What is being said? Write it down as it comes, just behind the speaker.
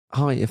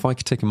Hi, if I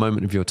could take a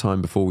moment of your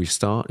time before we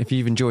start, if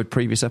you've enjoyed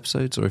previous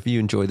episodes or if you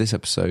enjoy this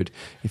episode,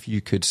 if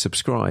you could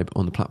subscribe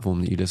on the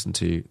platform that you listen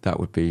to, that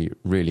would be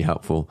really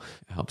helpful.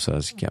 It helps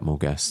us get more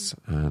guests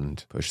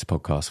and push the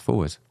podcast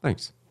forward.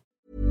 Thanks.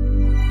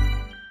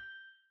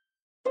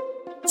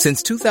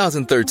 Since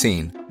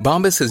 2013,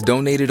 Bombas has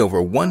donated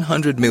over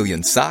 100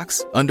 million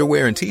socks,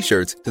 underwear, and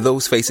T-shirts to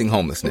those facing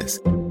homelessness.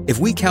 If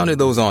we counted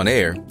those on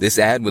air, this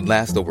ad would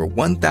last over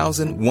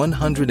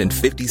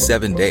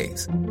 1,157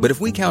 days. But if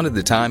we counted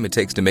the time it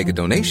takes to make a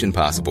donation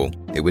possible,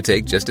 it would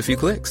take just a few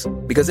clicks.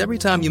 Because every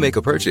time you make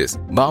a purchase,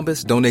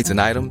 Bombas donates an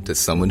item to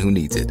someone who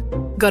needs it.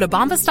 Go to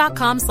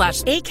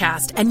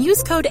bombas.com/ACAST and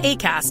use code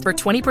ACAST for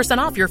 20%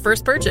 off your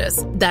first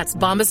purchase. That's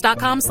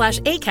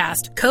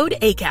bombas.com/ACAST, code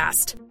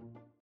ACAST.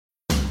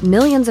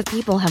 Millions of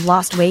people have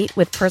lost weight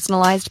with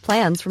personalized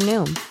plans from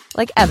Noom.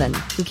 Like Evan,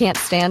 who can't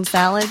stand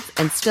salads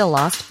and still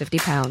lost 50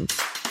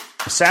 pounds.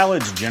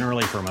 Salads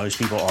generally for most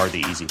people are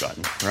the easy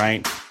button,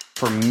 right?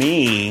 For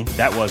me,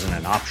 that wasn't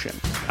an option.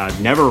 I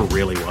never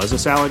really was a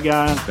salad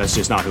guy. That's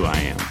just not who I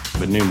am.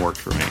 But Noom worked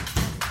for me.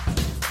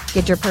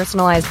 Get your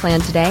personalized plan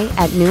today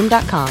at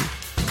Noom.com.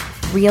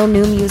 Real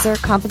Noom user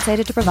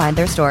compensated to provide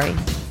their story.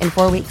 In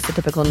 4 weeks, the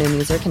typical Noom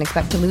user can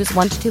expect to lose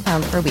 1 to 2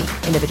 pounds per week.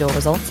 Individual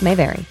results may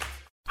vary.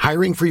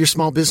 Hiring for your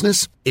small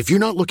business? If you're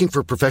not looking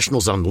for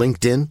professionals on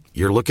LinkedIn,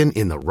 you're looking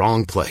in the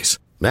wrong place.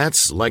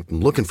 That's like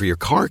looking for your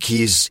car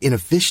keys in a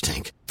fish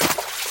tank.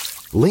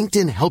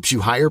 LinkedIn helps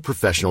you hire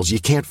professionals you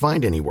can't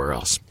find anywhere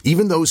else,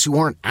 even those who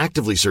aren't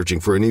actively searching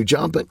for a new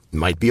job but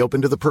might be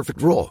open to the perfect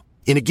role.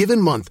 In a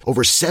given month,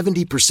 over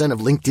 70%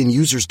 of LinkedIn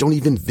users don't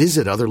even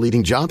visit other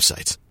leading job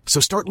sites. So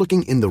start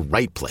looking in the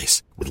right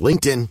place. With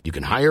LinkedIn, you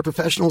can hire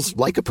professionals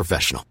like a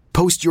professional.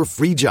 Post your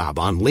free job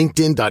on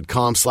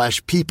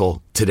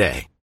linkedin.com/people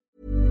today.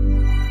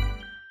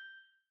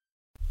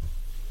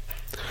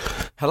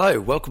 Hello,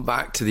 welcome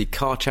back to the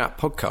Car Chat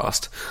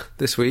podcast.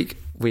 This week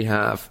we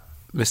have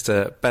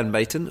Mr. Ben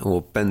Baton,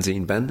 or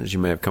Benzine Ben, as you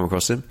may have come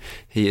across him.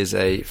 He is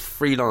a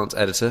freelance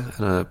editor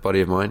and a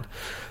buddy of mine,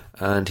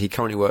 and he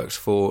currently works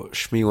for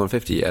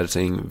Shmee150,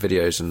 editing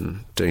videos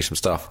and doing some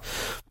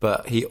stuff.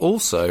 But he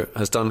also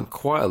has done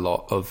quite a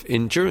lot of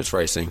endurance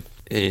racing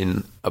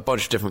in a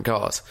bunch of different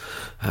cars.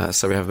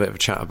 So we have a bit of a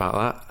chat about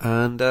that,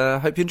 and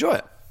hope you enjoy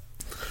it.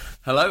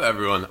 Hello,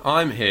 everyone.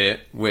 I'm here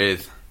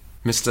with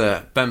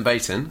Mr. Ben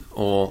Baton,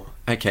 or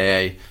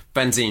aka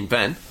Benzine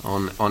Ben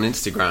on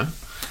Instagram.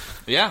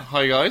 Yeah,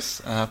 hi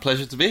guys.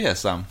 Pleasure to be here,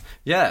 Sam.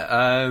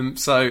 Yeah,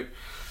 so do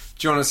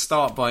you want to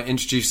start by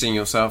introducing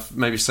yourself?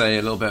 Maybe say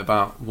a little bit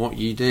about what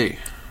you do.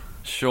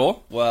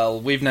 Sure.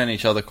 Well, we've known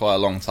each other quite a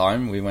long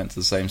time. We went to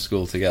the same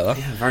school together.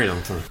 Yeah, very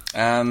long time.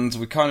 And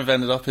we kind of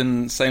ended up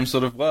in the same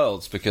sort of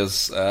worlds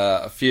because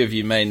a few of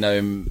you may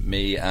know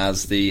me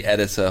as the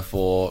editor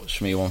for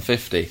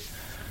Shmee150.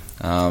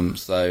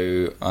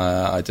 So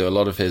I do a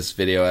lot of his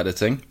video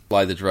editing,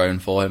 fly the drone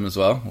for him as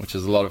well, which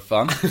is a lot of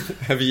fun.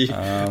 Have you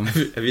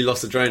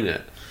lost the drone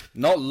yet?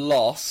 Not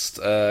lost,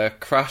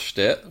 crashed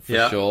it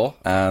for sure.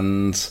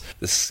 And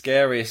the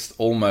scariest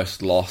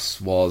almost loss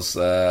was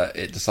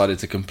it decided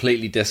to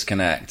completely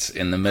disconnect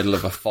in the middle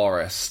of a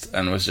forest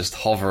and was just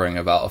hovering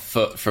about a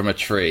foot from a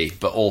tree,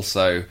 but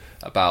also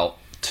about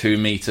 2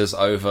 meters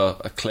over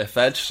a cliff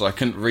edge, so I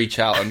couldn't reach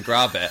out and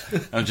grab it.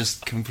 I'm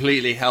just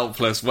completely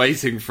helpless,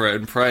 waiting for it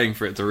and praying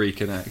for it to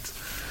reconnect.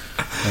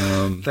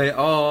 They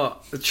are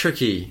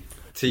tricky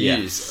to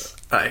use.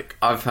 Like,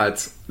 I've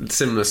had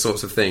similar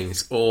sorts of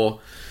things, or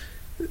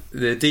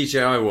the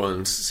DJI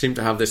ones seem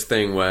to have this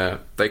thing where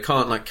they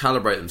can't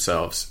calibrate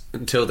themselves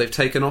until they've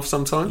taken off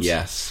sometimes.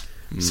 Yes.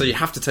 So you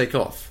have to take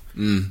off.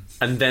 And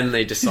then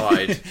they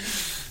decide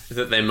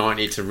that they might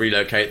need to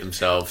relocate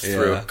themselves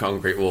through a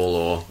concrete wall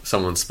or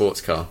someone's sports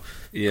car.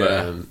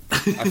 Yeah.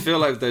 But, I feel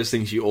like those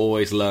things you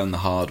always learn the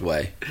hard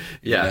way.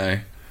 Yeah.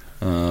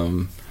 You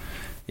know?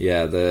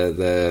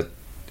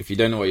 If you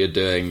don't know what you're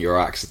doing, you're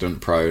accident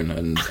prone,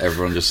 and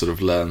everyone just sort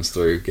of learns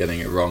through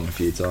getting it wrong a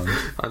few times.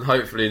 And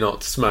hopefully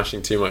not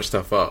smashing too much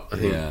stuff up. I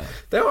think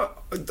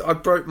I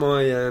broke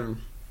my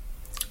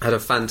I had a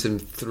Phantom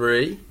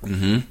 3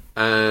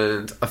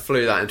 and I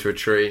flew that into a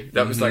tree.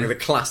 That was like the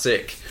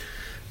classic,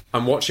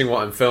 I'm watching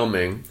what I'm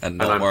filming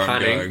and I'm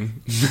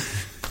panning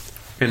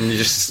and you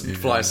just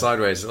fly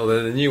sideways,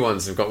 although the new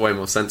ones have got way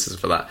more sensors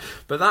for that.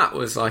 But that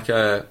was I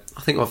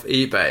think off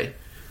eBay,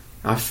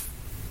 I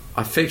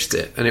fixed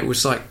it and it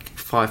was like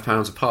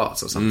 £5 a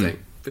part or something.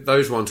 But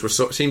those ones were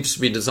seemed to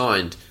be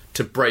designed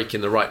to break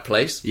in the right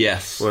place.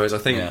 Yes. Whereas I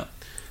think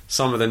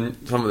some of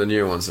the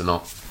newer ones are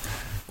not.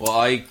 Well,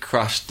 I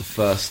crashed the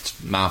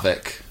first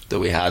Mavic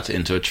that we had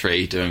into a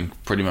tree, doing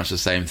pretty much the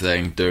same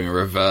thing, doing a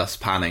reverse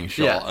panning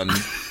shot, and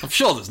I'm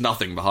sure there's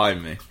nothing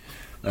behind me.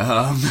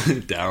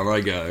 Down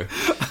I go.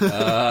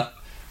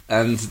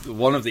 and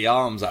one of the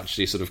arms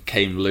actually sort of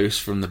came loose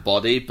from the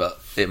body,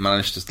 but it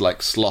managed to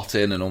like slot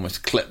in and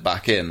almost clip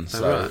back in.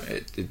 So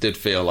it did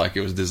feel like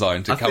it was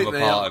designed to come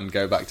apart and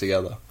go back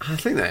together. I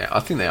think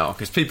they are,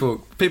 because people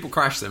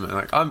crash them. And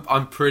like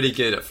I'm pretty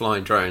good at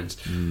flying drones,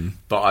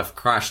 but I've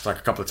crashed like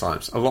a couple of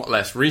times. A lot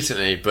less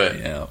recently, but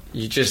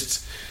you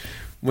just,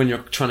 when you're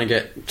trying to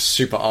get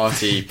super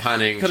arty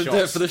panning shots, do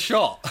it for the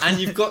shot, and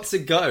you've got to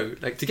go,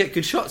 like, to get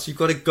good shots, you've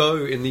got to go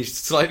in these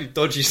slightly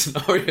dodgy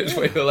scenarios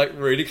where you're like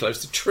really close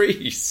to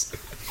trees.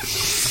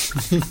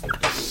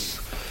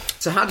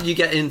 So how did you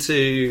get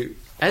into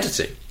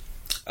editing?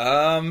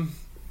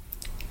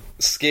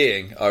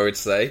 Skiing, I would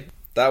say.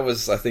 That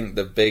was, I think,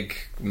 the big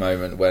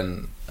moment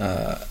when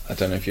I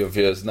don't know if your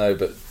viewers know,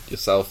 but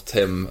yourself,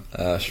 Tim,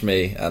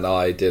 Shmee, and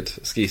I did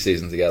ski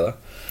season together.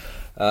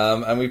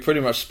 And we pretty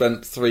much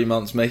spent 3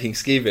 months making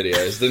ski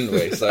videos, didn't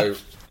we? So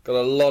got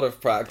a lot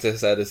of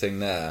practice editing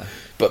there.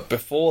 But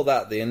before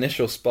that, the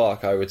initial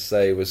spark, I would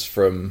say, was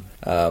from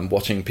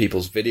watching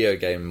people's video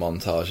game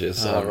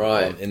montages.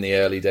 In the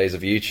early days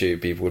of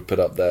YouTube, people would put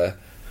up their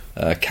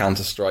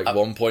Counter-Strike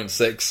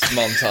 1.6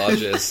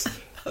 montages.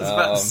 I was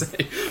about to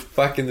say,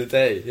 back in the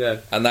day, yeah.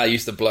 And that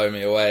used to blow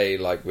me away,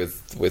 like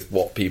with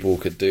what people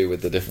could do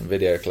with the different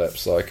video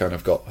clips. So I kind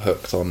of got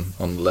hooked on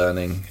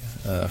learning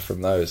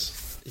from those.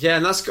 Yeah,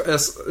 and that's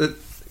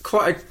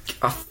quite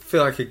I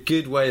feel like a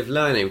good way of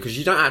learning, because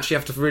you don't actually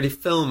have to really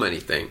film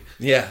anything.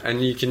 Yeah.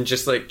 And you can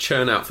just like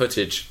churn out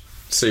footage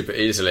super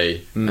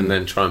easily and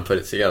then try and put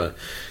it together.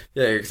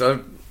 Yeah,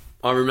 because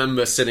I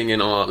remember sitting in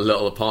our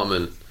little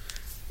apartment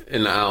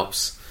in the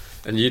Alps,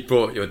 and you'd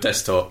brought your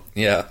desktop.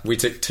 Yeah. We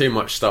took too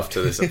much stuff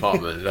to this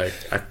apartment.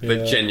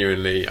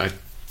 Genuinely,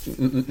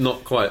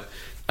 not quite.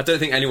 I don't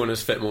think anyone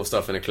has fit more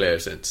stuff in a Clio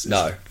since.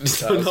 No.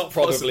 That's not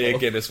probably a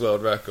Guinness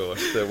World Record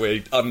that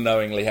we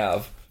unknowingly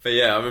have. But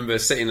yeah, I remember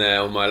sitting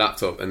there on my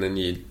laptop, and then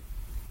you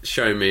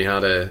showing me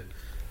how to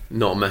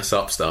not mess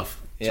up stuff,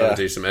 trying to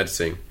do some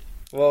editing.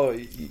 Well,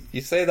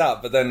 you say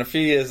that, but then a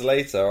few years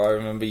later, I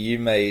remember you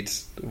made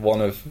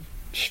one of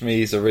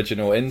Shmee's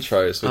original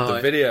intros with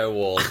the video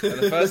wall. And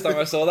the first time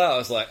I saw that, I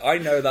was like, I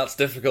know that's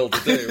difficult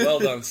to do. Well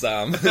done,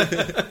 Sam.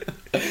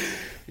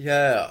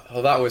 Yeah,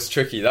 well, that was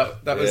tricky.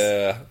 That was...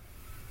 Yeah.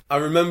 I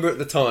remember at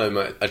the time,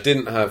 I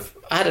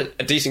had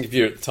a decent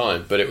computer at the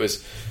time, but it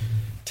was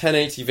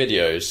 1080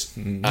 videos,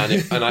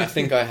 and I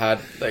think I had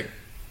like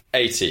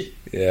 80,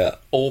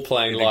 all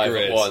playing live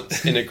at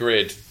once in a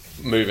grid,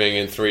 moving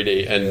in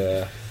 3D.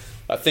 And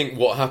I think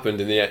what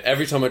happened in the end,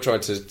 every time I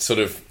tried to sort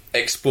of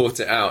export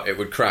it out, it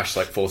would crash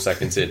like 4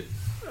 seconds in,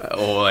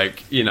 or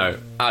like, you know,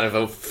 out of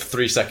a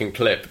 3-second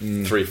clip,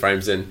 3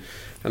 frames in.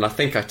 And I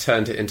think I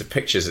turned it into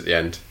pictures at the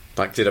end.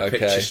 Like, did a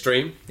picture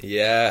stream.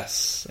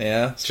 Yes.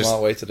 Yeah,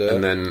 smart way to do it.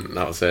 And then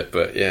that was it,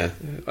 but yeah.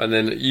 And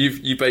then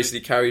you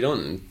basically carried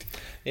on.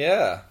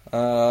 Yeah.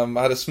 I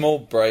had a small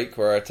break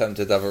where I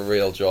attempted to have a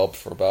real job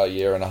for about a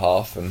year and a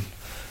half, and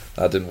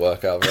that didn't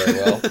work out very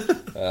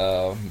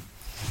well.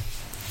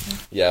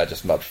 I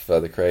just much prefer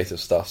the creative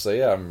stuff. So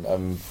yeah,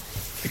 I'm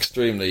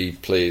extremely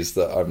pleased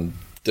that I'm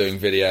doing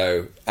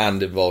video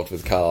and involved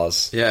with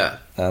cars. Yeah.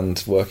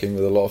 And working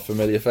with a lot of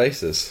familiar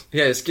faces.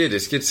 Yeah, it's good.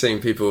 It's good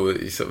seeing people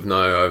that you sort of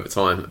know over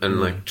time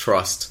and like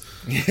trust.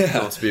 Yeah.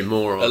 Not to be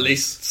more on. At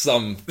least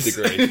some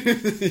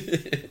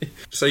degree.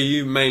 So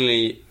you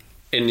mainly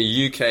in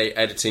the UK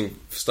editing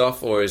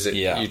stuff, or is it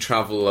you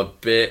travel a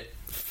bit,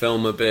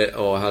 film a bit,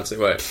 or how does it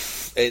work?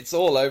 It's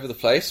all over the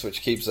place,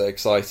 which keeps it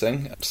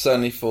exciting.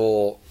 Certainly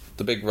for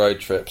the big road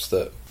trips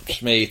that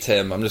Shmee,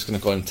 Tim, I'm just going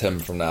to call him Tim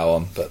from now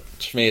on, but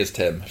Shmee is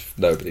Tim, if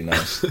nobody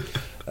knows.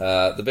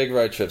 The big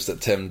road trips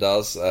that Tim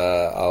does,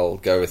 I'll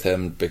go with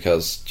him,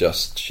 because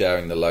just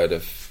sharing the load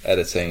of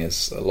editing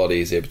is a lot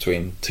easier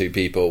between two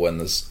people when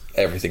there's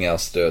everything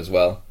else to do as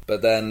well.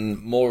 But then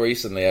more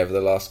recently, over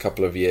the last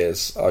couple of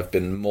years, I've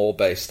been more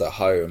based at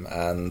home,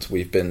 and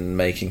we've been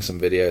making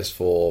some videos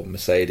for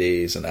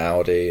Mercedes and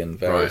Audi and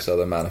various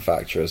other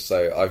manufacturers.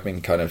 So I've been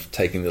kind of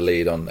taking the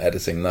lead on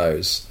editing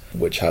those,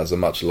 which has a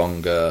much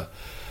longer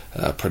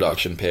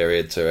production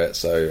period to it,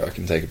 so I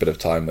can take a bit of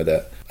time with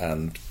it.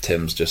 And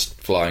Tim's just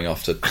flying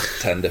off to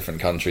 10 different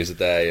countries a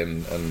day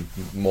and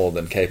more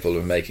than capable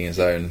of making his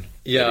own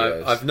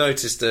videos. I've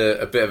noticed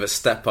a bit of a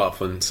step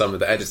up on some of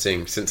the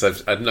editing since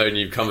I've known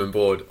you come on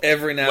board.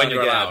 Every now and again.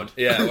 When you're allowed.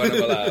 Yeah, when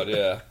I'm allowed,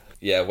 yeah.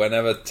 Yeah,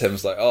 whenever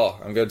Tim's like,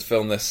 I'm going to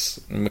film this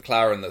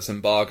McLaren that's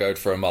embargoed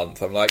for a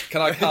month, I'm like,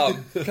 can I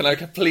come? Can I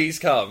please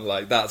come?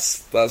 Like,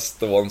 that's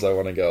the ones I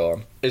want to go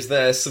on. Is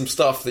there some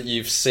stuff that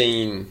you've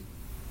seen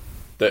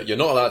that you're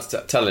not allowed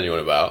to tell anyone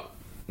about?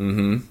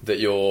 Mm-hmm. That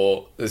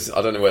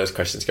I don't know where this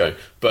question's going,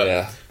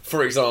 but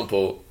for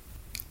example,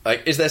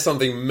 like, is there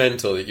something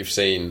mental that you've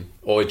seen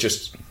or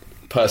just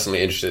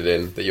personally interested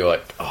in that you're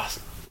like,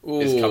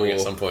 it's coming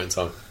at some point in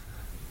time?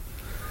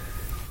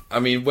 I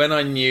mean, when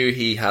I knew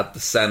he had the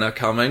Senna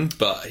coming,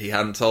 but he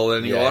hadn't told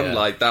anyone,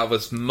 like, that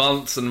was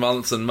months and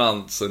months and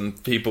months,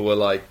 and people were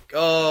like,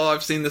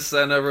 I've seen the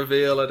Senna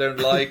reveal, I don't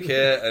like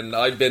it, and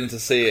I'd been to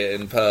see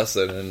it in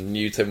person and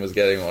knew Tim was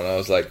getting one. I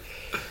was like,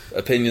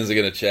 opinions are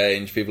going to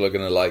change. People are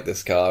going to like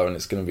this car, and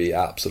it's going to be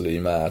absolutely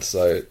mad.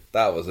 So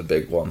that was a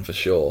big one for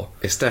sure.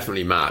 It's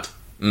definitely mad.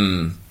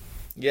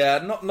 Yeah,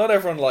 not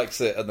everyone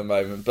likes it at the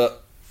moment,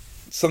 but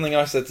something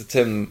I said to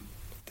Tim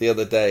the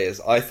other day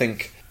is I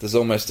think there's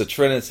almost a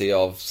trinity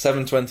of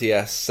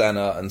 720S,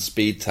 Senna, and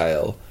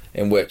Speedtail,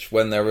 in which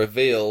when they're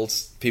revealed,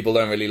 people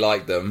don't really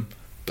like them.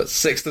 But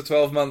 6 to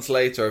 12 months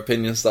later,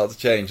 opinions start to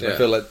change. And I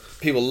feel like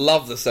people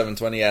love the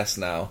 720S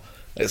now.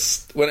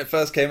 It's when it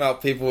first came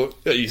out, people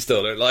you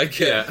still don't like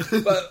it. Yeah.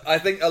 But I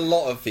think a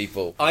lot of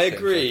people. I change their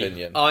agree.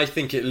 opinion. I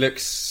think it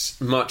looks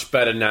much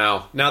better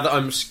now. Now that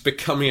I'm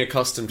becoming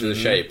accustomed to the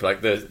shape, like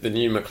the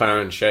new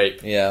McLaren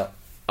shape. Yeah.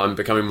 I'm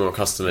becoming more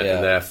accustomed to it,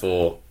 and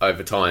therefore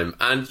over time,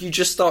 and you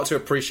just start to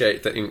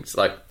appreciate things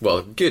like,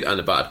 well, good and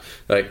the bad,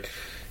 like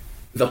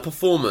the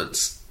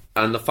performance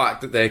and the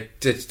fact that they're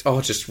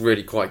just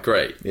really quite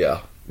great. Yeah.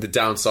 The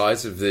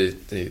downsides of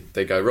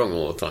they go wrong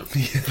all the time.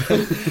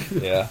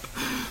 Yeah.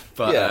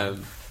 But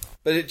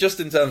but it just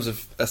in terms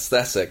of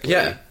aesthetic,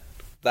 yeah,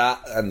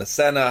 that and the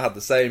Senna had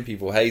the same.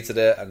 People hated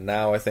it, and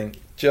now I think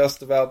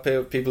just about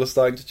people are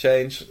starting to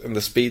change. And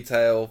the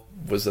Speedtail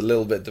was a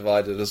little bit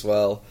divided as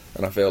well,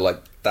 and I feel like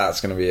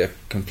that's going to be a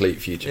complete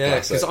future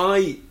classic.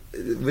 Because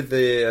with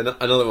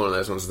another one of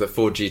those ones, the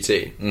Ford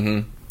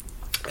GT,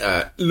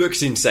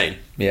 looks insane.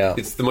 Yeah,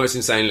 it's the most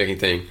insane looking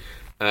thing,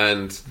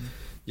 and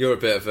you're a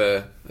bit of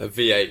a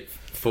V8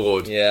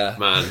 Ford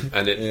man,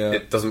 and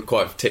it doesn't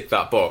quite tick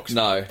that box.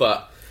 No,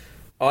 but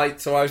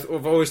I've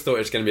always thought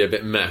it's going to be a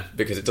bit meh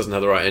because it doesn't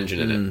have the right engine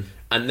in it,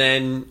 and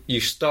then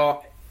you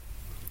start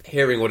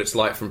hearing what it's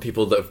like from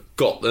people that have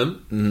got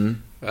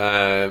them.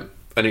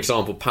 An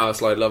example,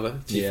 Powerslide Lover.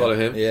 Do you follow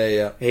him?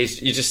 Yeah.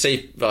 You just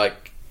see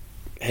like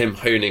him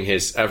honing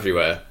his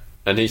everywhere,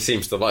 and he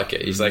seems to like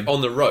it. He's like,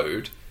 on the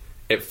road,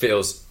 it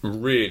feels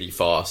really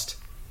fast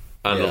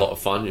and a lot of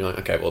fun. You're like,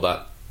 okay,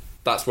 well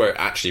that's where it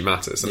actually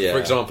matters. And for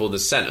example, the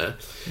Senna,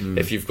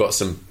 if you've got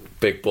some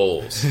big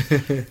balls,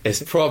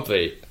 it's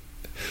probably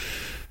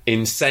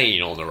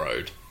insane on the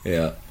road.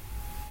 Yeah.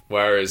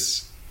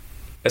 Whereas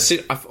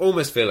I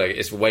almost feel like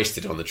it's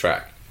wasted on the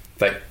track.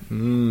 Like,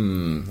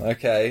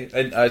 okay,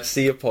 and I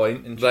see your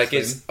point. Like,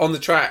 it's on the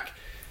track.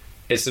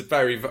 It's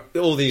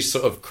all these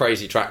sort of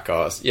crazy track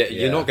cars. Yeah,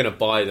 you're not going to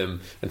buy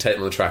them and take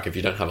them on the track if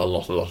you don't have a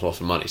lot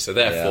of money. So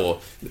therefore,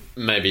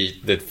 maybe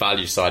the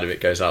value side of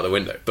it goes out the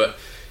window. But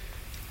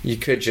you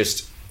could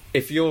just,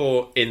 if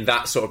you're in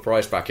that sort of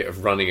price bracket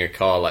of running a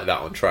car like that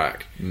on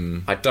track,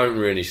 I don't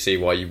really see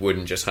why you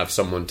wouldn't just have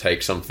someone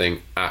take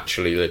something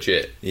actually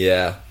legit.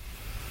 Yeah.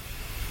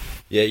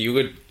 Yeah, you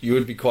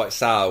would be quite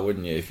sour,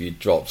 wouldn't you, if you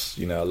dropped,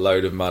 a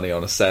load of money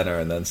on a Senna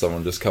and then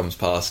someone just comes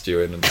past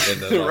you in a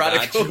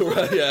radical,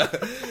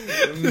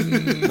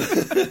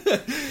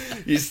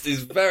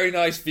 His very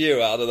nice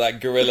view out of that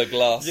Gorilla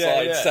Glass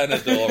side Senna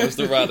door as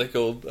the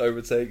Radical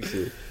overtakes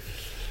you.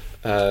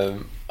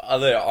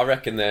 I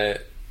reckon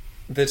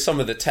there's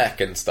some of the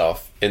tech and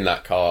stuff in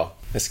that car.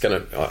 It's gonna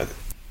be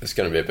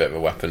a bit of a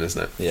weapon,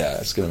 isn't it? Yeah,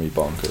 it's gonna be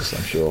bonkers,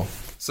 I'm sure.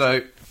 So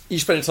you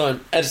spend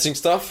time editing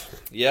stuff.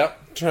 Yep.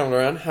 Travelling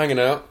around, hanging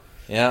out.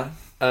 Yeah.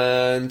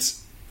 And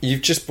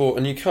you've just bought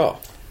a new car.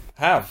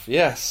 Have,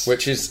 yes.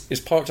 Which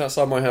is parked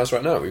outside my house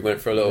right now. We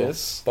went for a little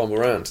bumble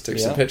around, took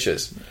some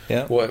pictures.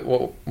 Yeah. What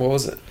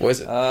was it? What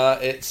is it?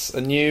 It's a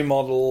new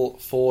model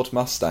Ford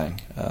Mustang,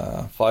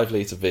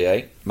 5-litre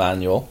V8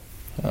 manual.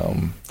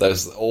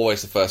 There's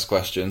always the first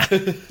question.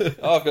 I've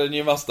got a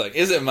new Mustang.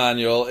 Is it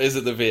manual? Is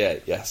it the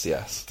V8?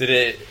 Yes. Did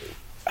it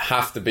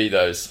have to be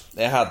those?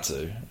 It had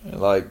to.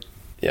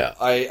 Yeah.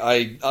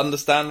 I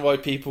understand why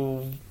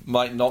people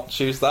might not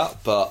choose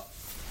that, but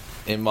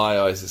in my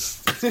eyes, it's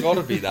got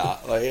to be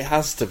that. It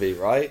has to be,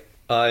 right?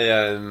 I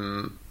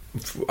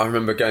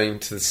remember going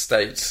to the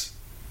States.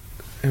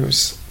 It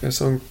was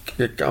on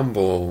a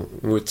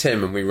Gumball with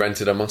Tim, and we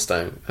rented a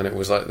Mustang, and it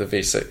was like the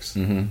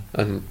V6,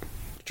 and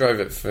drove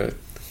it for.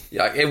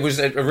 Yeah, it was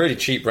a really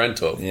cheap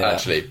rental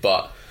actually,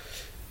 but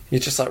you're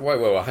just like,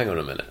 whoa, hang on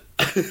a minute.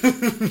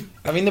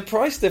 I mean, the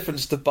price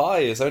difference to buy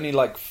is only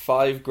like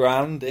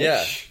 $5,000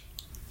 ish.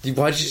 Yeah.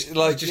 Why did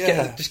you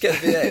get the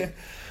V8?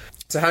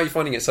 So how are you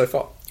finding it so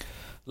far?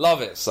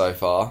 Love it so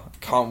far.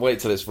 Can't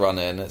wait till it's run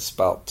in. It's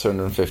about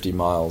 250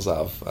 miles out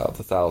of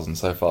the 1,000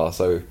 so far.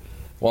 So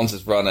once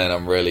it's run in,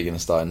 I'm really going to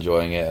start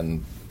enjoying it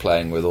and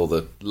playing with all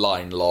the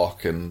line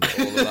lock and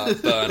all of that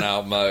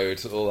burnout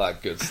mode, all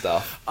that good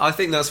stuff. I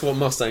think that's what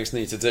Mustangs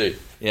need to do.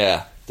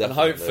 Yeah, definitely. And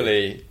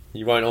hopefully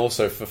you won't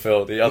also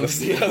fulfil the other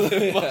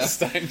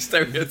Mustang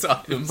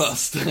stereotypes. The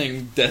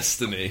Mustang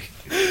destiny.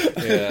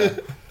 Yeah.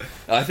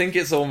 I think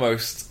it's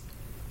almost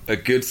a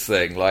good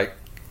thing. Like,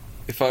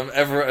 if I'm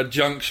ever at a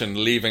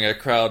junction leaving a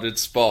crowded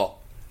spot,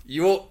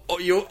 your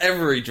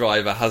every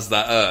driver has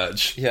that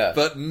urge. Yeah.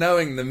 But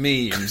knowing the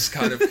memes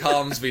kind of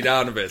calms me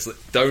down a bit. It's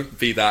like, don't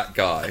be that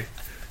guy.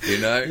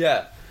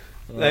 Yeah.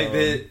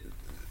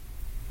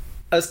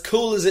 As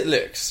cool as it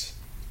looks,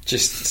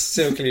 just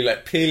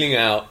silkily peeling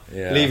out,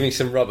 leaving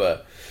some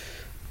rubber.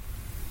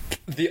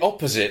 The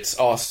opposites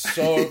are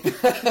so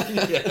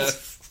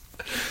yes.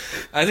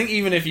 I think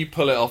even if you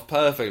pull it off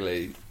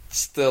perfectly,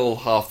 still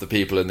half the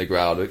people in the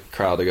crowd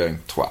are going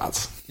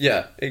twat.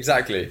 Yeah,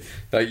 exactly.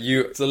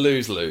 It's a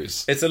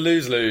lose-lose. It's a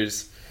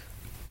lose-lose.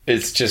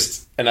 It's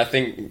just, and I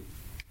think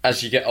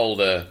as you get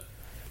older,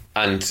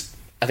 and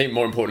I think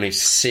more importantly,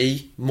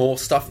 see more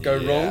stuff go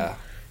wrong,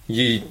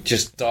 you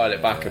just dial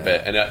it back a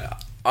bit. And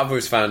I've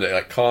always found it,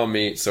 like car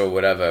meets or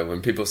whatever,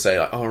 when people say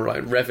like, "Oh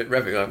right, rev it,"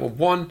 like,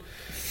 well,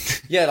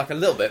 like a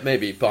little bit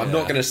maybe, but I'm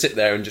not going to sit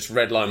there and just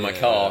redline my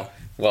car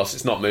whilst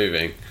it's not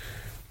moving.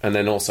 And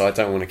then also, I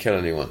don't want to kill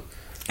anyone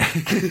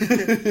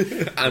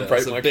and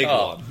break my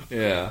car. One.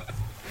 Yeah.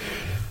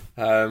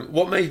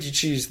 What made you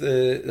choose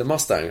the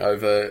Mustang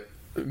over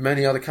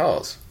many other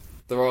cars?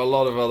 There are a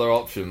lot of other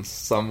options.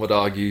 Some would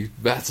argue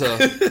better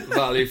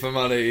value for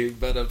money,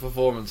 better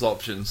performance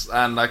options,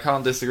 and I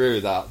can't disagree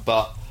with that.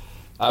 But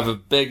I have a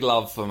big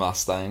love for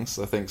Mustangs.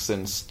 I think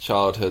since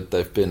childhood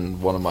they've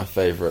been one of my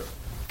favourite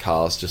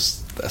cars,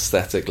 just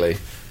aesthetically,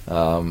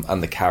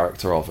 and the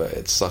character of it.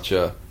 It's such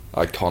a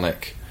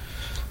iconic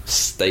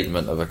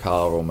statement of a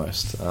car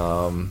almost.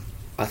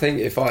 I think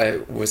if I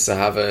was to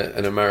have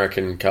an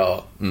American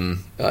car,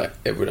 I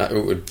think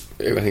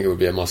it would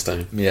be a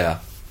Mustang. Yeah.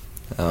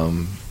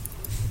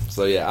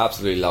 So yeah,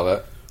 absolutely love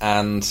it.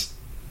 And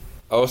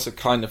I also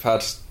kind of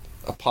had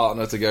a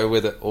partner to go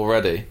with it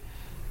already,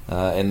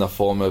 in the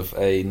form of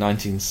a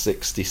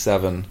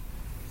 1967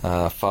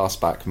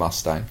 fastback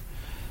Mustang,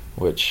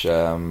 which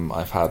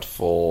I've had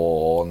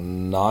for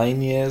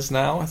 9 years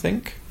now, I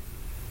think.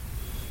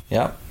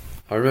 Yeah.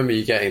 I remember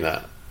you getting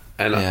that.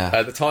 And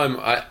at the time,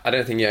 I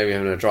don't think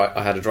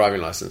I had a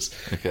driving license.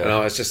 Okay. And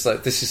I was just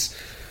like,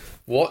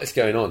 what is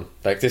going on?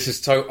 Like, this is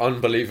so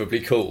unbelievably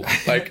cool.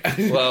 Like,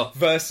 well,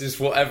 versus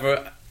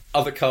whatever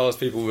other cars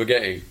people were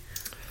getting.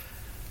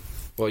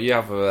 Well, you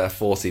have a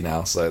F40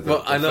 now, so the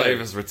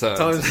favour's returned.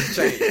 Times have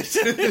changed.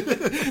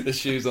 The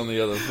shoe's on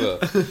the other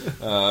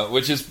foot.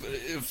 Which is,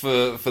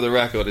 for the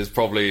record, is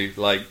probably,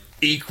 like,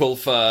 equal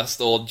first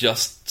or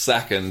just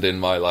second in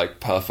my, like,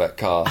 perfect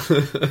car.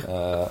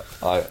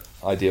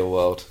 Ideal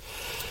world.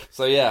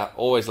 So yeah,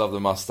 always loved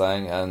the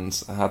Mustang, and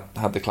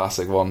had the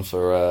classic one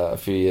for a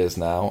few years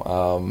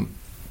now.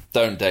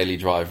 Don't daily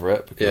driver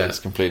it because it's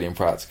completely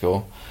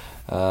impractical.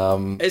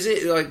 Is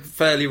it like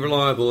fairly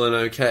reliable and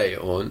okay,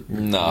 or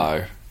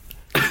no?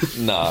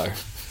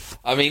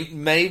 I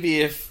mean, maybe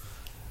if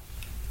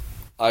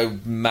I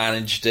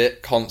managed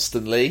it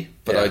constantly,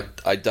 but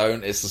I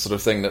don't. It's the sort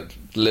of thing that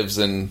lives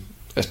in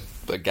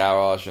a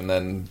garage, and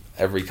then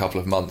every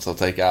couple of months I'll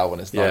take it out when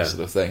it's nice,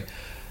 sort of thing.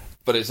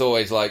 But it's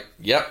always like,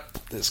 yep,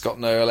 it's got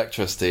no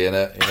electricity in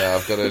it. You know,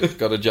 I've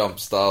got to jump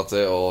start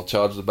it or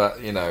charge the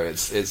back. You know,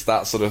 it's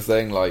that sort of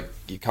thing. Like,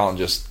 you can't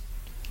just,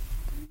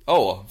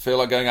 I feel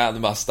like going out in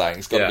the Mustang.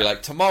 It's got to be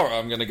like, tomorrow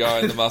I'm going to go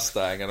in the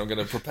Mustang and I'm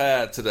going to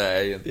prepare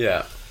today. And,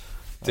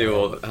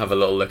 have a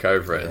little look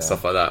over it and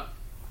stuff like that.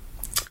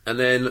 And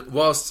then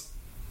whilst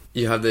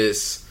you have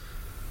this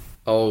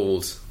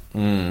old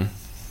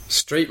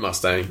street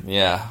Mustang,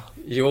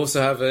 you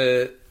also have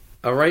a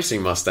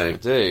racing Mustang. I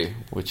do,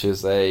 which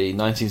is a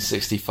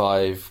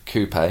 1965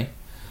 coupe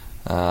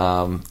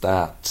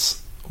that,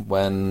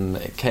 when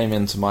it came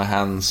into my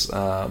hands,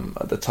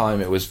 at the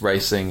time it was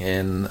racing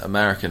in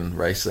American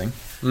racing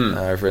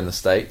over in the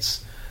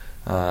States.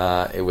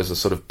 It was a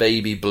sort of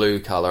baby blue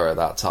colour at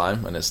that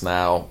time, and it's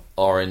now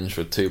orange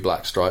with 2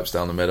 black stripes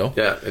down the middle.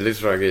 Yeah, it looks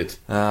very good.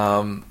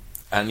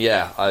 And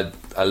yeah,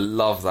 I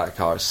love that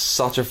car. It's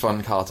such a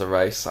fun car to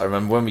race. I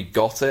remember when we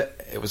got it,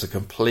 it was a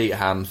complete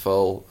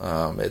handful.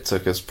 It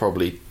took us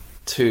probably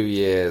 2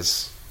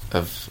 years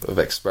of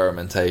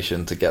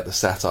experimentation to get the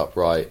setup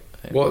right.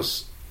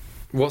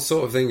 What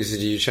sort of things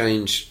did you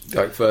change,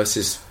 like,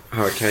 versus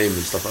how it came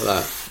and stuff like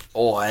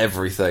that?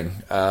 Everything.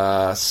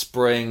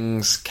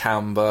 Springs,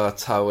 camber,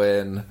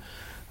 toe-in,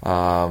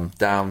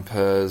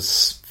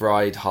 dampers,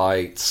 ride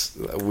height.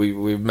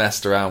 We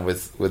messed around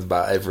with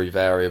about every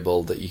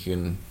variable that you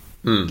can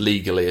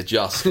legally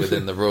adjust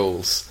within the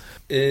rules.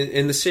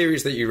 In the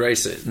series that you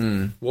race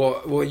in,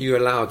 what are you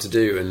allowed to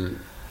do? And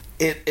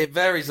it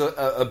varies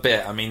a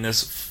bit. I mean,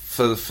 there's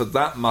for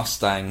that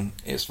Mustang,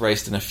 it's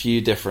raced in a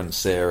few different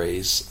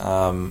series.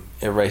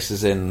 It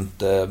races in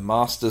the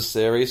Masters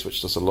series,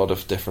 which does a lot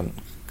of different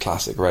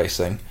classic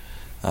racing,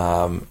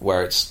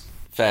 where it's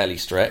fairly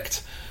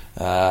strict.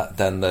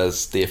 Then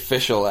there's the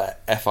official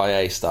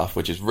FIA stuff,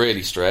 which is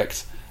really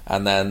strict,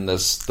 and then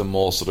there's the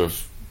more sort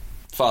of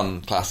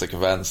fun classic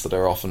events that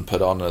are often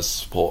put on as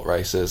sport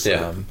races,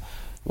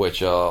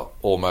 which are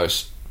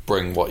almost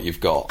bring what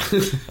you've got,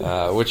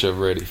 which are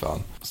really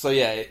fun. So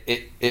yeah,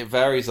 it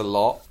varies a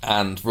lot,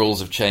 and rules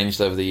have changed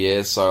over the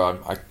years, so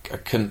I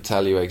couldn't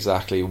tell you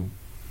exactly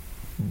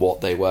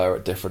what they were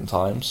at different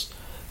times,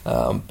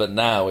 but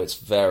now it's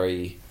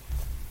very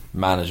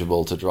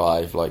manageable to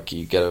drive. Like,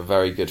 you get a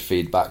very good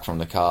feedback from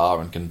the car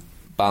and can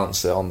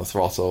balance it on the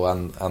throttle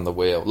and the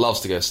wheel. Loves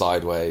to go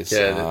sideways.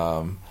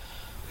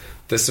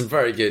 There's some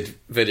very good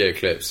video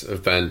clips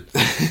of Ben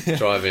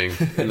driving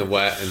in the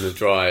wet and the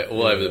dry,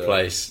 all over the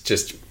place,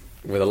 just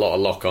with a lot of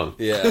lock on.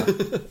 Yeah.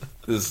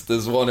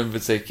 There's one in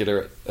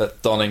particular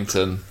at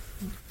Donington,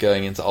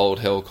 going into Old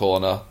Hill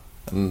Corner,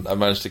 And I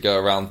managed to go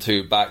around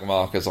 2 back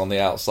markers on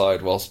the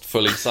outside whilst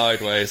fully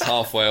sideways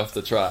halfway off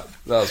the track.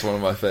 That's one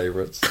of my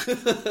favourites.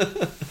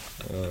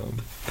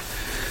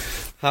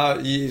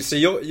 So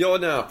you're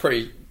now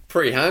pretty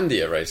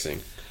handy at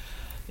racing.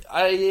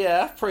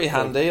 Yeah, pretty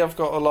handy. I've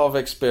got a lot of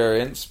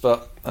experience,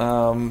 but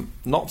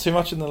not too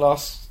much in the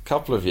last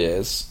couple of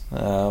years.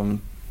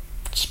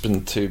 Just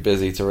been too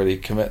busy to really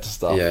commit to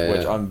stuff,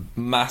 which I'm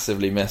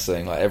massively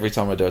missing. Like every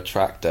time I do a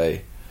track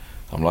day,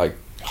 I'm like,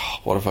 oh,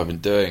 what have I been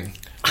doing?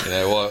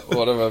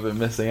 What have I been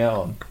missing out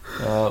on?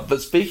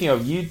 But speaking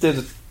of, you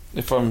did,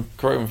 if I'm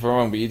correct me if I'm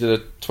wrong, but you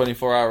did a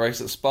 24-hour race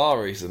at Spa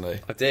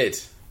recently. I did,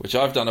 which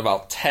I've done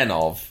about 10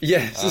 of.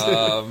 Yes.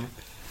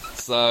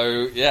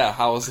 So yeah,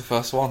 how was the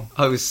first one?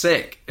 I was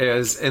sick. It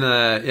was in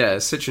a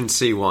Citroen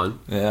C1.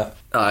 Yeah,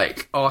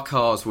 like our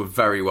cars were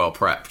very well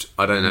prepped.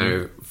 I don't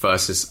know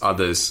versus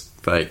others.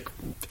 Like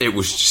it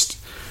was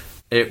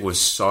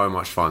so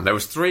much fun. There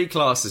was 3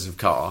 classes of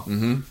car.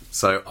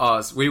 So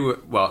ours, there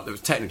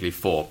was technically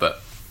 4,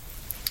 but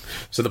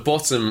so the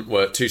bottom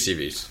were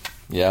 2CVs.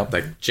 Yeah,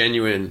 like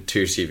genuine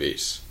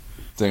 2CVs.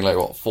 Doing like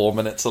what, 4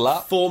 minutes a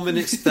lap? 4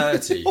 minutes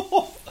 30.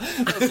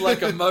 That's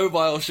like a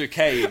mobile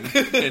chicane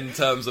in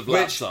terms of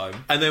lap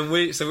time. And then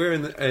we were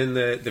in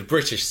the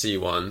British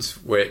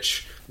C1s,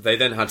 which they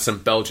then had some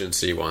Belgian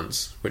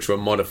C1s, which were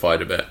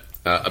modified a bit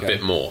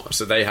more.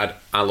 So they had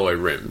alloy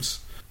rims,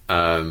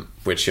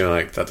 which you're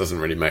like, that doesn't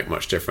really make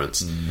much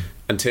difference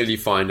until you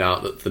find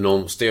out that the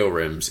normal steel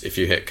rims, if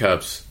you hit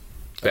curbs,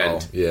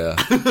 bend. Oh, yeah.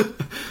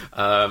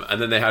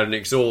 And then they had an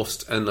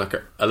exhaust and like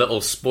a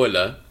little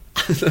spoiler,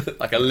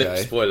 like a lip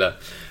spoiler,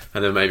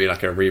 and then maybe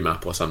like a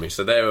remap or something.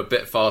 So they were a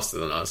bit faster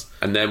than us.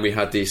 And then we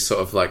had these sort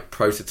of like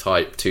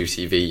prototype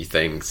 2CV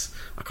things.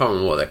 I can't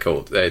remember what they're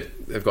called.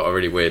 They've got a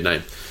really weird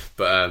name.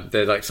 But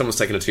they're like someone's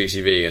taken a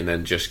 2CV and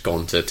then just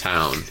gone to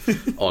town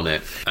on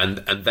it. And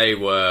they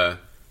were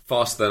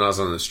faster than us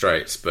on the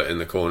straights, but in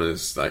the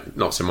corners, like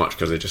not so much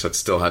because they just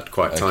still had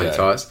quite tiny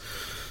tyres.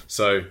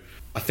 So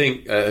I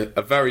think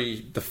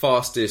the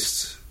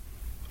fastest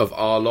of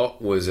our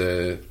lot was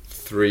a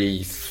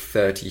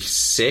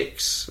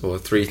 3:36 or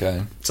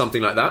 3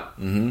 something like that.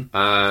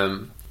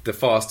 The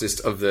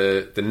fastest of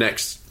the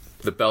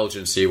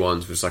Belgian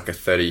C1s was like a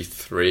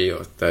 33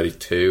 or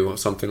 32 or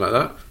something like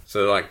that.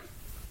 So like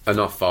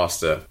enough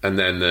faster. And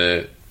then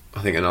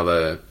I think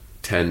another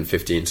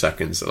 10-15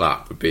 seconds a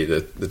lap would be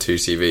the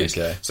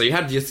 2CVs. So you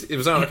had it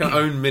was like an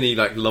own mini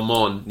like Le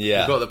Mans.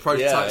 You've got the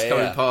prototypes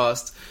coming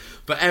past,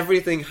 but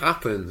everything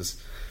happens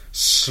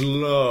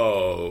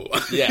slow.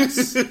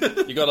 Yes,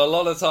 you got a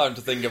lot of time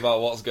to think about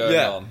what's going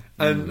on.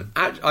 And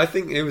I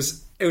think it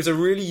was a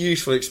really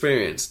useful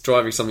experience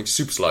driving something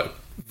super slow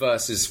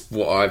versus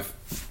what I've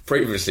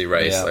previously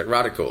raced, like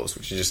Radicals,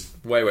 which are just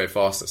way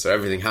faster. So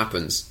everything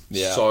happens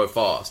so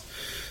fast.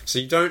 So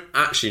you don't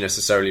actually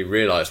necessarily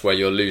realise where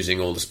you're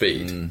losing all the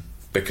speed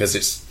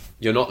because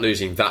you're not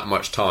losing that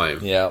much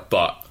time.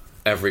 But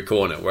every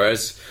corner,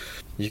 whereas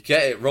you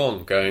get it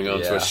wrong going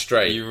onto a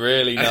straight. You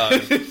really know.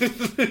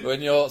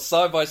 When you're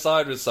side by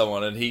side with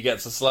someone and he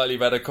gets a slightly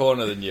better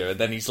corner than you and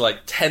then he's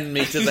like 10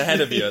 metres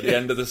ahead of you at the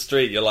end of the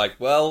street, you're like,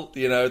 well,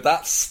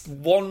 that's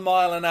 1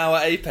 mile an hour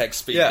apex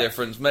speed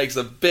difference makes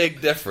a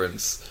big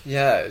difference.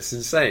 Yeah, it's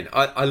insane.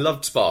 I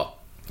loved Spa.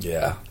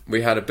 Yeah.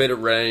 We had a bit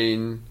of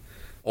rain,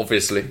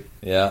 obviously.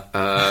 Yeah.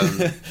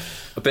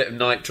 A bit of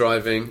night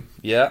driving.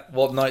 Yeah.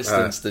 What night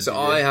stints did you do?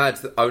 I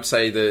would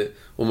say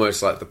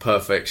almost like the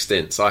perfect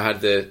stint. So I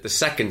had the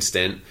second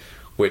stint,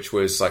 which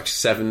was like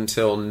 7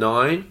 till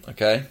 9.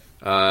 Okay.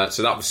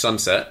 So that was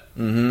sunset.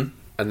 And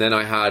then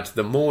I had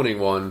the morning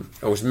one.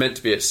 I was meant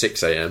to be at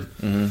 6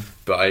 a.m.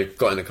 But I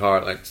got in the car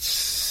at like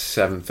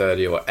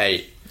 7:30 or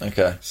 8.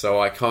 Okay. So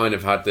I kind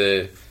of had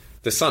the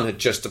sun had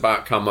just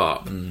about come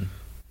up,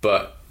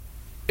 but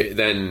it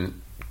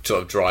then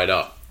sort of dried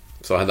up.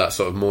 So I had that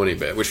sort of morning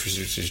bit, which was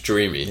just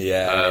dreamy.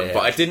 But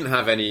I didn't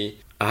have any.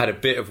 I had a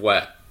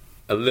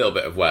little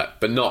bit of wet,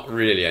 but not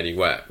really any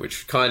wet,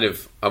 which kind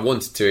of I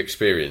wanted to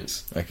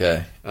experience.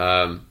 Okay.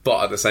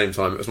 But at the same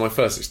time, it was my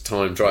first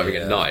time driving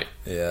at night,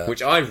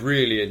 which I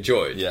really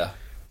enjoyed. Yeah.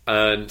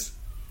 And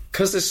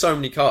because there's so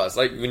many cars,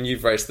 like when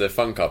you've raced the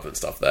Fun Cup and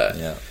stuff there.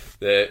 Yeah.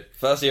 The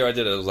first year I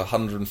did it, there was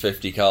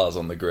 150 cars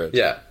on the grid.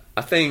 Yeah.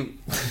 I think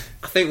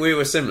we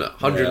were similar,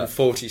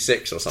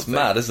 146 or something.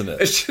 It's mad, isn't it?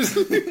 It's just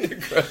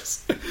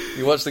ludicrous.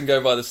 You watch them go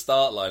by the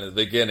start line at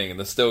the beginning and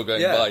they're still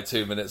going by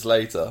 2 minutes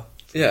later.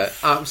 Yeah,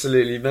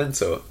 absolutely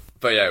mental.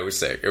 But yeah, it was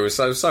sick. It was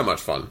so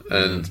much fun.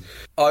 And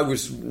I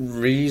was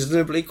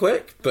reasonably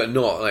quick, but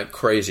not like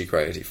crazy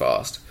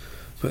fast.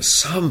 But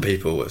some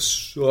people were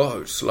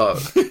so slow.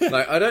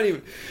 Like, I don't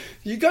even...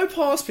 You go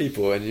past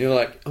people and you're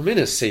like, I'm in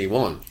a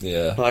C1.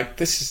 Yeah. Like,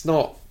 this is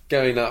not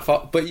going that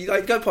far. But you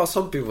like go past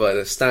some people like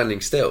they're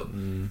standing still.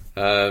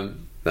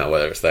 Now,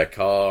 whether it's their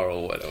car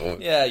or whatever.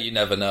 Yeah, you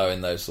never know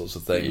in those sorts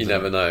of things. You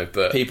never know,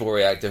 but... People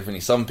react differently.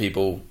 Some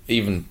people,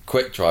 even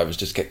quick drivers,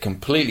 just get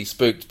completely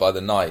spooked by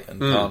the night and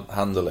can't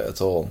handle it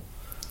at all.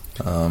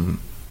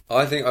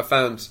 I think I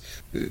found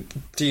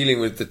dealing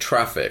with the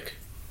traffic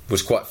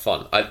was quite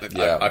fun.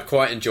 I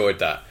quite enjoyed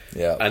that.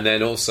 Yeah. And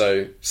then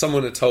also,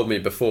 someone had told me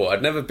before,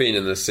 I'd never been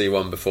in the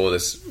C1 before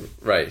this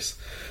race,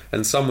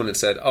 and someone had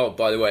said, oh,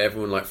 by the way,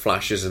 everyone like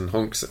flashes and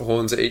honks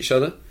horns at each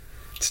other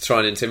to try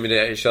and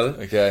intimidate each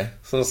other. Okay.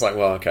 So I was like,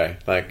 well, okay,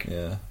 like,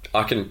 Yeah.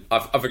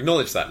 I've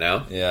acknowledged that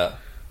now. Yeah.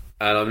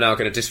 And I'm now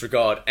going to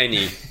disregard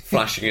any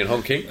flashing and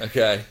honking.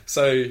 Okay.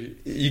 So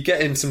you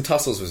get in some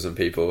tussles with some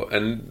people,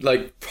 and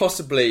like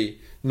possibly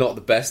not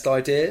the best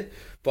idea,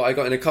 but I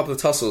got in a couple of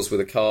tussles with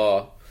a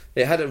car.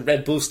 It had a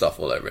Red Bull stuff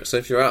all over it. So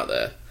if you're out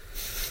there,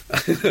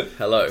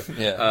 hello,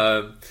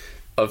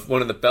 of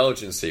one of the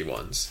Belgian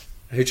C1s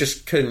who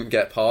just couldn't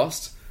get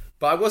past.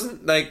 But I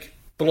wasn't like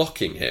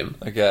blocking him.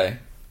 Okay.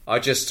 I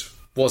just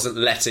wasn't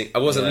lifting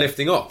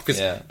off because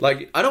Yeah.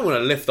 like I don't want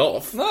to lift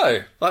off.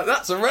 No. Like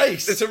that's a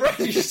race. It's a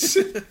race.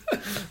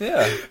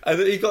 Yeah. And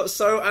then he got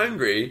so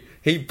angry,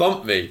 he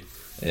bumped me.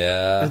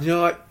 Yeah. And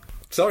you're like,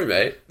 sorry,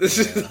 mate. This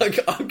is like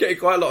I'm getting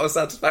quite a lot of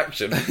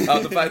satisfaction out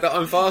of the fact that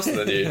I'm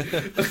faster than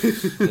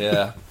you.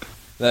 Yeah.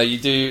 No, you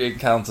do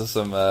encounter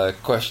some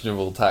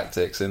questionable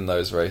tactics in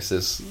those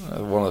races.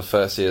 One of the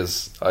first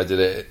years I did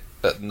it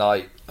at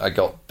night, I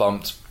got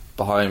bumped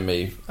behind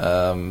me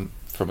from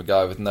a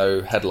guy with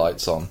no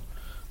headlights on.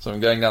 So I'm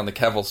going down the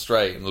Kevel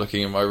Straight and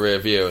looking in my rear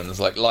view, and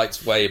there's like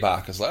lights way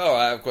back. I was like, oh,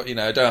 I've got,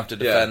 I don't have to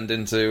defend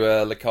into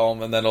Le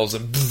Combe, and then all of a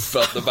sudden, poof,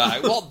 up the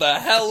back. What the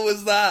hell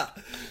was that?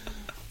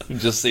 You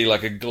just see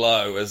like a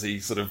glow as he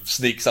sort of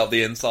sneaks up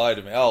the inside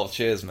of me. Oh,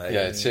 cheers, mate.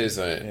 Yeah, cheers,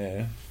 mate.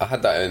 Yeah. I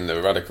had that in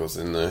the Radicals.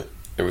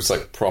 It was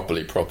like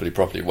properly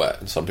wet,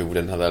 and some people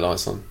didn't have their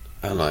lights on.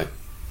 And like,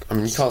 I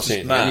mean, you can't see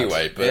it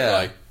anyway, but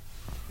like,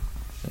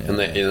 and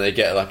they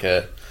get like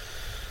a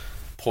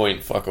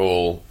point fuck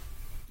all.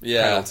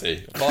 Yeah,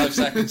 penalty. 5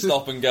 seconds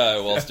stop and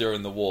go whilst you're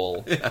in the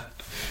wall. Yeah.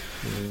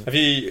 Have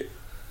you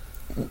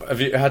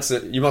had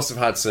some? You must have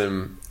had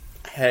some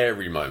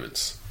hairy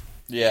moments.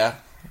 Yeah.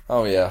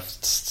 Oh yeah.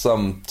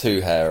 Some too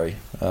hairy.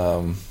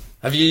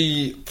 Have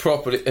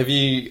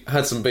you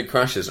had some big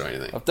crashes or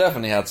anything? I've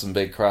definitely had some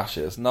big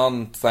crashes.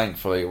 None,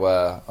 thankfully,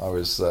 where I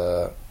was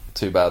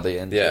too badly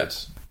injured. Yeah.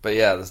 But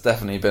yeah, there's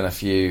definitely been a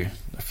few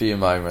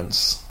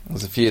moments.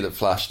 There's a few that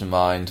flashed in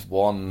mind.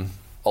 One,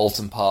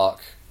 Alton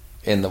Park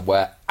in the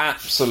wet,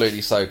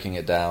 absolutely soaking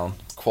it down,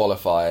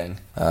 qualifying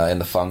in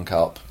the Fun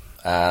Cup,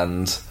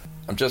 and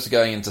I'm just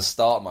going in to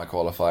start my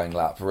qualifying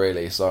lap,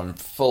 really, so I'm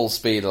full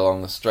speed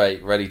along the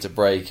straight, ready to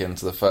brake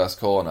into the first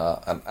corner,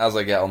 and as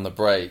I get on the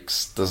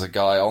brakes, there's a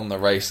guy on the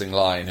racing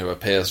line who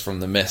appears from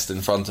the mist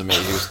in front of me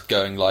who's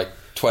going like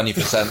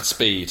 20%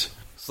 speed.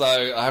 So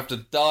I have to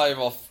dive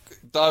off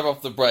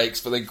the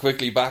brakes, but then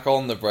quickly back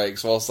on the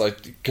brakes whilst I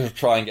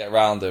try and get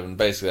around him, and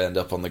basically end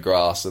up on the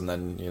grass, and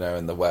then,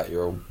 in the wet,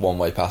 you're a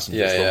one-way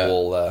passenger to the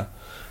wall there.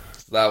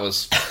 So that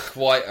was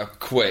quite a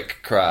quick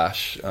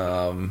crash,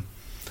 and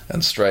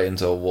straight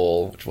into a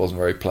wall, which wasn't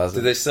very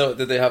pleasant.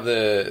 Did they have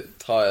the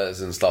tyres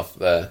and stuff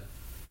there?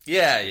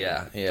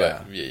 Yeah.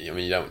 But, I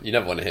mean, you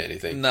never want to hit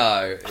anything.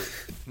 No,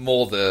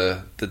 more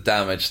the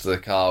damage to the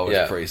car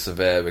was pretty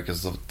severe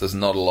because there's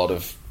not a lot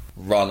of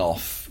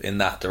runoff in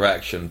that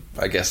direction.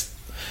 I guess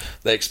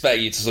they expect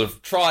you to sort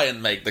of try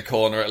and make the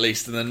corner at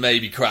least, and then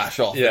maybe crash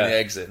off in the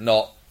exit,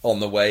 not on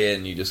the way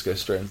in, you just go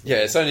straight. Yeah,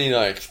 it's only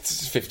like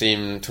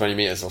 15, 20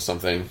 metres or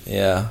something.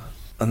 Yeah.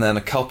 And then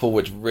a couple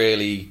which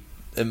really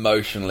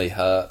emotionally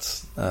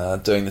hurt,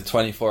 doing the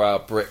 24-hour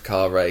brick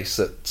car race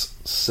at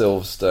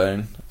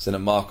Silverstone. It's in a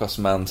Marcos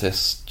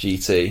Mantis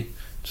GT,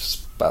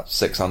 just about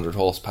 600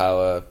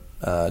 horsepower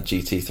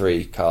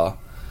GT3 car.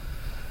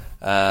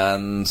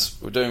 And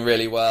we're doing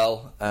really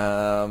well,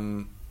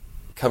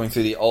 coming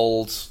through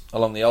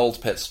along the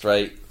old pit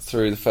straight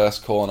through the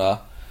first corner,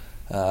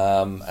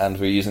 and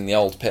we're using the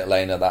old pit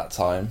lane at that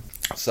time.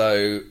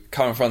 So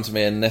coming in front of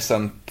me a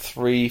Nissan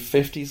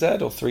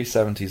 350Z or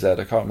 370Z,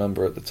 I can't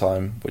remember at the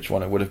time which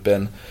one it would have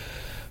been,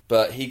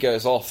 but he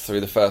goes off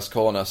through the first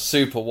corner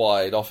super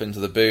wide off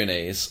into the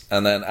boonies,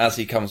 and then as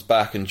he comes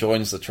back and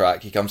joins the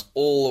track, he comes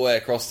all the way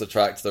across the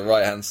track to the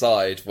right hand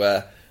side,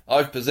 where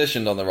I've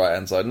positioned on the right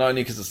hand side, not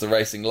only because it's the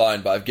racing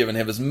line, but I've given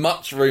him as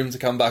much room to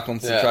come back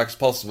onto the track as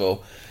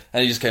possible.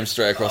 And he just came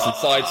straight across and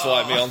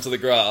sideswiped me onto the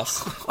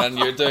grass. And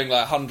you're doing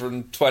like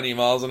 120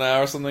 miles an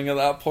hour or something at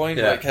that point,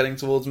 like heading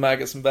towards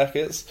Maggots and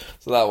Beckett's.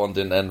 So that one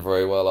didn't end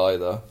very well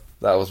either.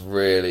 That was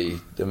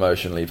really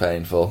emotionally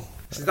painful.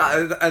 And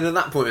at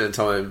that point in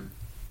time,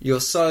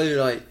 you're so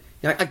like,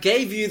 I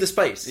gave you the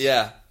space.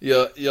 Yeah,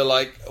 you're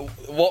like,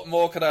 what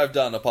more could I have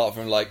done apart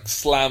from like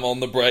slam on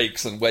the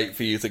brakes and wait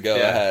for you to go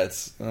ahead?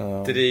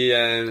 Oh. Did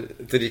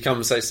he come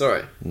and say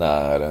sorry? No,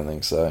 I don't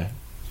think so.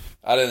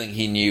 I don't think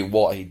he knew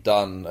what he'd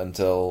done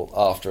until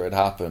after it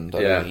happened.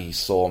 I don't think he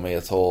saw me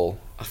at all.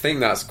 I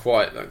think that's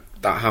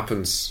that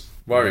happens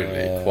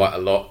worryingly quite a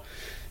lot.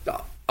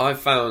 I've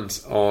found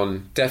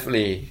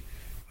definitely,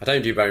 I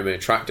don't do very many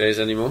track days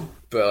anymore,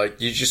 but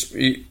like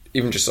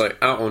even just like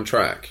out on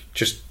track,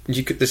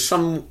 you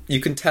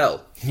can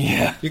tell.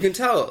 Yeah. You can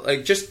tell,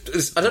 like,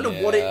 just, I don't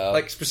know what it,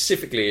 like,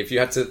 specifically, if you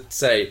had to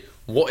say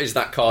what is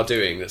that car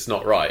doing that's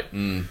not right?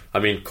 I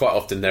mean, quite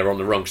often they're on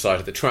the wrong side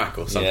of the track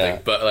or something,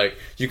 but like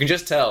you can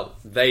just tell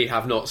they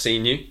have not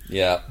seen you.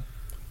 Yeah,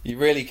 you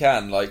really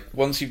can. Like,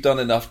 once you've done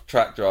enough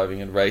track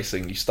driving and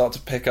racing, you start to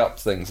pick up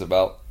things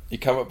about... You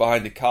come up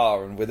behind a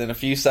car, and within a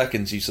few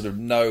seconds you sort of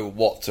know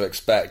what to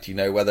expect. You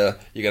know whether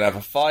you're going to have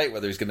a fight,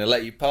 whether he's going to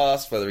let you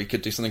pass, whether he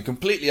could do something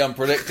completely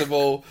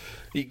unpredictable.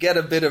 You get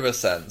a bit of a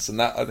sense, and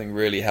that, I think,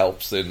 really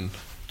helps in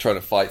trying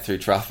to fight through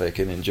traffic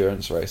in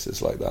endurance races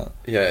like that.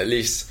 Yeah, at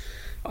least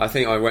I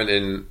think I went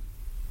in...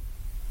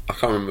 I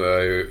can't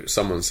remember who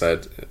someone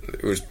said.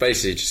 It was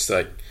basically just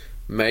like,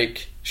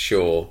 make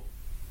sure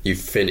you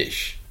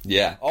finish.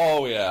 Yeah.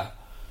 Oh, yeah.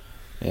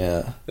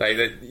 Yeah. Like,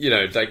 you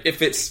know, like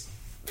if it's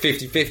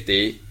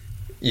 50-50,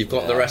 you've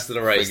got the rest of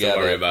the race to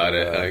worry about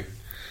it. Like,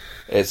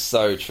 it's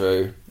so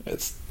true.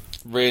 It's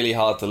really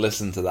hard to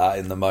listen to that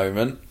in the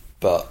moment,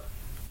 but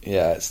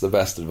yeah, it's the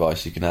best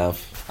advice you can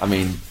have. I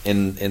mean,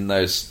 in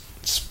those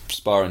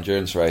Spa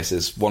endurance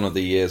races, one of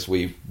the years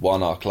we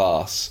won our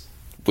class,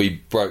 we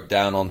broke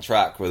down on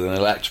track with an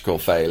electrical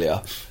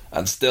failure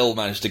and still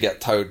managed to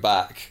get towed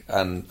back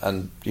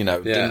and you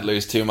know, didn't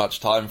lose too much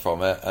time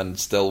from it and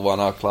still won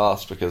our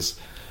class because,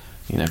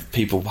 you know,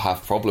 people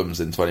have problems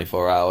in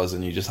 24 hours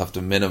and you just have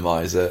to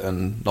minimise it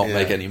and not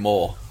make any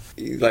more.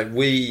 Like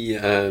we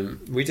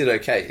did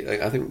okay.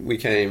 Like, I think we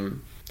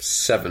came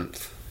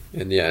 7th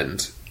in the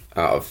end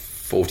out of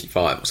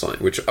 45 or something,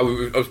 which I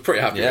was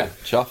pretty happy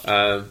with.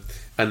 Chuffed.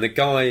 And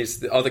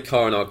the other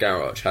car in our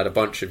garage had a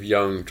bunch of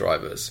young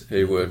drivers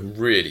who were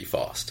really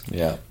fast.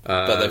 Yeah.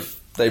 But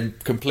they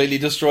completely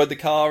destroyed the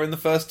car in the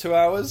first 2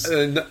 hours?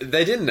 No,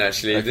 they didn't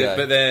actually. Okay.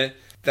 But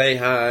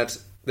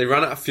they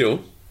ran out of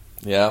fuel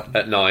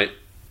at night,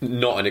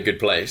 not in a good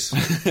place,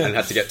 and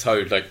had to get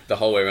towed like the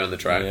whole way around the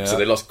track. Yeah. So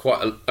they lost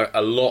quite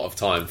a lot of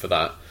time for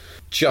that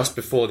just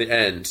before the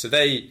end. So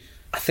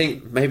I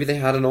think maybe they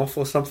had an off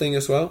or something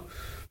as well.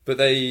 But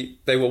they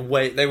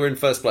were in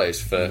first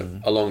place for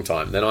a long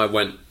time. Then I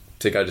went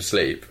to go to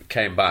sleep,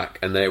 came back,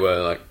 and they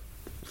were like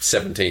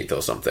 17th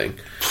or something.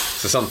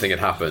 So something had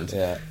happened.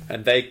 Yeah.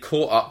 And they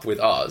caught up with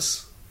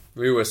us.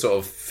 We were sort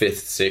of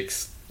 5th,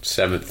 6th,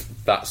 7th,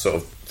 that sort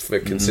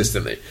of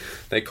consistently.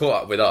 They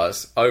caught up with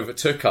us,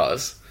 overtook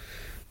us,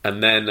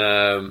 and then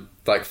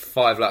like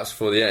 5 laps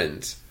before the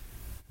end,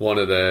 one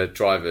of the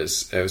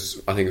drivers, it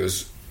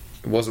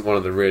wasn't one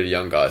of the really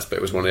young guys, but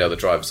it was one of the other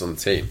drivers on the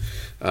team,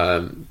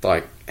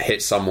 like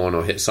hit someone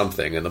or hit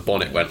something, and the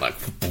bonnet went like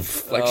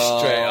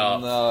straight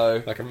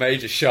up, like a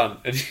major shunt.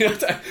 And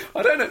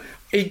I don't know.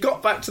 He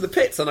got back to the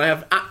pits, and I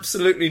have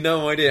absolutely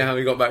no idea how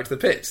he got back to the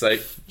pits.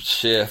 Like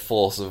sheer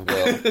force of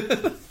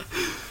will.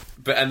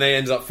 And they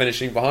ended up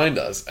finishing behind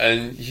us,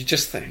 and you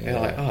just think, you're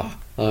like,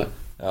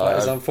 that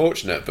is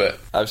unfortunate. But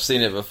I've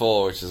seen it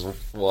before, which is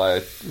why I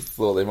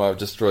thought they might have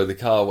destroyed the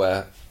car,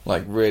 where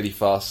like really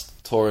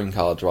fast touring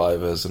car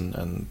drivers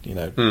and you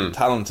know,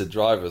 talented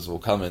drivers will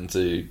come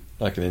into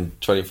like an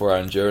 24-hour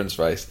endurance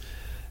race,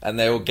 and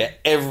they will get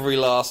every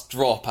last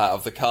drop out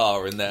of the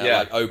car in their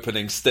like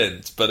opening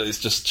stint, but it's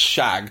just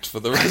shagged for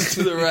the rest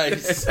of the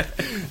race.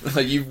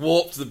 Like, you've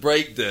warped the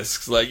brake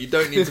discs. Like, you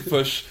don't need to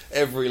push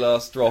every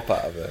last drop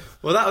out of it.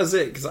 Well, that was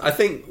it, because I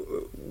think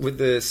with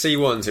the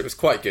C1s it was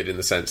quite good in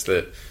the sense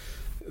that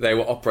they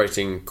were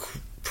operating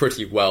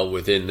pretty well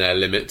within their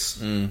limits.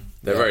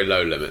 They're very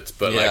low limits,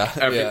 but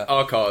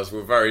our cars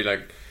were very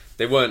like,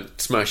 they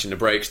weren't smashing the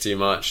brakes too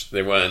much.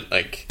 They weren't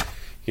like,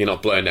 you're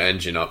not blowing the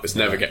engine up.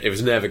 It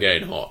was never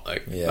getting hot.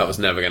 Like that was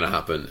never going to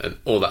happen, and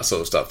all that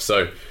sort of stuff.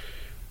 So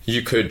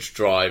you could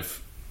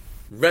drive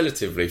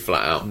relatively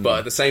flat out, but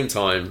at the same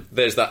time,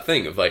 there's that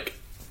thing of like,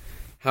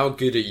 how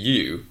good are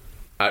you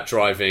at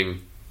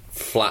driving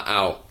flat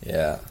out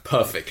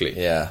perfectly?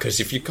 Yeah, because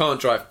if you can't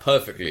drive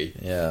perfectly,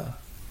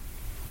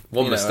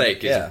 one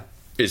mistake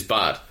is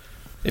bad.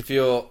 If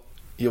you're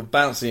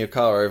bouncing your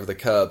car over the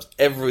curbs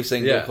every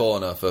single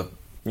corner for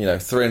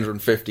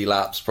 350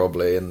 laps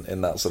probably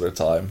in that sort of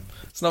time,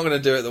 it's not going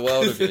to do it the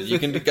world of good. You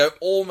can go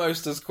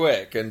almost as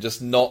quick and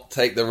just not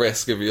take the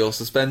risk of your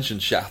suspension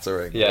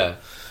shattering.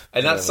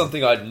 And that's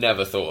something I'd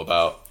never thought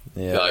about.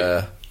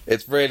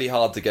 It's really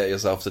hard to get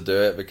yourself to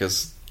do it,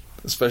 because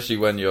especially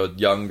when you're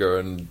younger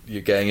and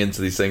you're getting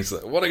into these things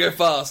like, I want to go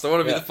fast, I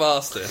want to be the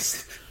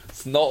fastest.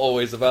 It's not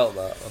always about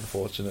that,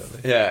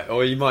 unfortunately. Yeah,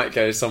 or you might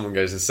someone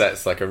goes and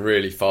sets like a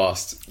really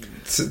fast,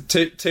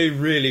 two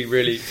really,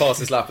 really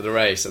fastest lap of the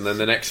race, and then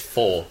the next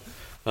 4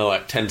 are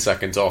like 10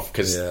 seconds off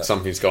because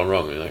something's gone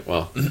wrong. And you're like,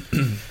 well,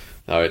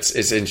 no, it's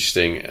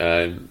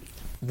interesting.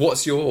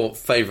 What's your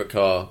favourite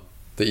car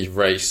that you've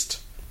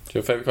raced? Do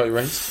you have a favourite car you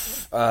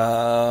raced?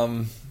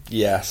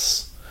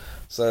 Yes.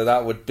 So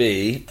that would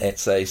be,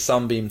 it's a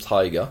Sunbeam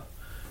Tiger,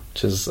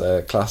 which is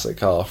a classic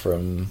car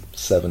from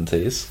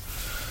 70s.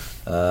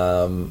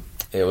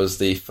 It was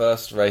the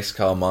first race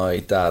car my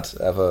dad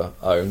ever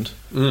owned.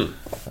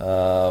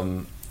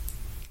 And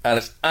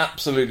it's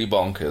absolutely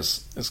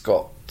bonkers. It's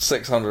got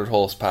 600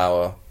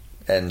 horsepower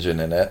engine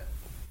in it,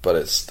 but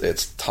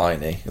it's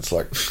tiny. It's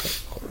like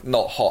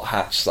not hot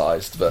hatch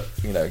sized, but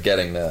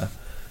getting there.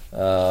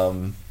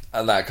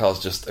 And that car's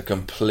just a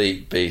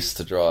complete beast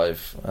to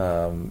drive.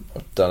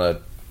 I've done a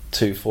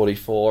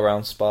 244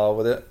 around Spa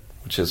with it,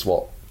 which is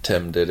what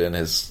Tim did in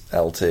his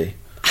LT.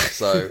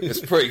 So it's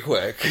pretty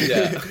quick.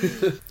 Yeah.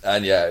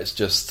 And yeah,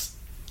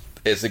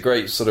 it's a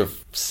great sort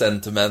of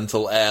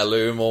sentimental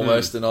heirloom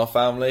almost in our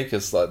family,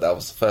 because like that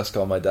was the first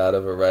car my dad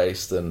ever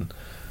raced, and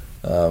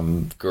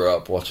grew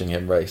up watching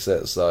him race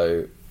it.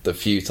 So the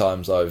few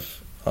times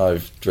I've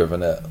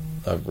driven it,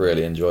 I've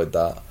really enjoyed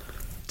that.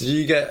 Did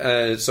you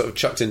get sort of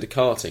chucked into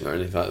karting or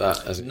anything like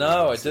that?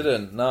 No, I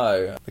didn't.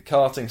 No, the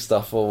karting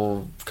stuff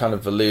all kind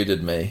of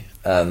eluded me,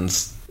 and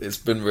it's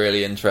been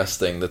really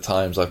interesting the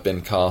times I've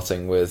been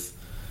karting with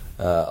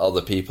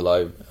other people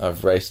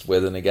I've raced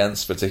with and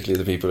against,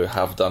 particularly the people who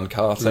have done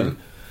karting.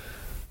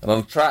 And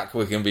on track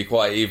we can be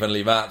quite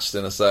evenly matched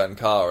in a certain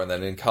car, and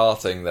then in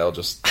karting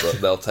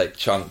they'll take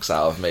chunks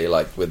out of me,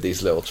 like with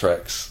these little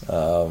tricks,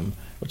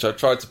 which I've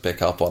tried to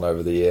pick up on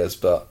over the years.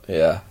 But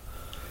yeah,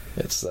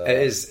 it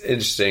is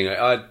interesting.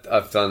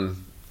 I've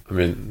done, I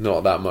mean,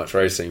 not that much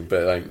racing,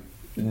 but like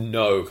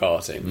no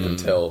karting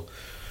until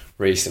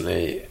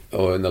recently,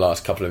 or in the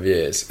last couple of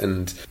years.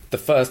 And the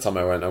first time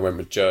I went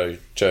with Joe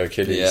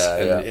Achilles,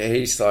 and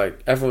he's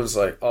like, everyone's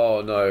like,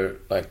 oh no,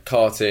 like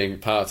karting,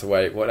 power to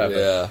weight, whatever.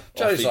 Yeah,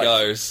 Joe's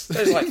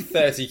like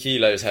 30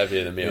 kilos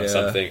heavier than me or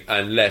something,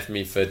 and left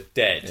me for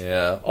dead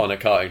on a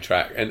karting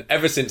track. And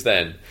ever since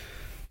then,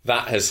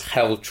 that has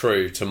held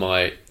true to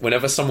my,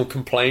 whenever someone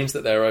complains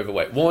that they're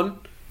overweight, one,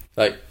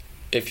 like,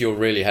 if you're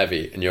really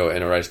heavy and you're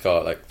in a race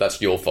car, like,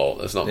 that's your fault,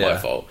 that's not my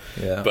fault.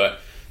 But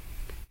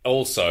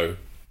also,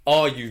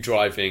 are you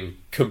driving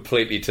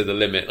completely to the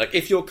limit? Like,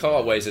 if your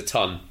car weighs a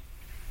ton,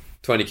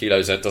 20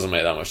 kilos, that doesn't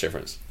make that much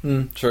difference.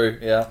 True,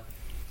 yeah.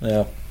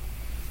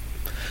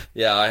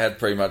 Yeah, I had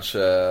pretty much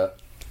a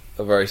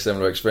very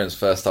similar experience.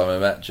 First time I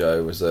met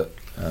Joe was at,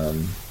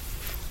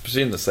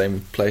 presume the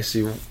same place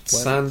you went?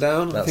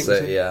 Sandown? That's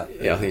it, yeah.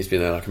 Yeah, I think he's been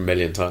there like a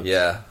million times.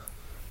 Yeah,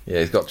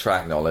 he's got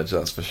track knowledge,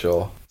 that's for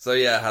sure. So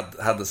yeah,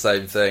 had the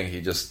same thing.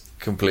 He just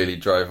completely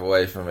drove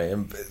away from me,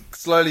 and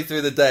slowly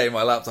through the day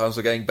my lap times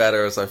were getting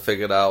better as I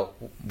figured out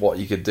what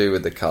you could do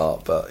with the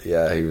kart. But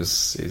yeah,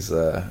 he's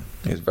a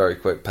very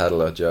quick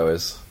pedaler, Joe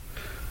is.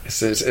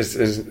 It's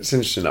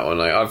interesting, that one.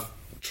 Like, I've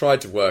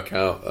tried to work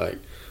out like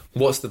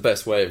what's the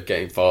best way of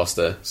getting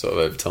faster sort of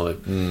over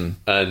time,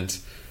 and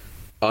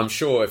I'm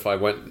sure if I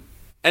went,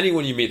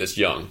 anyone you meet that's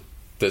young,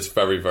 that's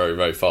very, very,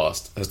 very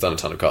fast, has done a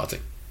ton of karting.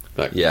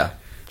 Like, yeah,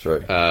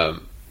 true.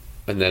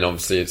 And then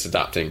obviously it's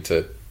adapting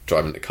to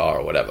driving the car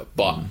or whatever.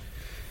 But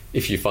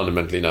if you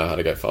fundamentally know how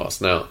to go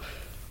fast. Now,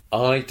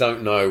 I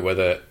don't know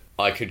whether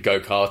I could go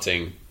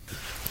karting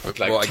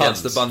like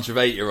against a bunch of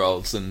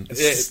 8-year-olds and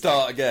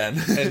start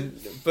again.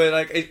 But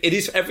like it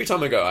is, every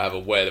time I go I have a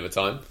whale of a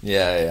time.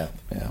 Yeah.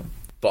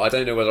 But I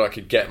don't know whether I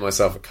could get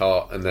myself a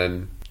kart and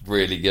then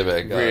really give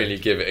it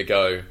a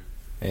go.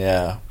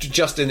 Yeah.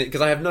 Just in it,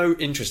 because I have no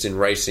interest in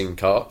racing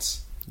karts.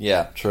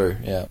 Yeah, true,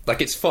 yeah.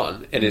 Like, it's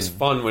fun, and it's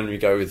fun when we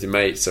go with your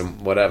mates and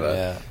whatever.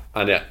 Yeah.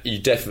 And you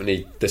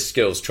definitely, the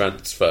skills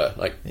transfer.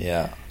 Like,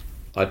 yeah.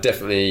 I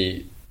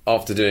definitely,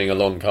 after doing a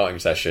long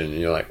karting session,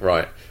 you're like,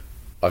 right,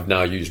 I've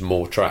now used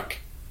more track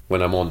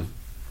when I'm on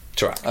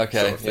track. Okay,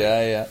 sort of thing.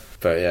 yeah.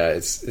 But yeah,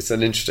 it's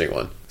an interesting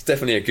one. It's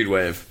definitely a good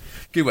way of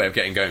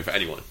getting going for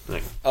anyone.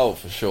 Like, oh,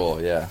 for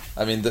sure, yeah.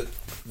 I mean,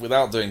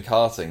 without doing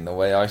karting, the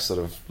way I sort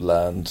of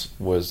learned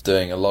was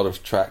doing a lot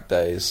of track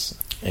days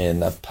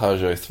in a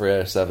Peugeot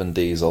 307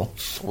 diesel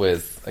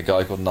with a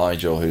guy called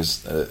Nigel,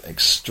 who's an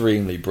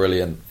extremely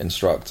brilliant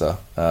instructor.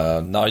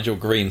 Nigel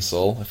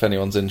Greensall, if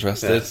anyone's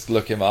interested,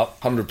 look him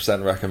up.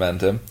 100%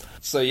 recommend him.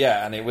 So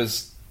yeah, and it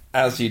was,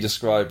 as you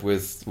described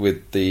with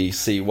the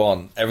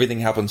C1,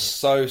 everything happens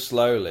so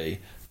slowly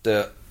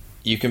that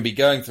you can be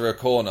going through a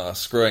corner,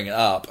 screwing it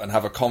up, and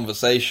have a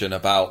conversation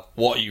about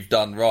what you've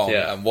done wrong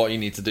and what you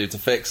need to do to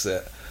fix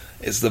it.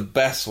 It's the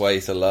best way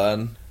to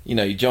learn. You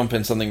know, you jump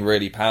in something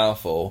really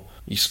powerful,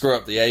 you screw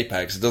up the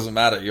apex, it doesn't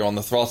matter, you're on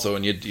the throttle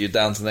and you're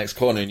down to the next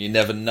corner, and you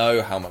never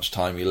know how much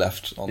time you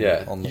left on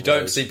the road. You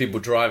don't see people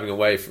driving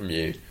away from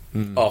you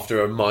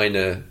after a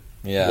minor,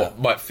 what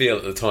might feel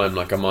at the time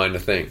like a minor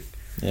thing.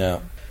 Yeah.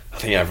 I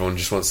think everyone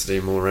just wants to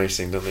do more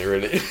racing, don't they,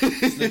 really?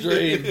 It's the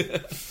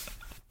dream.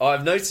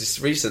 I've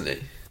noticed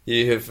recently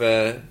you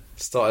have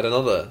started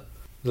another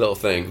little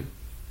thing.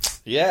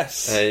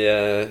 Yes.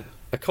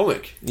 A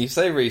comic. You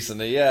say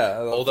recently, yeah.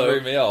 Although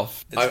threw me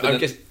off.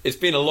 It's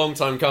been a long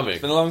time coming.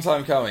 It's been a long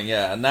time coming,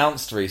 yeah.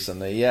 Announced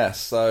recently, yes.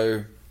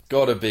 So,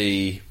 gotta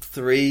be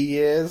 3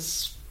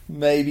 years,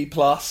 maybe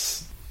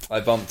plus. I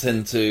bumped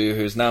into,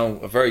 who's now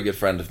a very good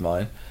friend of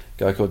mine,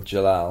 a guy called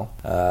Jalal.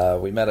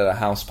 We met at a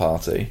house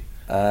party,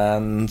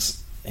 and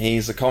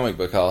he's a comic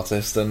book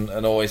artist and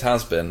always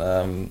has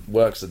been.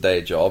 Works a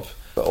day job,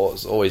 but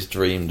has always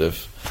dreamed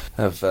of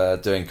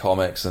doing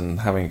comics and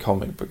having a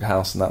comic book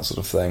house and that sort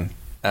of thing.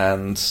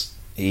 And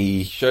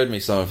he showed me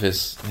some of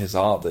his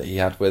art that he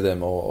had with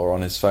him or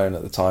on his phone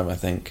at the time, I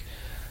think.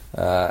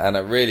 And I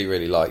really,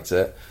 really liked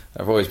it.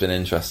 I've always been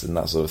interested in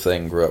that sort of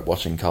thing. Grew up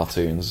watching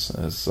cartoons,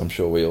 as I'm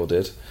sure we all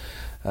did.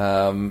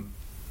 And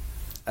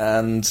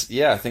And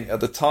yeah, I think at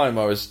the time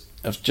I was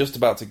just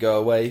about to go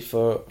away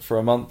for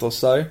a month or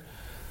so.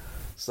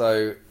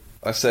 So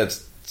I said,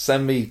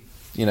 send me,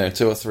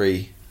 2 or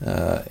 3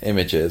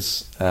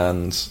 images,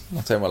 and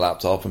I'll take my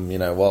laptop,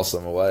 and whilst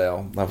I'm away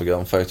I'll have a go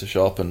on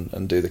Photoshop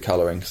and do the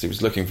colouring, because he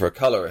was looking for a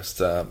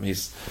colourist.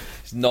 He's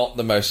not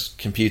the most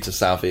computer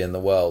savvy in the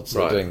world,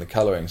 so doing the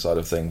colouring side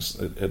of things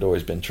had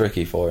always been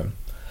tricky for him.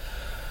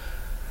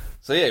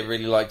 So yeah, he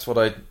really liked what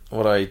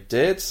I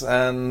did,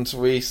 and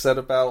we set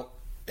about,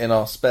 in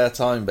our spare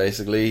time,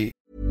 basically.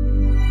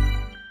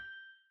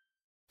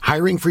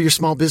 Hiring for your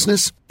small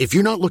business? If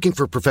you're not looking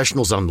for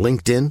professionals on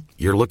LinkedIn,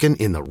 you're looking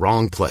in the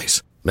wrong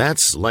place.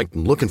 That's like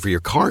looking for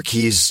your car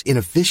keys in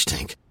a fish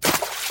tank.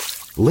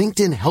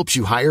 LinkedIn helps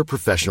you hire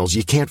professionals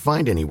you can't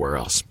find anywhere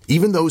else,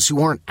 even those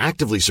who aren't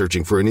actively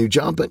searching for a new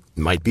job but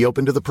might be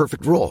open to the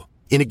perfect role.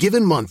 In a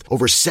given month,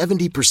 over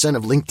 70%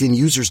 of LinkedIn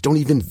users don't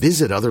even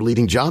visit other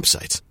leading job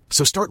sites.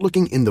 So start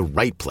looking in the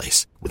right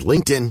place. With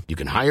LinkedIn, you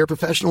can hire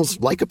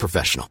professionals like a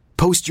professional.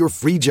 Post your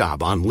free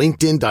job on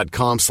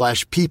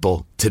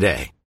linkedin.com/people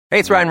today. Hey,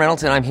 it's Ryan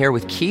Reynolds, and I'm here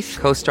with Keith,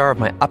 co-star of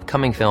my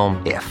upcoming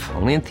film, If,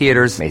 only in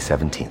theaters May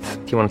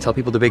 17th. Do you want to tell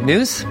people the big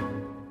news?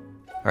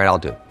 All right, I'll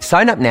do it.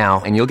 Sign up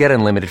now and you'll get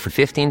unlimited for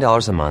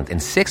 $15 a month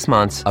and 6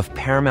 months of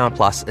Paramount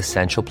Plus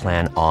Essential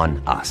Plan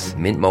on us.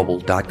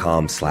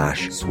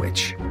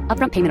 MintMobile.com/switch.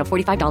 Upfront payment of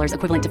 $45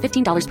 equivalent to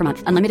 $15 per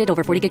month. Unlimited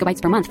over 40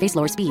 gigabytes per month. Face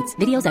lower speeds.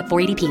 Videos at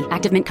 480p.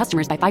 Active Mint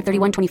customers by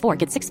 531.24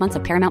 get 6 months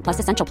of Paramount Plus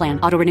Essential Plan.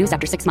 Auto renews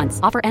after 6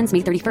 months. Offer ends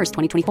May 31st,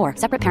 2024.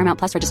 Separate Paramount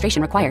Plus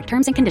registration required.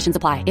 Terms and conditions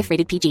apply if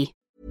rated PG.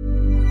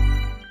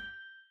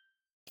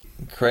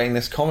 Creating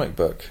this comic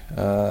book,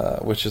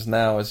 which is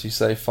now, as you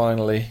say,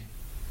 finally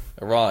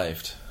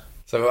arrived.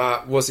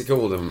 So what's it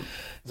called, and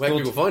where can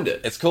people find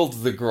it? It's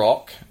called The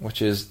Grok, which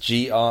is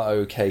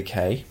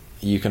GROKK.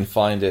 You can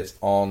find it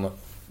on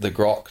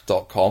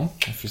thegrok.com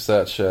if you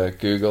search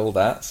Google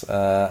that,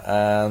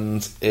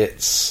 and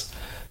it's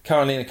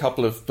currently in a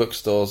couple of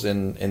bookstores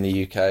in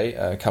the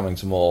UK, coming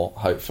to more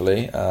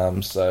hopefully.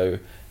 So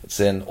it's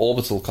in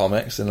Orbital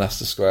Comics in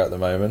Leicester Square at the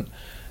moment.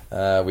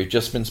 We've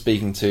just been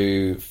speaking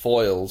to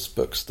Foyle's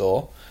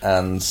bookstore,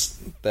 and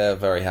they're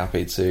very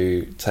happy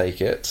to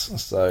take it,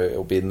 so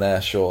it'll be in there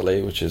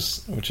shortly, which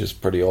is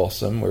pretty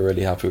awesome. We're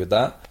really happy with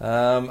that,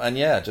 and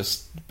yeah,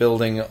 just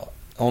building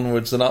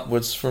onwards and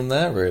upwards from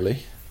there,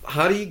 really.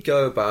 How do you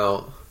go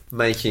about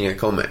making a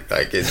comic?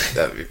 Like,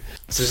 so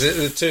is it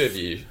the two of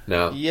you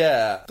now?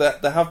 Yeah,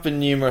 there have been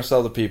numerous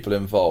other people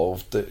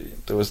involved.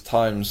 There was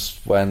times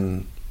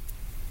when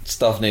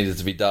stuff needed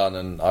to be done,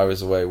 and I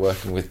was away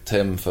working with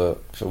Tim for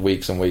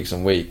weeks and weeks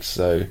and weeks,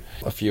 so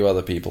a few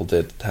other people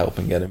did help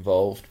and get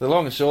involved. The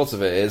long and short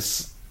of it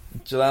is,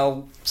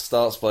 Jalal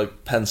starts by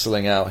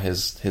penciling out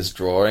his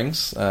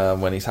drawings.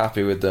 When he's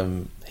happy with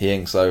them, he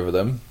inks over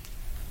them.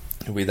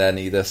 We then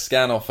either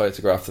scan or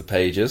photograph the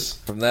pages.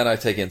 From then I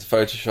take it into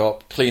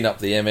Photoshop, clean up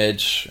the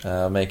image,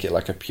 make it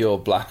like a pure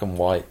black and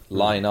white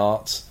line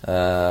art,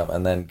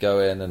 and then go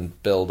in and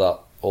build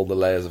up all the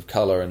layers of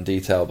colour and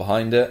detail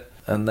behind it.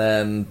 And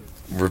then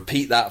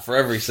repeat that for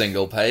every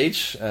single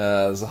page.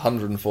 There's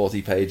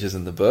 140 pages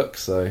in the book,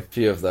 so a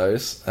few of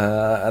those.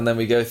 And then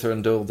we go through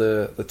and do all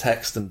the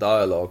text and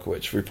dialogue,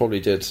 which we probably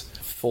did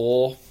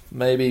 4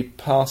 maybe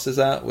passes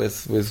at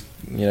with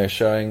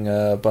showing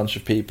a bunch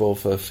of people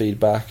for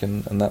feedback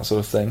and that sort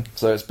of thing.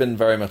 So it's been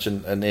very much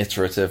an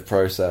iterative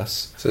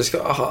process. So it's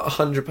got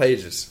 100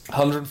 pages.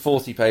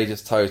 140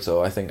 pages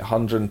total. I think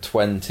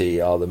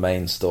 120 are the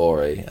main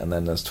story, and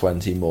then there's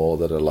 20 more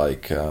that are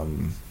like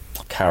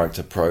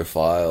character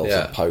profiles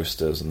and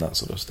posters and that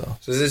sort of stuff.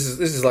 So this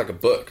is like a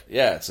book.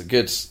 Yeah, it's a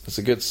good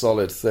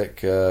solid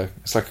thick.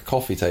 It's like a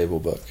coffee table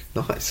book.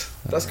 Nice.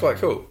 That's quite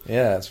cool.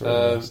 Yeah, it's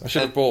really nice. I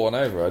should have brought one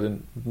over. I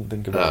didn't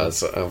think about it.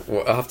 So,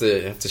 I'll have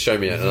to show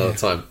me it another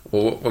time.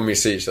 Well, when we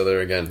see each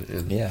other again.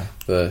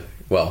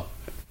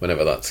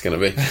 Whenever that's going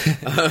to be.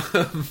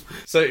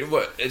 So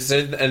is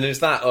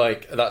that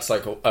like that's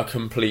like a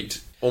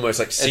complete, almost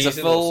like season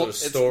sort of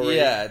story?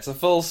 It's a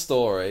full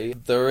story.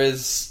 There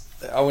is.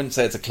 I wouldn't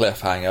say it's a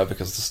cliffhanger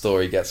because the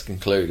story gets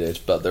concluded,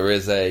 but there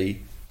is a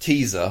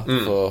teaser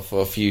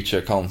for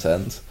future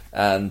content.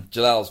 And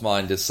Jalal's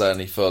mind is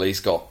certainly full. He's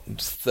got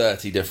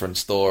 30 different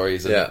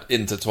stories and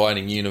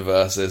intertwining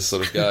universes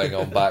sort of going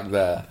on back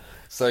there.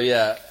 So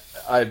yeah,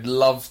 I'd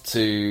love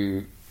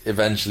to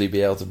eventually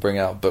be able to bring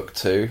out book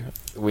 2.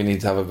 We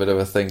need to have a bit of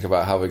a think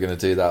about how we're going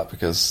to do that,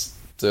 because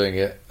doing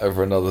it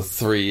over another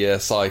 3-year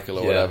cycle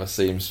or whatever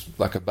seems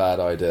like a bad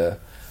idea.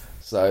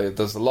 So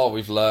there's a lot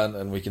we've learned,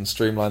 and we can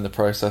streamline the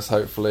process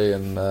hopefully,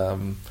 and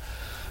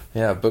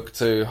book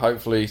 2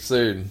 hopefully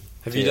soon.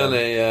 Have you done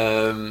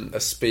a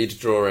speed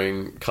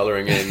drawing,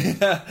 colouring in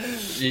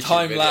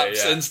time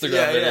lapse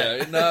Instagram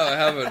video? No, I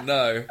haven't.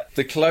 No,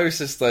 the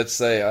closest I'd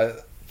say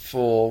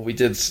we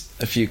did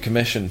a few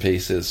commission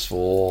pieces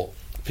for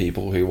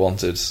people who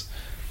wanted.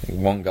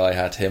 One guy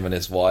had him and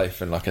his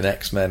wife in like an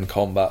X-Men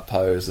combat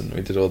pose, and we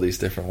did all these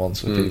different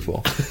ones for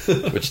people,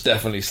 which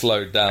definitely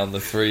slowed down the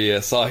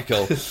 3-year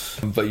cycle,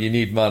 but you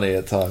need money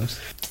at times.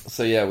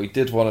 So yeah, we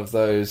did one of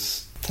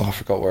those Oh, I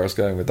forgot where I was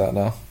going with that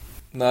now.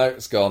 No,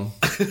 it's gone.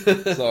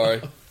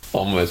 Sorry.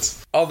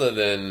 Onwards. Other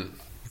than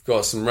we've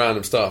got some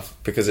random stuff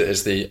because it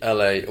is the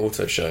LA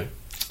Auto Show.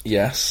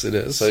 Yes, it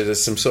is. So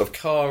there's some sort of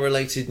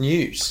car-related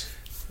news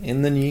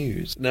in the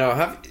news.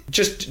 Now,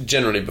 just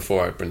generally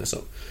before I bring this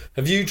up,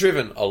 have you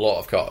driven a lot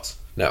of cars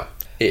now?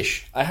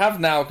 Ish. I have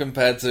now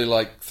compared to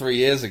like 3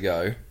 years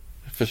ago,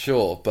 for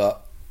sure.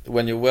 But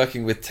when you're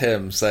working with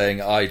Tim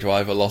saying I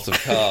drive a lot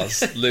of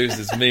cars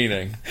loses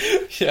meaning.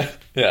 Yeah.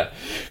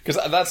 Because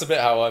that's a bit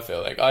how I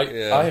feel. Like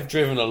I have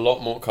driven a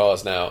lot more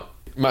cars now,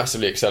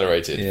 massively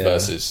accelerated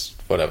versus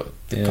whatever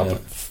a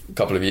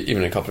couple of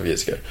even a couple of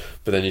years ago.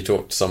 But then you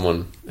talk to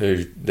someone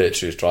who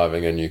literally is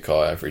driving a new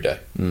car every day.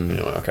 And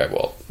you're like, okay,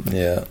 well,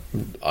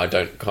 I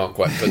can't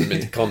quite put them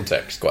into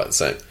context quite the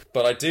same.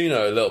 But I do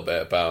know a little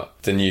bit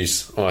about the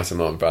news item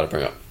I'm about to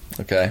bring up.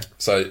 Okay.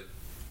 So,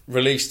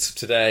 released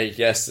today,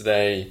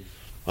 yesterday,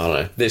 I don't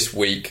know, this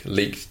week,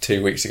 leaked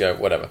 2 weeks ago,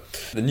 whatever.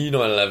 The new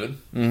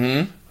 911.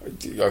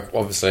 Mm-hmm.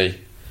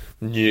 Obviously,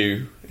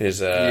 new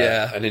is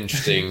an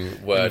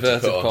interesting word to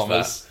put on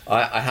that.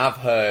 I have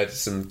heard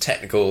some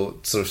technical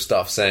sort of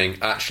stuff saying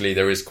actually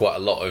there is quite a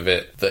lot of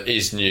it that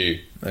is new.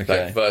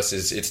 Okay. Like,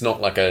 versus it's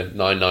not like a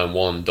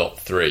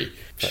 991.3.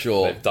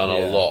 Sure. They've done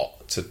a lot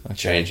to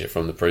change it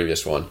from the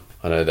previous one.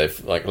 I know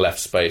they've like left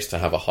space to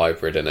have a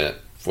hybrid in it,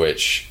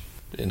 which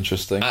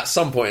interesting. At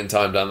some point in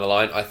time down the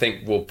line, I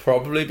think will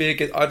probably be a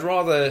good. I'd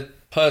rather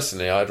a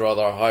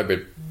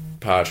hybrid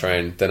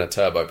powertrain than a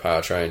turbo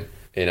powertrain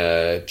in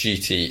a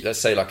GT. Let's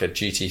say like a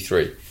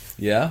GT3.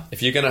 Yeah.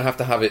 If you're going to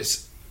have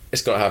it's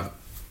got to have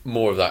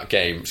more of that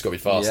game. It's got to be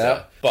faster.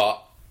 Yeah.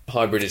 But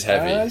hybrid is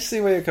heavy. I see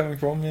where you're coming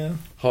from. Yeah.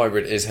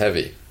 Hybrid is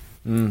heavy.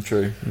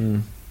 True.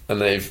 And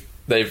they've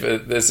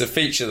there's a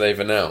feature they've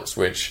announced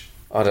which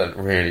I don't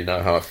really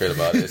know how I feel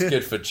about it. It's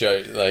good for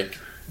like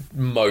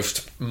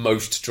most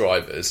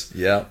drivers.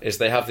 Yeah, is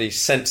they have these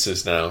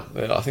sensors now.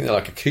 I think they're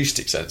like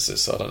acoustic sensors,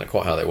 so I don't know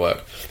quite how they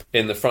work,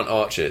 in the front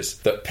arches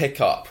that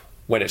pick up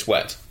when it's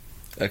wet.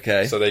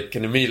 Okay, so they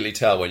can immediately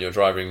tell when you're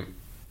driving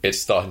it's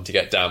starting to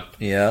get damp.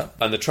 Yeah,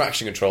 and the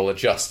traction control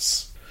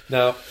adjusts.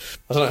 Now,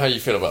 I don't know how you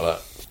feel about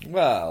that.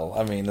 Well,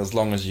 I mean, as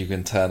long as you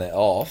can turn it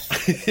off,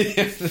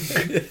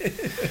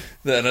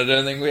 then I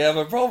don't think we have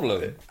a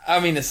problem.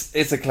 I mean,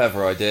 it's a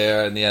clever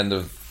idea. At the end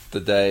of the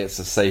day, it's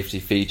a safety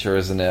feature,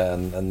 isn't it?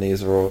 And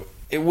these are all...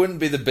 It wouldn't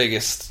be the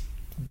biggest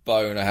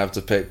bone I have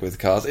to pick with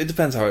cars. It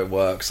depends how it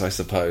works, I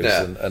suppose,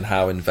 and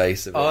how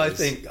invasive it is. I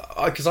think...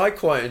 Because I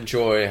quite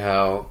enjoy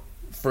how,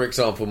 for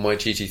example, my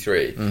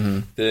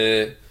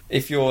GT3,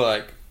 if you're,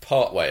 like,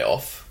 part way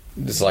off,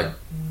 there's, like,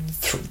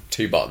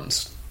 2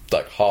 buttons...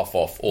 like half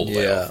off all the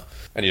way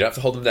off, and you'd have to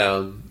hold them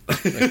down.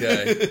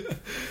 Okay.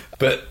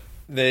 But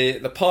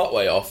the part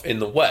way off in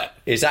the wet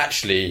is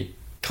actually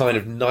kind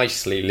of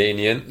nicely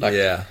lenient. Like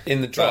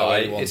in the dry,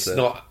 it's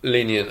not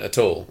lenient at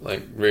all.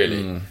 Like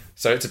really.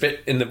 So it's a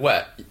bit in the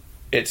wet.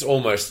 It's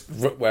almost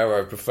where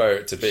I prefer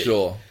it to be.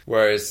 Sure.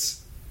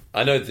 Whereas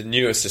I know the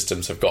newer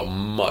systems have got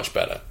much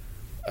better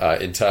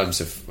in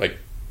terms of like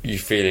you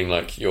feeling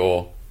like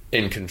you're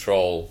in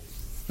control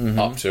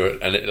up to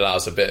it, and it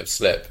allows a bit of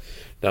slip.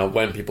 Now,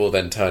 when people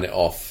then turn it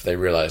off, they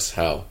realise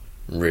how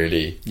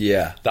really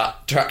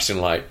that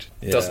traction light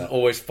doesn't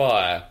always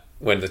fire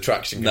when the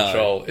traction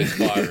control is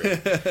firing.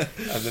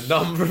 And the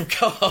number of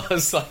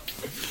cars, like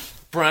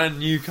brand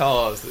new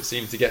cars that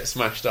seem to get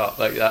smashed up,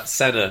 like that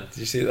Senna. Did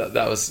you see that?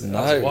 That was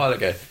a while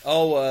ago.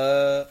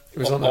 Oh, it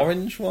was on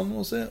orange one,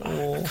 was it?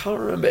 Or... I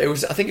can't remember.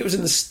 I think it was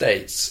in the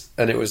States,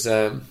 and it was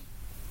on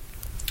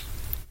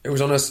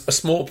a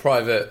small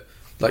private,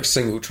 like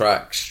single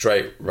track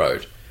straight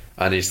road.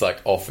 And he's like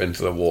off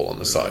into the wall on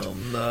the side. Oh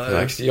no!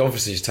 Like, he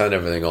obviously just turned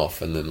everything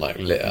off and then like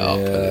lit it up,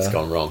 and it's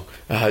gone wrong.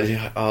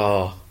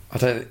 I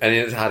don't. And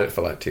he's had it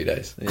for like 2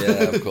 days.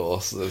 Yeah, of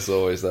course. There's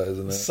always that,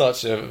 isn't it?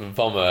 Such a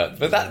bummer.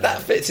 But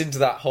that fits into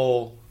that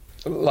whole,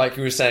 like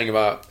we were saying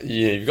about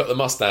you've got the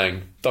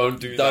Mustang.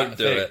 Don't do it.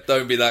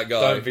 Don't be that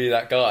guy. Don't be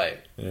that guy.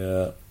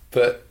 Yeah.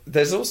 But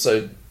there's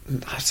also,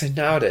 I'd say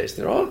nowadays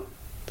there's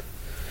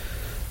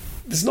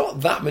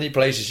not that many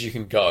places you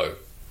can go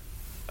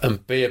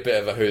and be a bit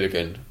of a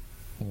hooligan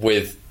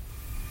with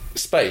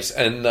space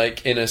and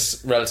like in a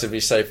relatively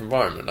safe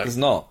environment. Like, it's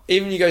not.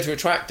 Even you go to a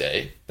track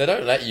day, they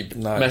don't let you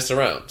mess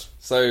around.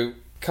 So a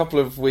couple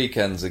of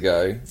weekends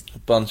ago, a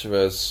bunch of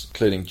us,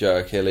 including Joe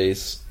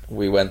Achilles,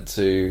 we went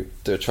to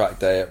do a track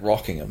day at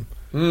Rockingham.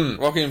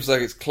 Rockingham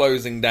Circuit's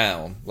closing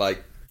down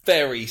like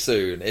very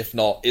soon. If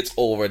not, it's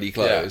already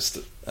closed.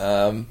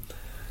 So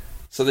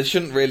they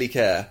shouldn't really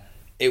care.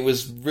 It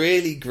was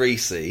really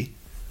greasy,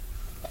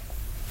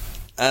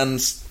 and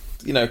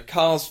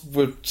cars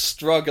were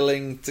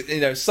struggling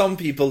to, some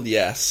people,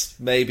 yes,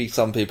 maybe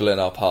some people in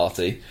our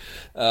party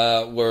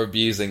were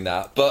abusing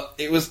that, but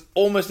it was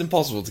almost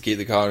impossible to keep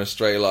the car in a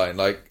straight line.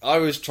 Like, I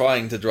was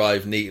trying to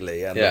drive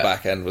neatly, and the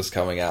back end was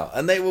coming out,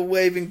 and they were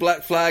waving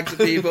black flags at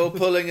people,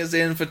 pulling us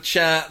in for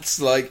chats,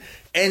 like,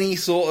 any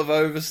sort of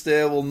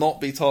oversteer will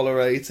not be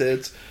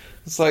tolerated.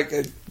 It's like,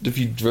 have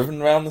you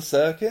driven around the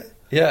circuit?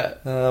 Yeah.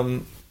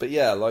 But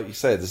yeah, like you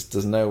say,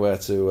 there's nowhere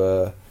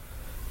to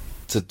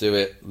do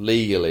it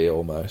legally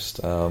almost.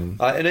 And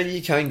then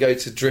you can go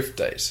to drift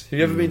days. Have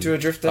you ever been to a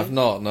drift day? I've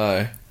not,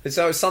 no. It's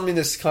something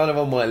that's kind of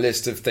on my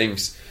list of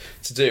things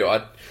to do.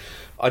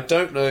 I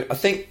don't know. I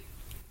think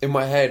in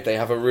my head they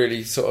have a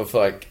really sort of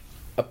like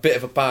a bit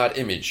of a bad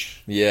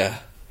image. Yeah.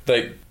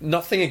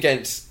 Nothing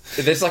against...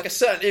 There's like a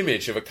certain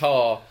image of a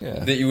car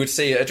that you would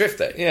see at a drift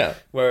day. Yeah.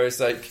 Whereas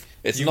like...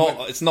 It's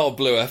not a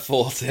blue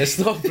F40. It's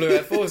not a blue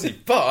F40,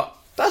 but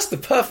that's the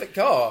perfect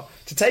car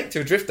to take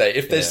to a drift day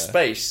if there's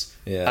space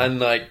and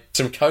like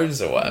some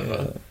cones or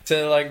whatever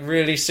to like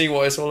really see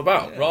what it's all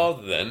about,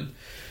 rather than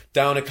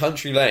down a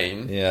country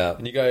lane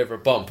and you go over a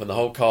bump and the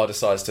whole car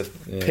decides to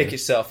pick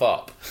itself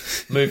up,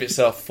 move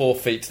itself 4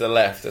 feet to the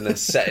left and then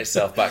set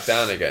itself back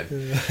down again.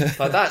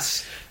 Like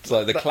it's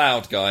like the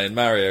cloud guy in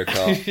Mario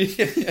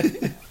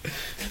Kart.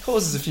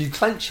 Causes a few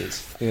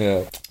clenches.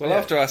 Yeah. Well,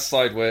 after our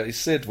side where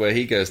Sid, where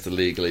he goes to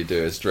legally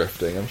do his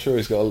drifting, I'm sure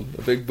he's got a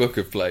big book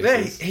of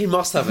places. Yeah, he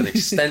must have an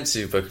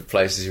extensive book of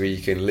places where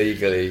you can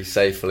legally,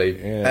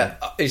 safely... Yeah.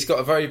 He's got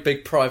a very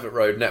big private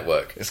road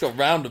network. It's got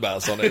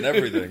roundabouts on it and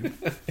everything.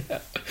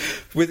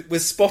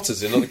 With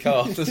spotters in other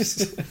cars.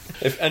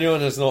 If anyone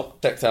has not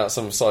checked out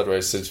some of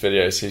Sideways Sid's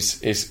videos,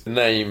 his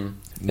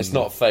name... It's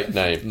not a fake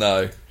name.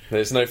 No.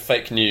 There's no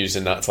fake news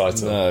in that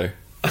title. No.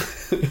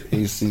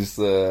 he's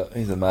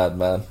a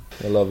madman.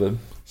 I love him.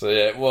 So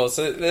yeah, well,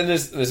 so then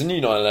there's a new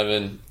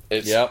 911.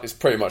 It's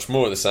pretty much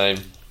more of the same.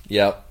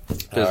 Yep.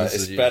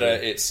 It's better.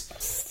 It's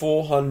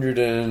 400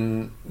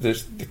 and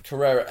the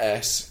Carrera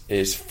S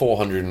is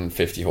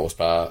 450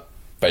 horsepower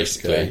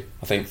basically. Okay.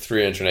 I think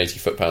 380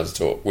 foot-pounds of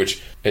torque,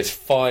 which it's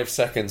 5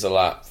 seconds a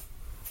lap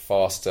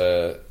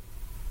faster.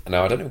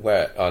 Now I don't know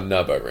where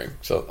Nürburgring.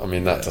 So I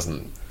mean that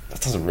doesn't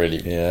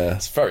really... Yeah.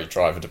 It's very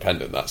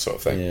driver-dependent, that sort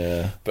of thing.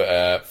 Yeah.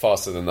 But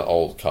faster than the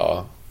old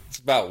car. It's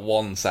about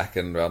 1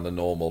 second around the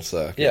normal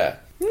circuit. Yeah.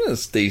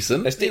 It's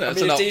decent. It's an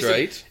it's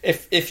upgrade.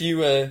 Decent. If you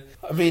were...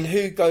 I mean,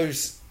 who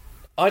goes...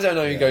 I don't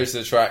know who goes to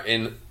the track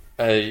in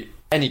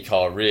any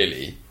car,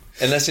 really.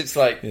 Unless it's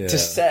like to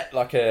set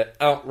like a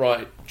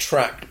outright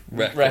track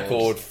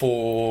record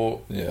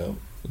for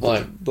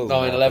like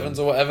 911s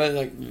or whatever.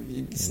 Like,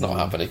 it's not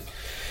happening.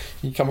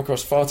 You come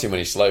across far too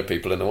many slow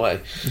people in the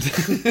way.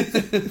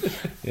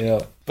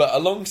 Yeah. But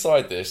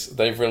alongside this,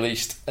 they've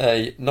released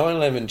a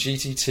 911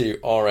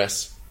 GT2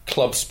 RS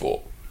Club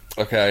Sport.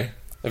 Okay.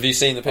 Have you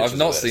seen the pictures? I've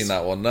not of this? seen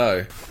that one,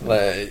 no.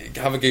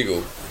 Have a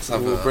Google.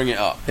 We'll bring it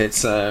up.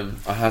 It's I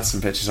had some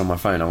pictures on my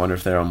phone. I wonder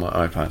if they're on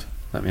my iPad.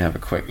 Let me have a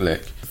quick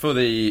look. For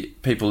the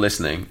people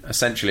listening,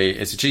 essentially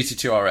it's a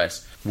GT2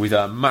 RS with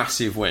a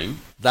massive wing.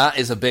 That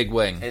is a big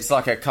wing. It's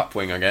like a cup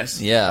wing, I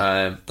guess.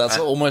 Yeah. That's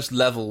almost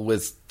level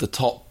with the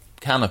top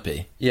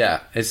canopy.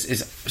 Yeah,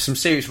 it's some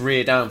serious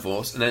rear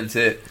downforce, and then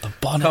to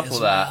couple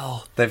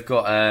that, they've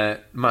got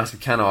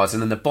massive canards,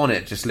 and then the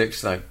bonnet just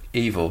looks like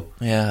evil.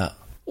 Yeah.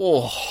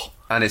 Oh.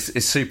 And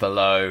it's super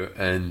low,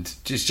 and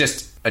it's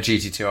just a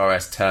GT2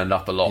 RS turned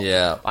up a lot.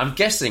 Yeah. I'm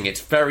guessing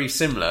it's very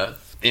similar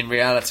in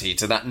reality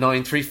to that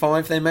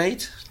 935 they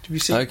made. Have you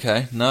seen?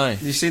 Okay, no.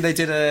 You see, they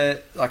did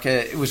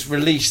it was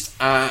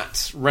released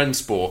at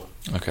Rennsport.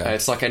 Okay.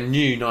 It's like a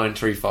new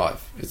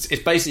 935. It's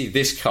basically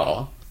this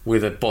car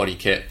with a body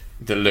kit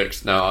that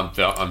looks... Now,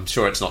 I'm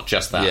sure it's not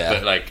just that,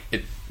 but like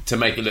to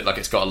make it look like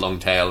it's got a long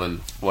tail and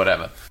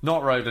whatever.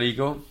 Not road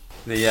legal.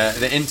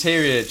 The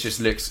interior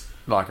just looks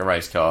like a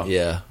race car.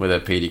 Yeah. With a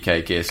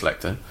PDK gear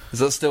selector. Is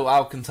that still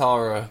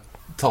Alcantara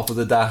top of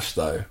the dash,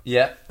 though?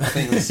 Yeah. I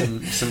think there's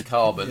some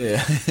carbon.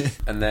 Yeah.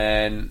 And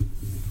then...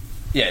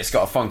 Yeah, it's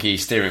got a funky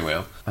steering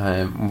wheel.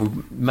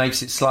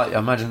 Makes it slightly, I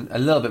imagine, a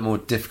little bit more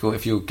difficult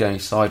if you're going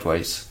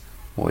sideways.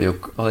 Or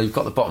you've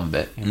got the bottom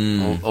bit.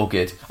 All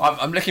good.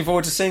 I'm looking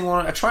forward to seeing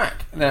one at a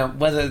track. Now,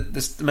 whether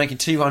they're making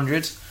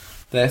 200,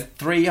 they're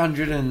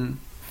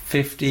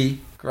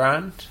 350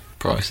 grand.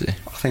 Pricey.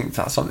 I think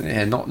that's something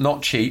here.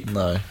 Not cheap.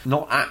 No.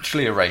 Not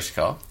actually a race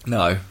car.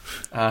 No.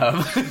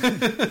 I'm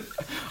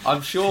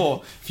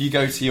sure if you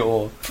go to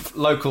your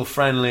local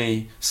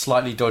friendly,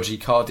 slightly dodgy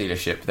car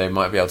dealership, they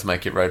might be able to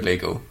make it road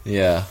legal.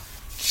 Yeah.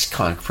 It's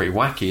kind of pretty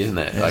wacky, isn't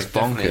it? It's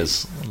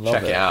bonkers.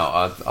 Check it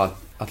out.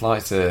 I'd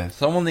like to...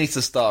 Someone needs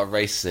to start a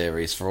race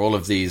series for all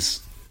of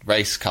these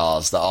race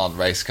cars that aren't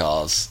race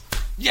cars.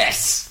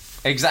 Yes!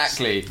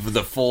 Exactly. For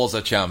the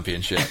Forza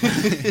Championship.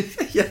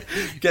 Yeah.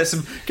 Get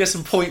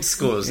some point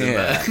scores in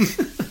there.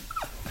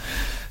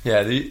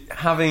 Yeah,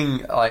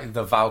 having like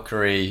the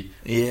Valkyrie,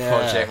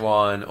 Project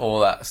One,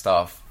 all that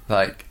stuff.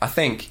 Like, I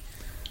think...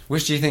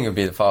 Which do you think would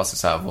be the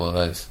fastest out of all of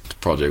those?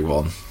 Project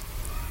One,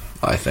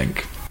 I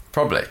think.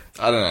 Probably.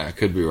 I don't know, I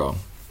could be wrong.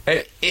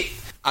 I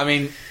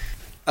mean...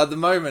 At the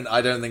moment,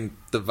 I don't think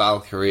the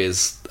Valkyrie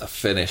is a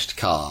finished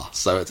car,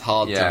 so it's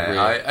hard to really...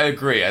 I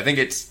agree. I think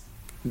it's,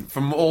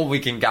 from all we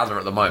can gather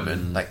at the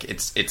moment, like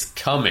it's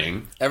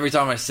coming. Every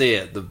time I see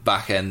it, the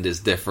back end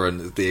is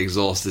different, the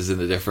exhaust is in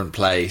a different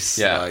place.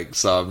 Yeah.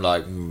 So I'm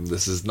like,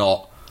 this is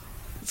not...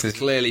 It's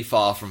clearly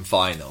far from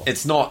final.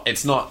 It's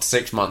not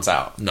 6 months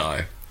out.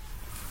 No.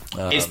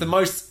 It's the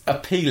most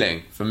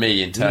appealing for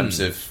me in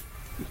terms of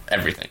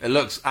everything. It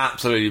looks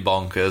absolutely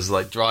bonkers.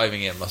 Like,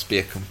 driving it must be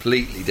a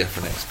completely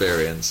different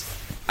experience,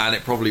 and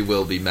it probably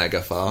will be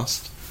mega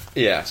fast.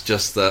 Yeah. It's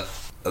just that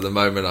at the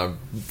moment I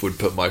would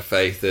put my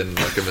faith in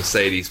like a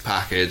Mercedes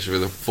package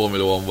with a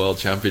Formula 1 World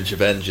Championship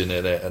engine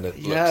in it, and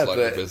it looks like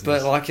a business.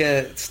 But like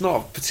it's not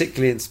a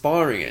particularly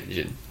inspiring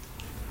engine.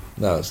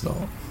 No, it's not.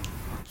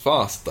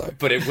 Fast though.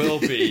 But it will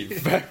be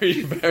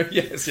very, very...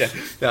 Yes, yeah.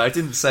 No, I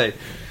didn't say...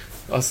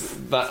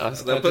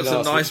 They'll put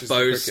some nice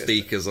Bose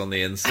speakers on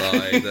the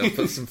inside. They'll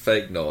put some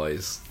fake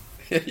noise.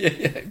 Yeah,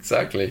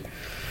 exactly.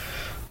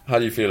 How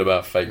do you feel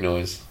about fake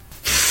noise?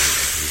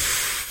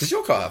 Does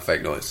your car have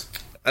fake noise?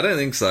 I don't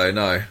think so,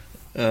 no.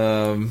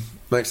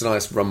 Makes a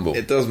nice rumble.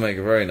 It does make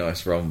a very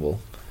nice rumble.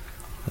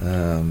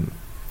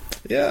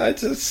 Yeah, I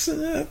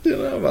don't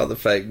know about the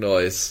fake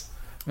noise.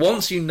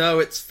 Once you know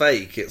it's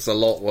fake, it's a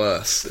lot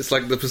worse. It's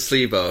like the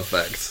placebo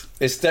effect.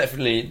 It's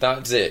definitely...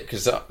 That's it,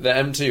 because the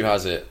M2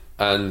 has it,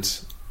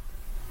 and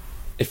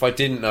if I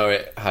didn't know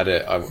it had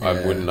it, I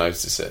wouldn't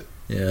notice it.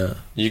 Yeah.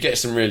 You get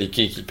some really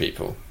geeky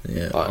people,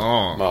 like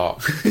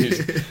Mark,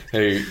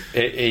 who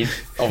he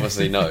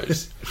obviously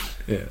knows.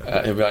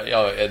 Yeah. He'll be like,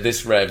 oh,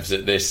 this revs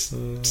at this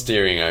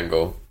steering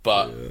angle,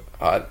 but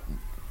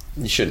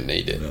you shouldn't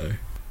need it. No.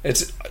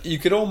 You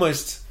could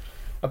almost...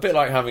 A bit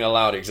like having a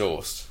loud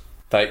exhaust.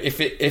 Like,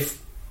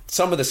 if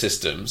some of the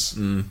systems,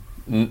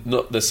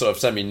 not the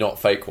sort of not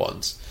fake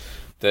ones,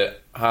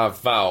 that have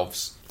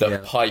valves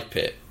that pipe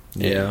it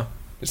in. Yeah.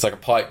 It's like a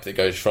pipe that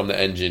goes from the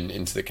engine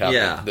into the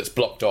cabin that's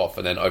blocked off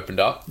and then opened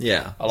up.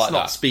 Yeah. I like it's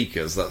not that.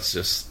 Speakers, that's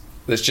just...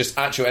 There's just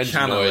actual engine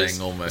channeling noise.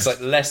 Almost. It's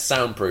like less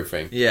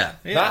soundproofing. Yeah.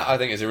 That, I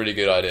think, is a really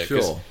good idea.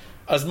 Sure.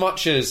 As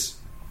much as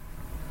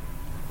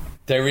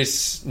there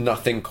is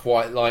nothing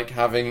quite like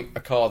having a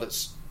car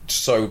that's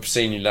so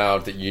obscenely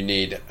loud that you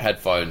need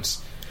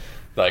headphones,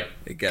 like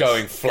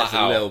going flat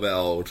out. A little bit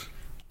old.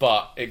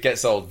 But it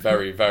gets old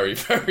very, very,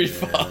 very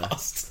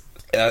fast.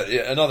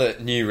 Another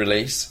new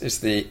release is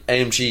the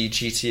AMG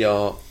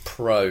GTR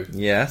Pro.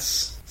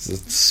 Yes. It's a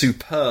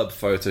superb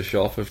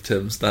Photoshop of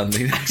Tim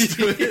standing next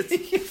to it.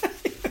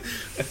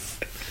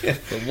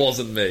 It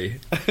wasn't me.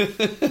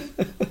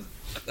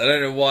 I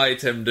don't know why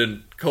Tim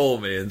didn't call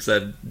me and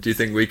said, do you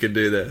think we can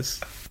do this?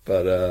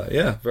 But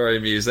yeah, very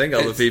amusing.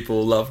 Other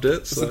people loved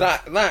it. So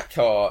that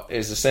car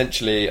is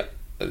essentially...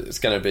 It's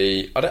going to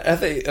be... Have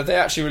they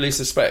actually released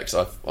the specs?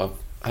 I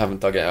haven't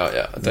dug it out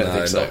yet. I don't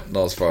think so.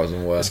 Not as far as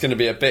I'm aware. It's going to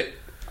be a bit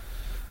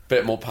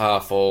more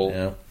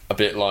powerful, a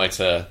bit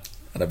lighter,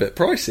 and a bit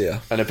pricier.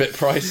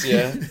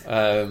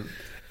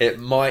 It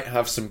might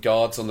have some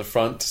guards on the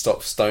front to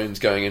stop stones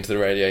going into the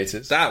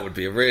radiators. That would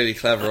be a really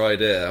clever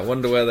idea. I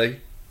wonder where they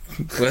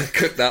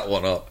cooked that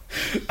one up.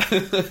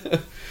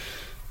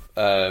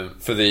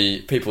 For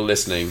the people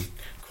listening,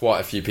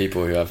 quite a few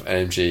people who have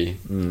AMG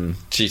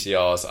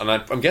GTRs, and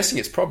I'm guessing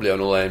it's probably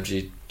on all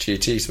AMG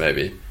GTs,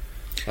 maybe.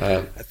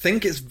 I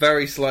think it's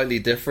very slightly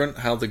different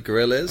how the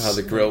grille is. How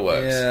the grille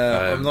works.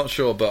 Yeah, I'm not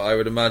sure, but I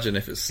would imagine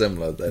if it's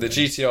similar. The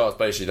GTRs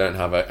basically don't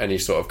have any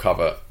sort of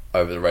cover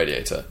over the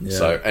radiator,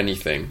 so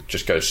anything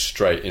just goes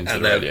straight into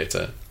the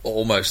radiator.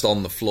 Almost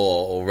on the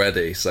floor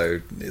already, so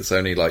it's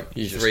only like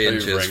 3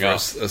 inches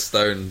for a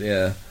stone.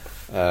 Yeah.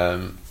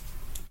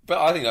 But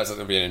I think that's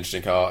going to be an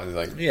interesting car.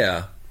 Like,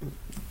 yeah.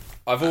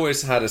 I've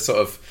always had a sort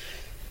of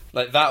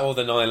like that or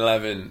the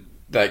 911.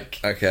 Like,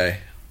 okay,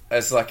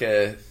 as like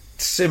a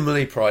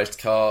similarly priced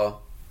car.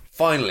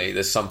 Finally,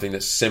 there's something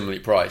that's similarly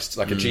priced,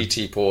 like a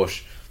GT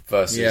Porsche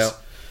versus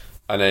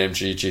an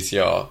AMG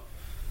GTR.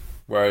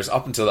 Whereas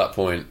up until that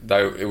point,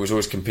 though, it was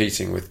always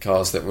competing with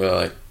cars that were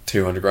like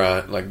 200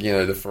 grand, like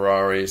the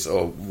Ferraris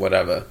or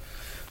whatever.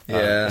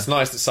 Yeah, it's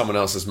nice that someone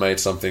else has made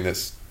something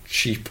that's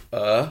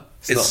cheaper.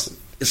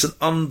 It's an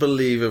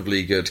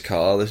unbelievably good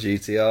car, the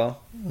GTR.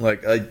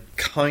 Like, I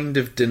kind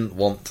of didn't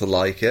want to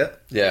like it.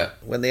 Yeah.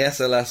 When the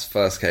SLS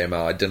first came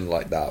out, I didn't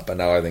like that, but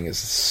now I think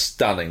it's a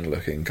stunning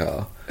looking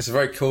car. It's a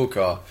very cool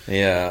car.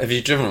 Yeah. Have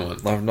you driven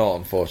one? I've not,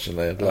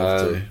 unfortunately. I'd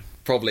love to.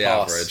 Probably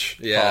average.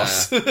 Yeah.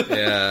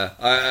 Yeah.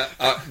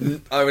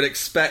 I would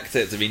expect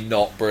it to be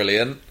not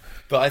brilliant.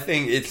 But I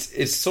think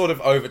it's sort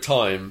of over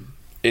time,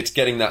 it's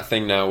getting that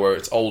thing now where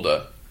it's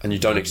older and you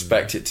don't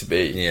expect it to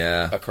be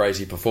a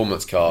crazy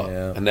performance car,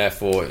 and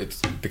therefore it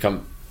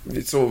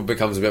sort of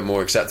becomes a bit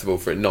more acceptable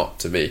for it not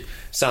to be.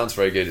 Sounds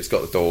very good, it's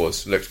got the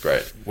doors, looks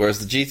great.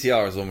 Whereas the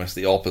GTR is almost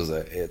the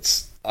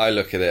opposite. I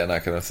look at it and I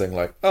kind of think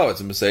like, oh,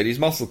 it's a Mercedes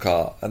muscle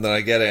car, and then I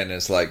get in and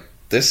it's like,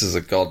 this is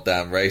a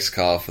goddamn race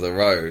car for the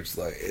roads.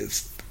 Like,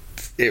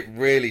 it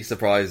really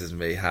surprises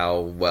me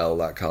how well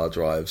that car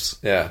drives.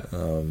 Yeah.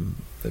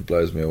 It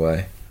blows me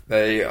away.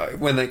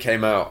 When they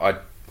came out, I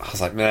was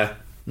like, nah.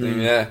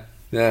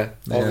 Yeah,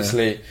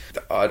 obviously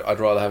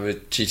I'd rather have a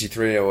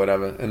GT3 or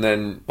whatever. And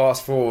then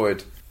fast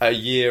forward a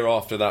year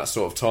after that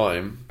sort of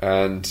time,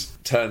 and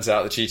turns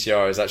out the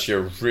GTR is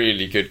actually a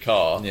really good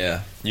car.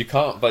 Yeah. You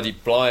can't bloody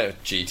buy a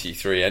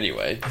GT3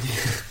 anyway.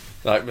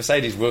 Like,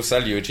 Mercedes will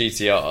sell you a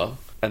GTR,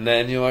 and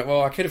then you're like,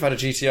 well, I could have had a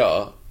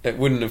GTR. It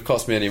wouldn't have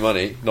cost me any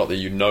money. Not that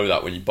you know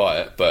that when you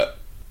buy it, but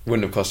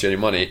wouldn't have cost you any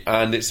money,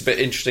 and it's a bit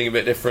interesting, a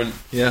bit different,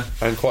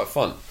 and quite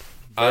fun.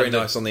 Very and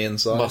nice on the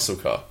inside. Muscle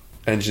car,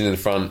 engine in the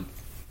front,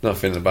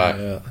 nothing in the back,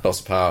 lots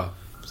of power.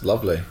 It's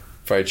lovely.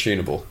 Very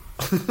tunable.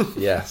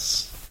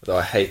 Yes, though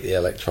I hate the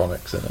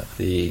electronics in it.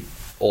 The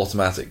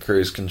automatic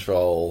cruise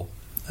control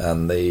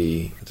and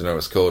I don't know what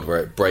it's called, where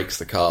it brakes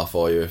the car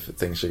for you if it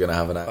thinks you're going to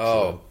have an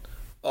accident.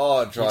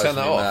 Oh, it drives me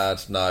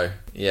mad. No.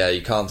 Yeah,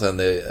 you can't turn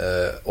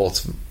the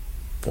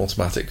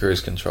automatic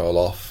cruise control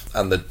off.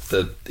 And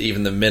the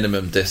even the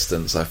minimum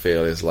distance, I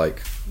feel, is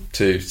like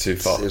too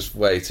far. It's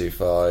way too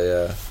far,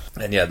 yeah.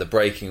 And yeah, the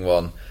braking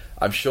one,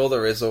 I'm sure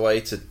there is a way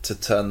to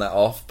turn that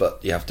off, but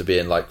you have to be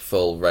in like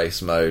full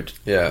race mode.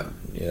 Yeah.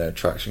 You know,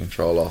 traction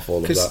control off,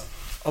 all of that.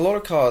 A lot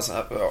of cars,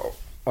 I know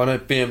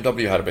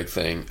BMW had a big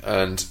thing,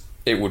 and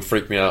it would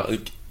freak me out.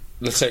 Like,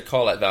 let's say a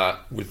car like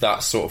that, with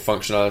that sort of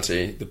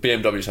functionality, the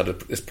BMWs had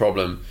this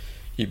problem.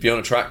 You'd be on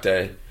a track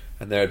day,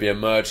 and there would be a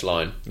merge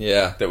line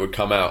that would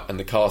come out, and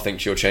the car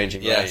thinks you're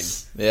changing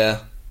lanes.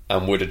 Yeah.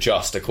 And would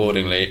adjust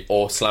accordingly,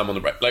 or slam on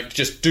the brake. Like,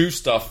 just do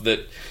stuff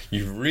that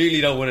you really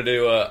don't want to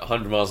do at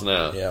 100 miles an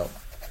hour. Yeah.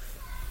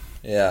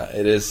 Yeah,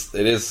 it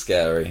is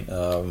scary.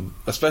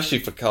 Especially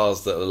for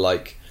cars that are,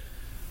 like,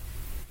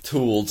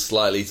 tooled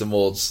slightly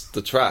towards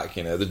the track.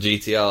 You know, the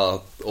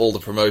GTR, all the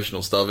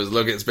promotional stuff is,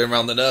 look, it's been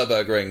around the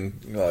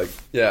Nürburgring. Like,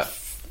 yeah.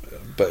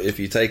 But if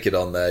you take it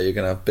on there, you're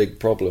going to have big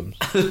problems.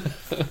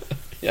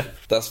 Yeah,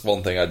 that's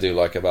one thing I do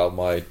like about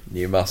my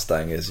new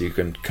Mustang, is you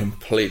can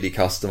completely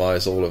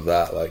customize all of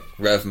that. Like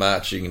rev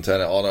match, you can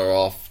turn it on or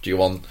off. Do you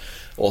want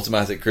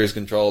automatic cruise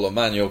control or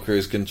manual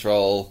cruise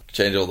control?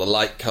 Change all the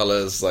light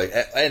colors, like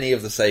any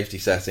of the safety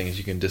settings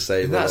you can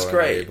disable. That's or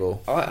great.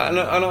 Enable. And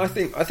I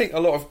think a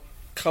lot of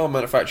car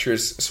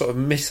manufacturers sort of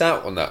miss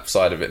out on that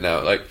side of it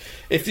now. Like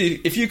if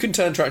you can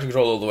turn traction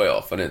control all the way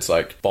off, and it's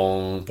like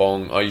bong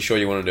bong, are you sure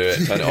you want to do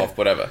it? Turn it off,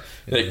 whatever.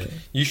 Like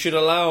you should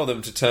allow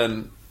them to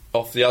turn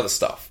off the other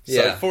stuff.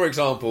 So, for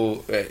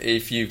example,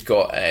 if you've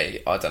got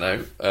like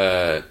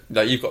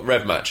you've got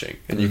rev matching,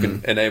 and you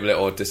can enable it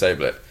or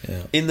disable it.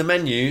 Yeah. In the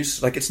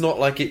menus, like it's not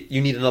like you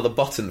need another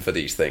button for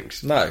these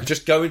things. No. You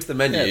just go into the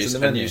menus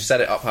and you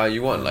set it up how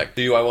you want. Like,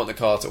 do I want the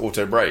car to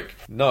auto brake?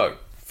 No.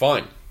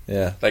 Fine.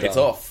 Yeah. Like, it's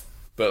off.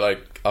 But,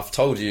 like, I've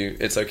told you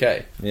it's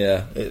okay.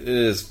 Yeah, it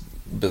is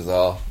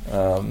bizarre.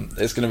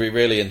 It's going to be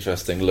really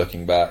interesting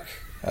looking back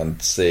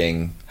and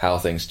seeing how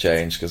things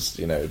change, because,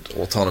 you know,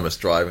 autonomous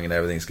driving and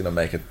everything's going to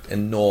make an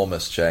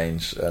enormous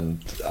change,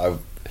 and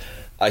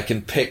I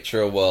can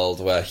picture a world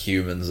where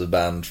humans are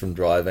banned from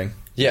driving.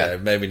 Yeah, you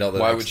know, maybe not the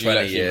Why next would you 20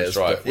 let years,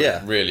 drive? but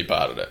We're really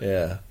bad at it.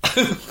 Yeah.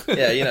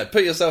 Yeah, you know,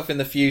 put yourself in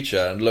the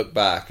future and look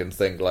back and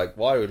think, like,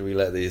 why would we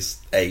let these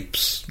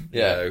apes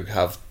you know,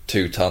 have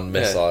 2-ton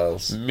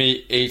missiles?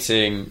 Meat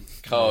eating,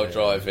 car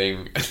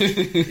driving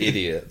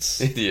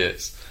idiots.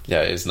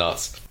 Yeah, it is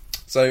nuts.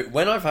 So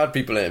when I've had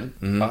people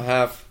in, I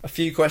have a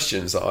few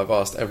questions that I've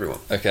asked everyone.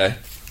 Okay.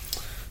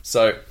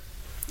 So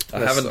I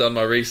haven't done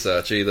my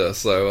research either,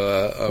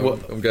 so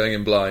I'm going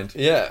in blind.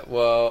 Yeah,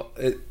 well,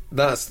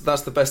 that's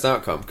the best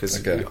outcome,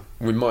 because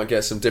we might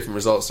get some different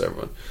results to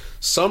everyone.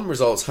 Some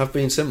results have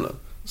been similar.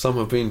 Some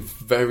have been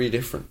very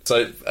different.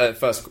 So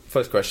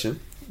first question.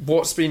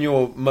 What's been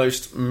your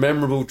most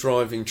memorable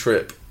driving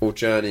trip or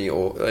journey,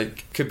 or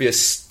like could be a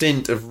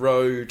stint of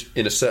road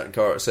in a certain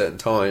car at a certain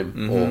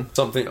time, or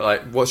something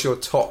like? What's your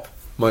top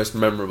most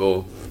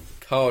memorable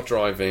car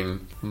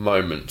driving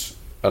moment?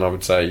 And I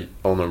would say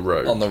on the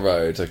road. On the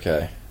road,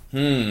 okay.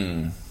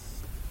 The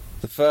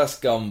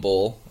first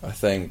Gumball, I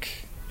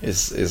think,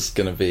 is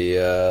going to be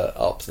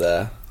up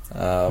there.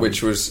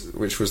 Which was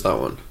that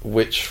one?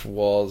 Which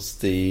was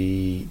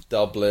the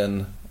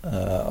Dublin.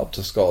 Up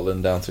to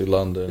Scotland, down through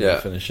London,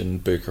 and finish in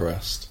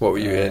Bucharest. What were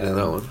you in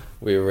that one?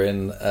 We were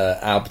in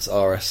Abt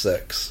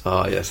RS6.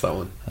 Ah, yes, that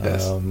one.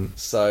 Yes.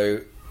 So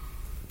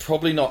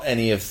probably not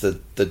any of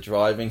the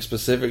driving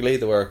specifically.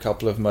 There were a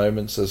couple of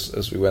moments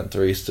as we went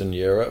through Eastern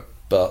Europe,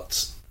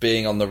 but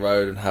being on the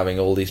road and having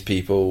all these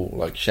people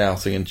like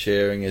shouting and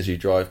cheering as you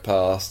drive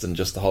past, and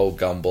just the whole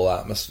Gumball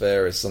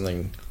atmosphere is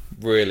something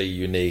really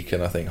unique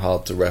and I think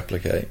hard to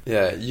replicate.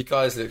 Yeah, you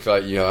guys look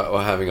like you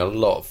were having a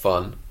lot of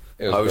fun.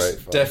 I was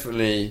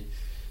definitely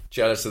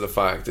jealous of the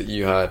fact that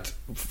you had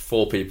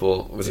 4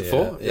 people. Was it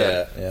 4?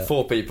 Yeah.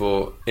 4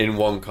 people in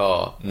one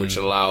car, which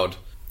allowed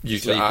you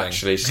to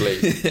actually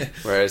sleep.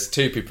 Whereas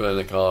 2 people in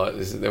the car,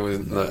 there was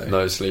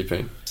no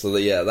sleeping. So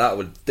that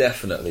would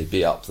definitely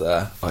be up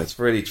there. It's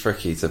really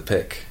tricky to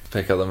pick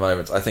other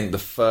moments. I think the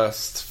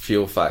first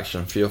Fuel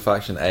Faction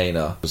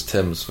Aina, was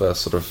Tim's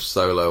first sort of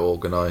solo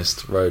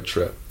organised road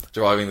trip,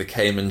 driving the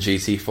Cayman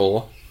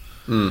GT4.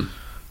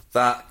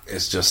 That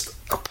is just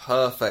a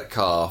perfect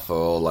car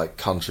for like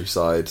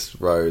countryside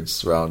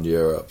roads around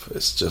Europe.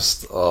 It's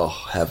just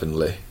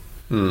heavenly.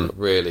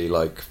 Really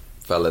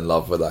fell in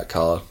love with that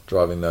car,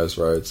 driving those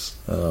roads,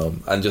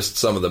 and just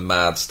some of the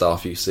mad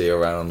stuff you see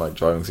around, like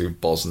driving through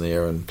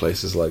Bosnia and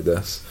places like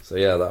this. So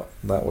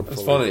that would.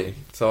 It's funny.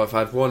 So I've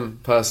had one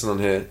person on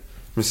here,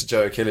 Mr.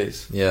 Joe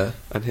Achilles. Yeah,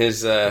 and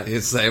his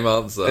same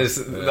answer.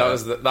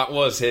 That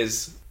was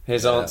his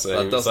His answer.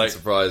 That doesn't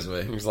surprise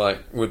me. He was like,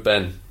 with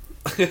Ben.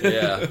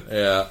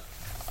 Yeah,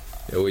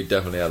 we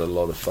definitely had a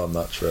lot of fun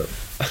that trip.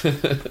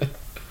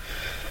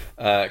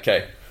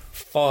 Okay.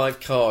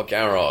 5-car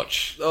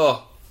garage.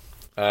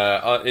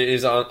 It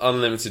is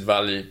unlimited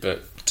value,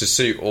 but to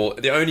suit all.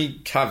 The only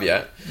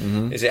caveat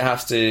is it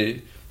has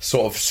to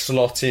sort of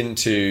slot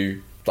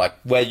into like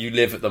where you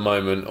live at the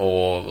moment,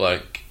 or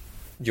like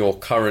your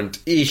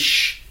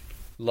current-ish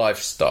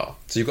lifestyle.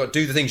 So you've got to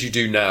do the things you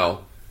do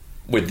now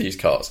with these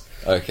cars.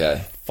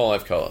 Okay.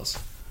 5 cars.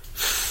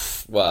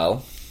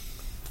 Well,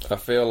 I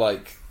feel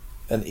like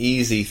an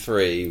easy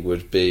 3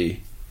 would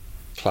be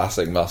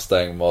classic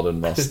Mustang, modern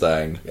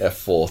Mustang,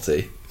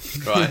 F40.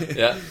 Right,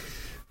 yeah.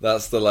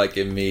 That's the like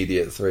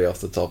immediate 3 off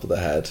the top of the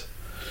head.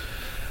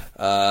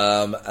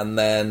 And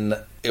then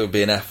it would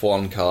be an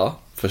F1 car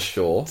for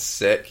sure.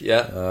 Sick,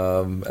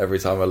 yeah. Every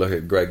time I look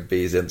at Greg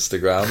B's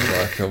Instagram,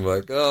 I'm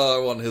like, I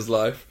want his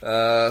life.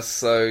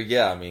 So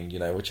yeah, I mean,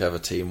 whichever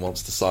team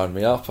wants to sign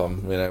me up,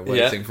 I'm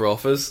waiting for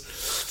offers.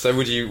 So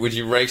would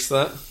you race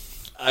that?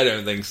 I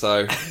don't think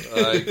so.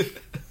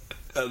 Like,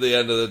 at the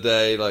end of the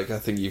day, like, I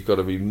think you've got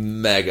to be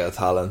mega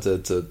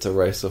talented to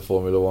race a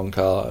Formula 1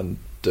 car and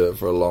do it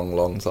for a long,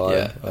 long time.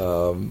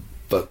 Yeah.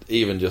 But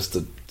even just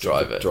to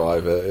drive it,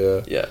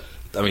 yeah.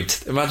 I mean,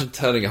 imagine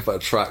turning up at a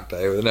track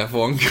day with an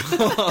F1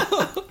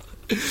 car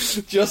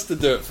just to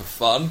do it for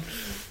fun.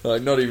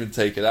 Like, not even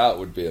take it out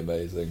would be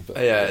amazing. But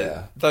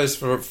yeah. Those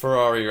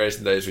Ferrari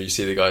racing days where you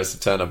see the guys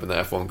that turn up in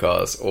their F1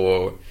 cars,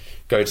 or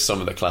go to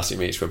some of the classic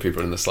meets where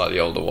people are in the slightly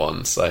older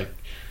ones. Like,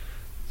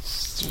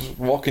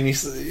 what can you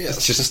say? Yeah,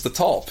 it's just the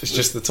top. It's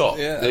just the top.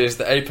 Yeah. It is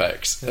the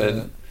apex.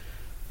 Yeah.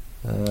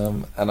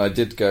 And I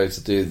did go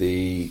to do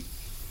the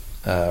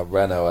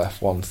Renault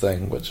F1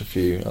 thing, which a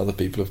few other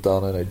people have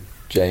done. I know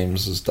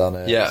James has done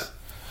it. Yeah.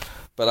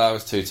 But I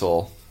was too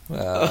tall.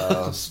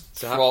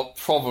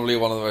 Probably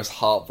one of the most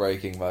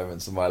heartbreaking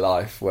moments of my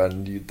life,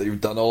 when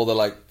you've done all the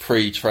like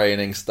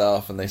pre-training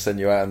stuff and they send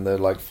you out in the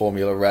like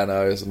Formula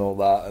Renaults and all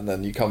that, and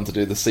then you come to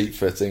do the seat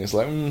fitting. It's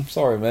like,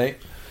 sorry mate,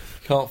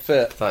 can't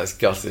fit. That is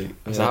gutty.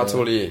 So how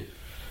tall are you?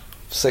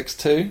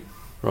 6'2".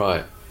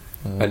 Right.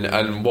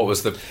 And what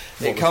was the...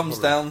 It comes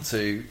down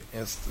to...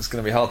 It's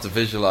going to be hard to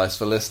visualise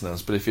for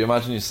listeners, but if you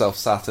imagine yourself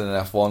sat in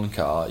an F1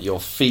 car,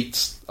 your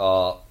feet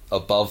are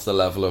above the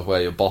level of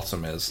where your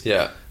bottom is.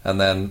 Yeah.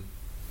 And then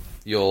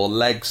your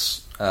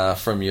legs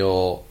from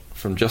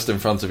just in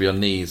front of your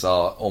knees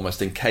are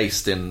almost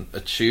encased in a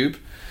tube.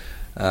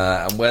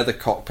 And where the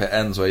cockpit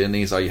ends, where your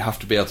knees are, you have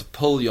to be able to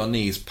pull your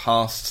knees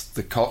past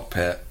the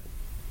cockpit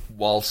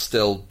while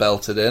still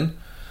belted in.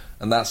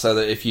 And that's so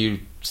that if you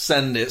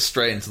send it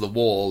straight into the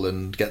wall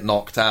and get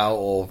knocked out,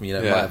 or might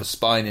have a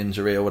spine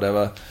injury or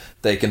whatever,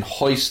 they can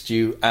hoist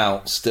you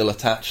out still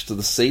attached to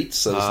the seat,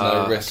 so there's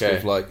no risk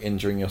of like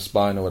injuring your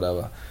spine or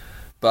whatever.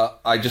 But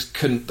I just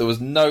couldn't. There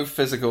was no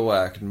physical way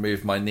I could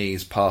move my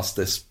knees past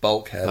this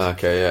bulkhead.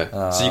 Okay,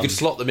 yeah. So you could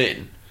slot them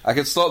in. I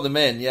could slot them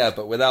in, yeah,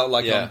 but without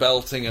like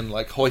unbelting and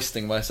like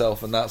hoisting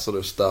myself and that sort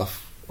of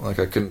stuff. Like,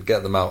 I couldn't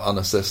get them out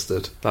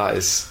unassisted. That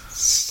is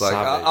like,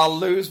 I'll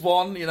lose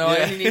one,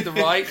 I only need the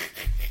right.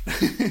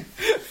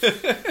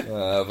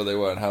 But they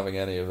weren't having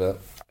any of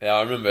it. Yeah,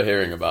 I remember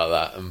hearing about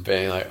that and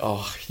being like,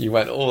 oh, you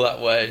went all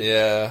that way.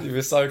 Yeah. You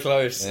were so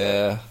close.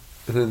 Yeah.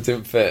 And then it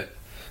didn't fit.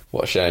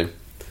 What a shame.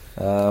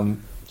 So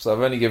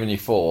I've only given you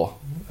 4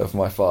 of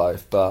my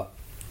 5, but...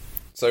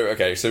 So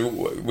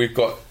we've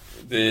got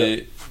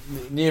the...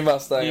 New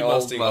Mustang,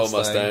 old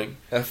Mustang,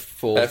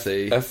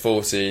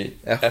 F40,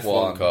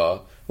 F1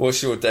 car.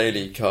 What's your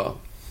daily car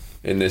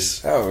in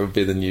this? That would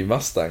be the new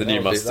Mustang. The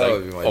new Mustang, that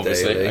would be my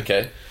obviously. daily.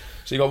 Okay.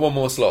 So you got one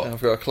more slot.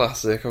 I've got a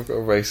classic. I've got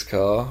a race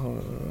car.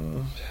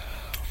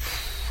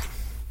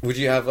 Would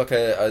you have like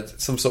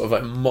some sort of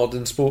like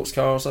modern sports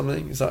car or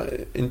something? Is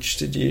that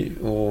interested you,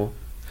 or?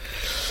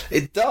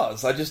 It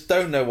does. I just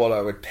don't know what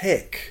I would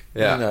pick.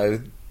 Yeah.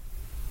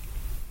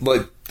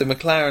 Like the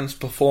McLarens,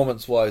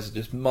 performance-wise, are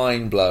just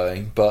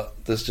mind-blowing, but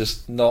there's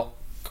just not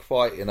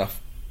quite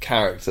enough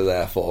character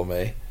there for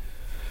me.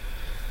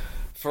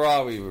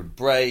 Ferrari would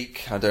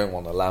break. I don't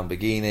want a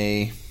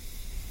Lamborghini.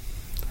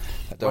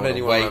 I don't want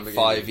to wait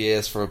 5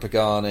 years for a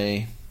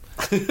Pagani.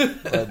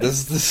 What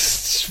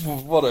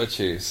do I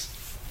choose?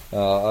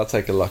 I'll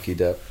take a lucky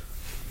dip.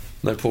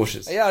 No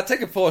Porsches. Yeah, I'll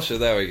take a Porsche.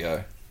 There we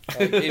go.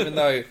 Like, even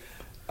though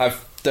I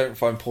don't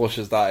find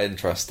Porsches that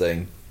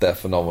interesting, they're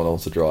phenomenal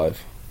to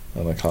drive,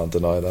 and I can't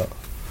deny that.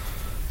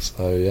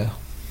 So yeah.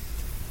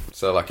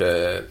 So like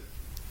a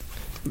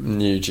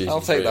new GT2.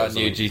 I'll take that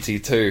new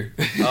GT2.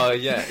 Oh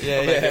yeah.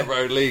 Make it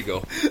road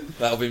legal.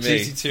 That'll be me.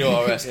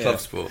 GT2 RS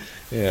Club Sport.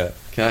 Yeah.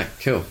 Okay,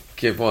 cool.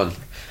 Give one.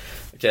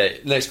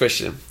 Okay, next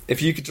question.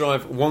 If you could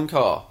drive one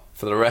car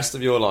for the rest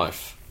of your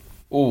life,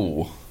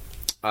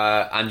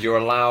 and you're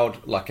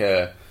allowed like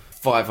a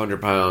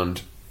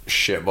 £500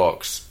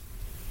 shitbox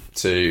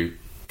to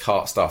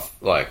cart stuff,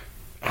 like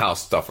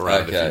house stuff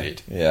around if you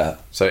need. Yeah.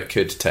 So it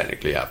could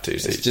technically have 2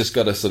 seats. It's just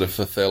got to sort of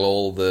fulfill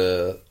all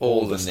the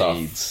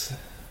needs.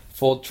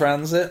 Ford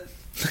Transit.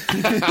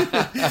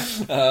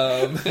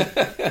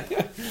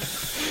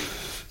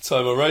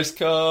 Time a race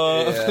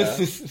car.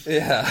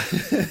 Yeah.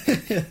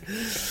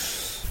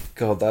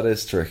 God, that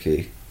is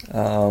tricky.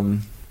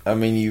 I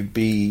mean,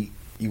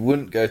 you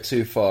wouldn't go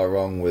too far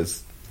wrong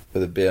with a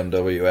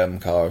BMW M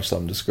car of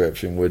some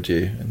description, would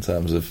you? In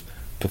terms of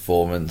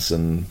performance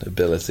and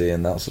ability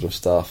and that sort of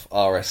stuff.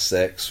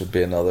 RS6 would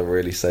be another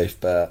really safe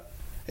bet.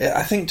 Yeah,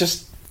 I think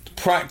just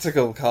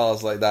practical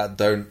cars like that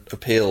don't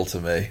appeal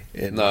to me.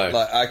 No.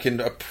 Like, I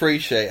can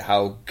appreciate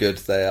how good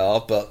they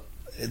are, but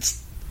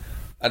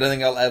I don't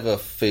think I'll ever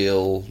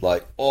feel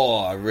like, oh,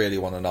 I really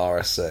want an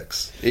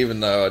RS6,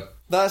 even though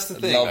That's the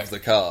thing. love the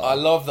car. I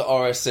love the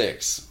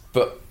RS6,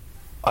 but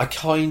I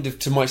kind of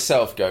to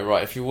myself go,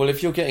 right, if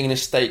you're getting an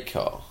estate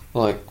car,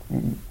 like,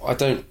 I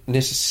don't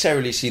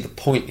necessarily see the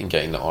point in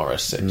getting the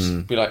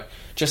RS6. Be like,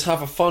 just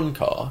have a fun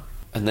car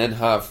and then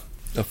have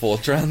a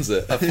Ford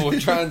Transit.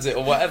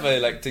 Or whatever,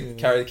 like, to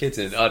carry the kids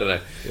in. I don't know.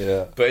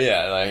 Yeah. But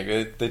yeah,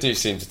 like, they do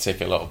seem to tick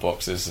a lot of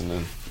boxes. And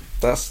then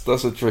That's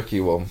a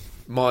tricky one.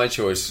 my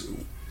choice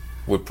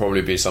would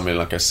probably be something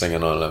like a Singer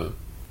 911.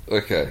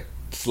 Okay.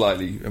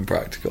 Slightly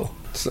impractical.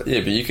 So,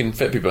 yeah, but you can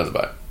fit people in the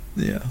back.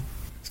 Yeah.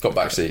 It's got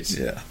back seats.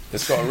 Yeah.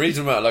 It's got a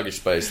reasonable amount of luggage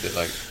space that,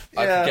 like,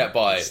 I could get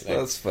by it. Like,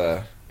 That's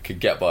fair. I could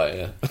get by it,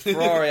 yeah.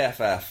 Ferrari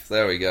FF.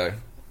 There we go.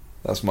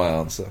 That's my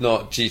answer.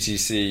 Not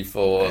GTC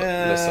for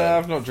Yeah,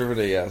 I've not driven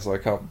it yet, so I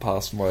can't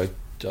pass my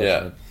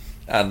judgment.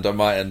 And I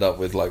might end up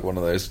with like one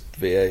of those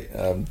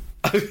V8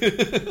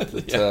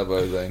 the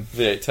turbo thing.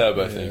 V8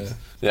 turbo things.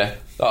 Yeah,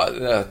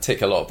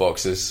 tick a lot of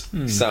boxes.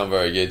 Sound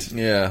very good.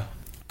 Yeah.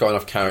 Got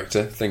enough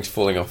character. Things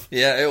falling off.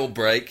 Yeah, it'll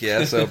break.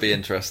 Yeah, so it'll be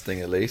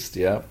interesting at least.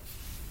 Yeah.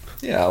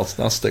 Yeah,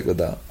 I'll stick with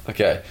that.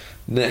 Okay.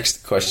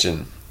 Next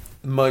question.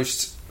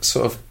 Most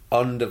sort of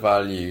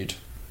undervalued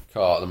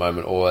car at the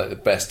moment, or the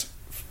best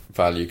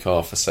value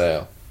car for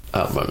sale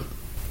at the moment?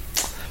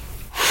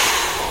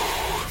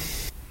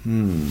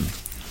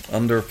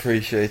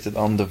 Underappreciated,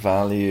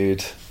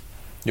 undervalued.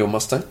 Your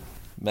Mustang?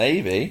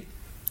 Maybe.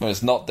 Well,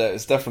 it's not.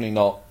 It's definitely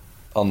not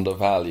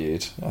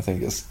undervalued. I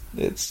think it's.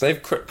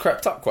 They've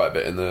crept up quite a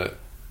bit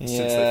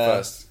since they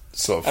first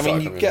sort of. I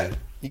mean,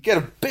 you get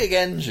a big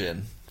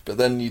engine, but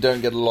then you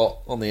don't get a lot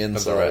on the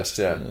inside. Of the rest,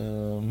 yeah.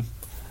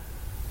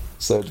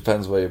 So it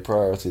depends where your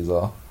priorities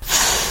are.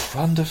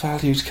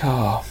 Undervalued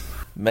car.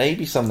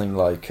 Maybe something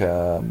like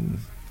the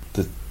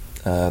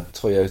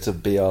Toyota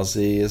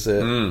BRZ, is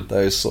it?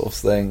 Those sort of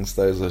things.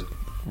 Those are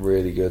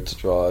really good to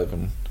drive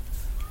and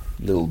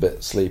a little bit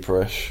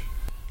sleeperish.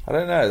 I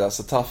don't know. That's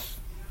a tough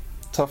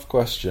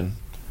question.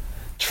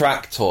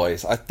 Track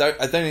toys. I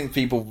don't think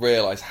people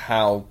realise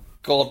how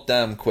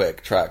goddamn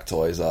quick track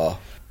toys are.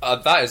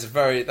 That's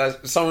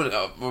someone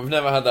we've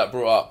never had that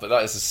brought up, but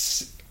I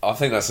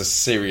think that's a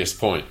serious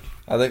point.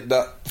 I think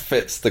that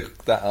fits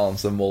that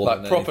answer more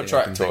like than proper anything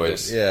track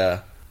toys.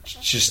 Yeah,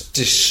 just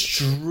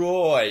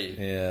destroy.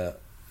 Yeah,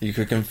 you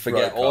can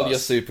forget all your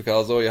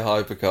supercars, all your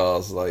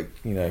hypercars. Like,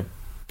 you know,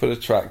 put a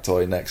track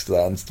toy next to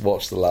that and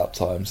watch the lap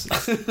times.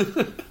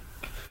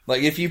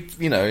 Like, if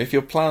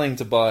you're planning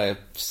to buy a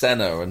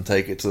Senna and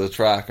take it to the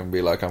track and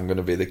be like, I'm going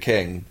to be the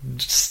king,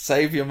 just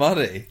save your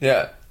money.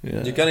 Yeah.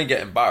 You're going to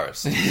get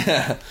embarrassed.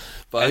 Yeah,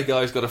 but a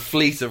guy's got a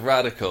fleet of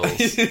radicals.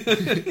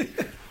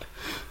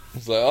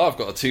 It's like, I've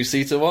got a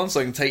 2-seater one, so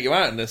I can take you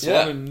out in this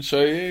one and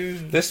show you.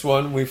 This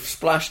one we've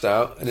splashed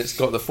out, and it's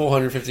got the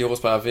 450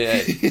 horsepower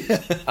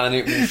V8, and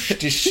it will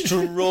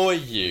destroy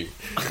you.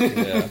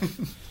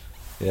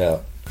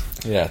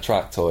 Yeah.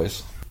 Track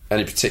toys.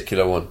 Any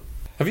particular one?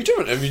 Have you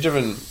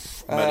driven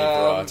many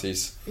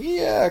varieties?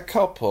 Yeah, a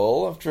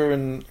couple. I've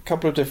driven a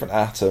couple of different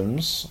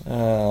Atoms.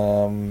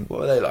 What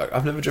were they like?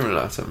 I've never driven an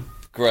Atom.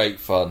 Great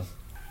fun.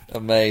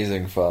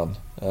 Amazing fun.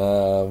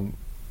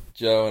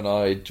 Joe and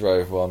I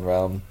drove one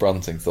round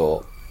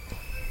Bruntingthorpe.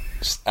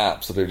 Just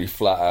absolutely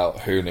flat out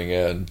hooning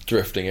it and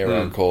drifting it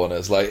around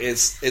corners. Like,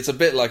 it's a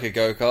bit like a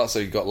go-kart, so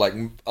you've got like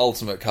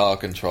ultimate car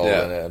control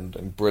in it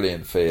and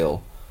brilliant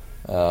feel.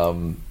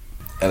 And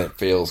it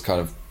feels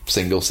kind of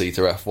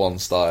single-seater F1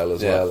 style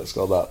as well. It's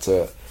got that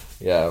to it.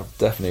 Yeah,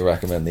 definitely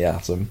recommend the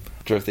Atom.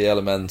 Drove the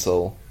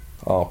Elemental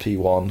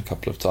RP1 a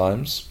couple of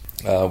times,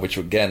 which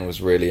again was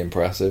really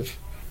impressive.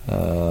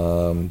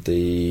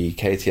 The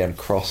KTM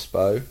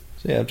Crossbow.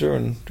 So yeah, I've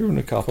driven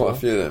a couple. Quite a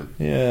few of them.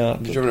 Yeah.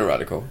 Have you driven a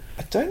Radical?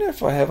 I don't know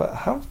if I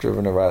have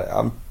driven a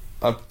Radical.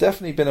 I've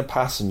definitely been a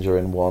passenger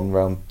in one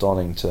round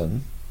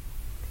Donington,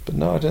 but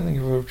no, I don't think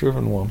I've ever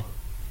driven one.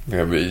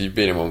 Yeah, but you've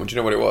been in one. Do you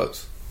know what it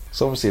was?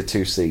 It's obviously a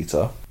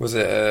 2-seater. Was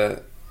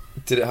it?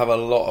 Did it have a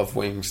lot of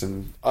wings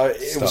and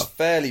it was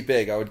fairly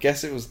big. I would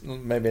guess it was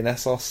maybe an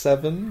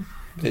SR7.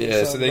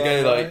 Yeah, so they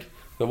go like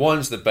the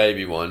one's the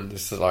baby one.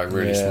 This is like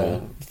really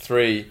small.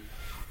 3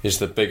 is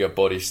the bigger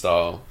body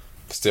style,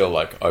 still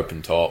like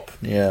open top,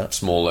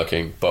 small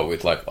looking, but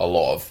with like a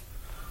lot of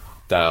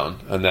down.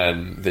 And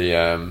then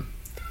the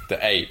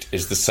 8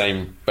 is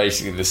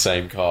basically the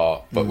same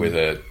car, but with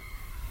the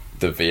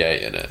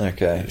V8 in it.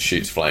 Okay, it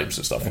shoots flames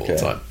and stuff all the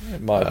time.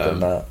 It might have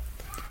been that.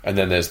 And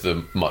then there's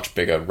the much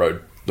bigger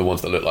the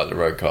ones that look like the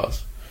road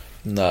cars.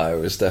 No, it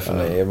was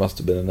definitely it must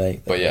have been an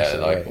 8. But yeah,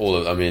 like all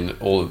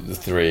of the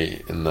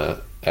 3 in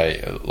the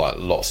like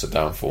lots of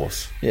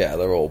downforce. Yeah,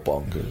 they're all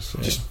bonkers.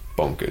 Yeah. Just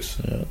bonkers.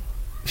 Yeah.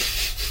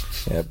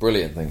 Yeah,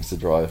 brilliant things to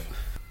drive.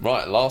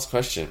 Right, last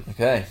question.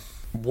 Okay.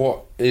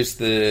 What is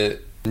in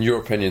your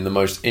opinion, the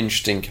most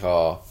interesting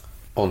car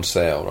on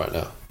sale right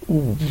now?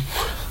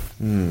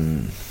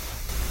 The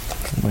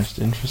most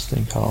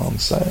interesting car on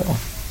sale.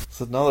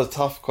 It's another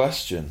tough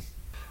question.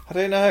 I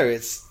don't know.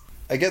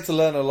 I get to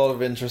learn a lot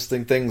of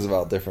interesting things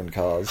about different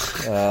cars.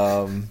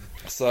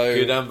 So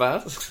Good and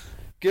bad?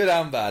 Good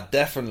and bad,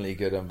 definitely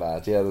good and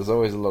bad. Yeah, there's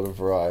always a lot of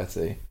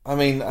variety. I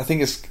mean, I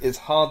think it's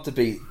hard to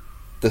beat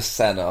the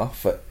Senna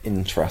for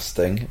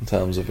interesting in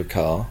terms of a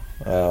car.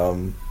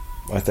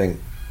 I think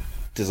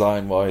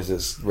design-wise,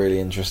 it's really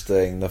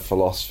interesting, the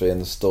philosophy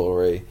and the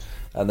story,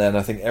 and then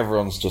I think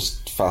everyone's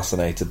just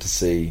fascinated to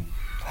see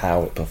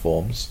how it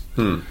performs.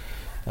 So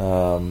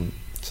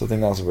I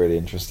think that's a really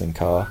interesting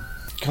car.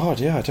 God,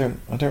 yeah, I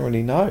don't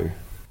really know.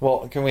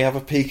 What, can we have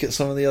a peek at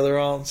some of the other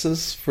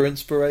answers for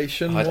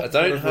inspiration? I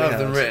don't have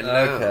them written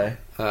down. Okay.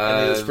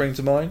 Any that spring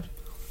to mind?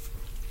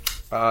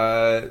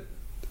 I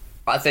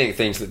think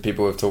things that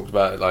people have talked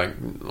about,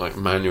 like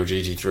manual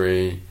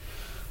GT3.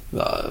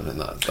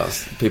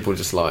 That's people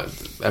just like.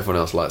 Everyone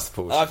else likes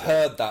the Porsche. I've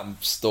heard that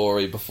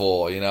story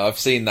before. I've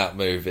seen that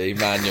movie,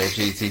 manual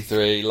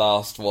GT3,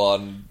 last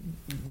one.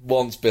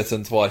 Once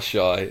bitten, twice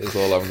shy is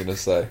all I'm going to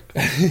say.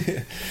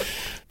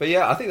 But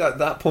yeah, I think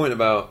that point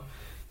about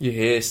you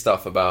hear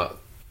stuff about.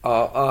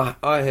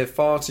 I hear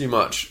far too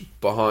much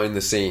behind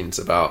the scenes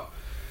about,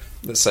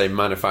 let's say,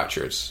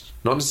 manufacturers,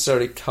 not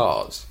necessarily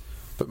cars,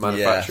 but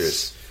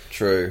manufacturers. Yes,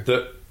 true.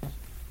 That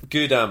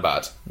good and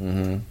bad.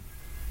 Mm-hmm.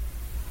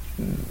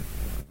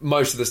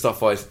 Most of the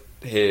stuff I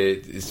hear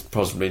is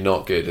possibly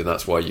not good, and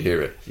that's why you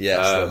hear it. Yes,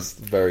 that's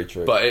very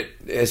true. But it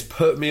has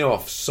put me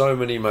off so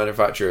many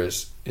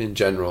manufacturers in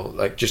general.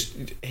 Like, just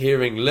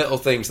hearing little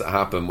things that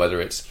happen, whether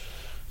it's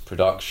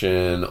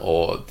production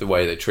or the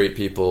way they treat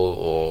people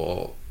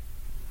or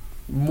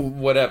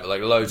whatever,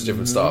 like loads of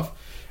different stuff.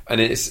 And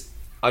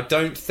I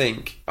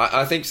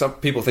think some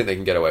people think they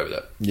can get away with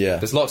it. Yeah.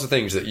 There's lots of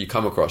things that you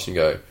come across and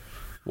go,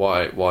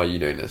 why are you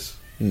doing this?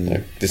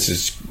 This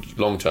is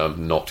long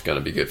term not going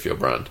to be good for your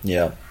brand.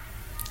 Yeah.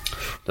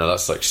 Now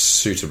that's like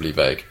suitably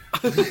vague.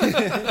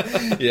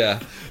 Yeah.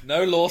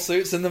 No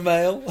lawsuits in the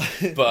mail.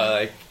 But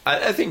like,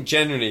 I think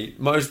generally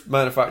most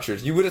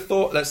manufacturers, you would have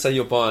thought, let's say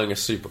you're buying a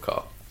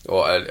supercar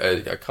or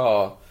a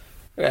car,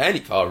 any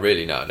car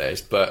really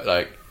nowadays, but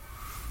like,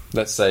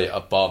 let's say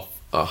above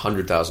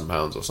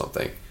 £100,000 or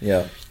something.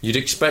 Yeah. You'd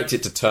expect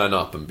it to turn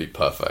up and be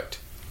perfect.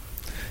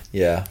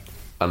 Yeah.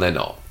 And they're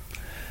not.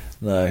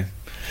 No.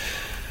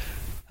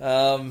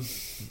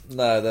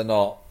 No, they're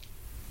not.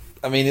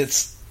 I mean,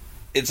 it's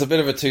a bit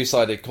of a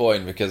two-sided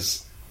coin,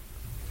 because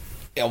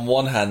on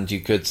one hand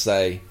you could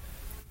say,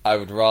 I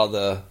would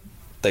rather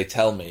they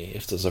tell me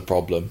if there's a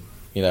problem.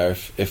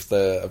 If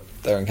they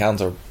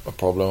encounter a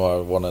problem, I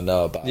want to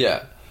know about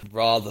it.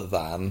 Rather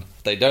than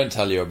they don't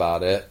tell you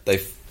about it, they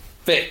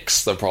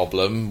fix the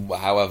problem,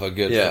 however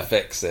good the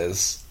fix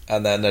is,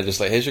 and then they're just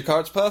like, here's your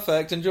car, it's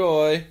perfect,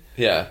 enjoy.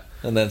 Yeah.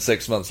 And then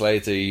 6 months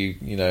later,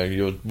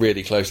 you're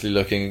really closely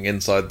looking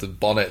inside the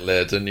bonnet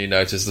lid, and you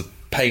notice the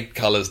paint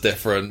colour's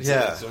different.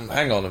 Yeah. So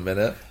hang on a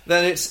minute.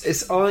 Then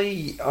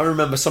I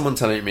remember someone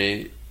telling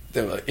me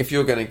that, like, if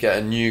you're going to get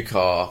a new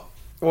car,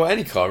 or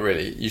any car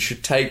really, you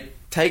should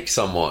take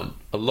someone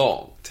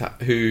along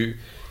who,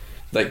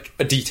 like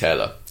a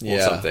detailer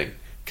or something.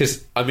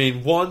 Because I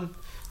mean,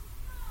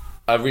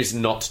 a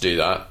reason not to do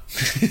that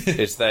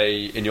is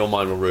they, in your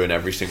mind, will ruin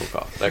every single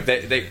car. Like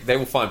they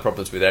will find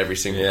problems with every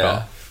single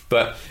car.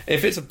 But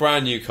if it's a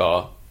brand new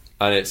car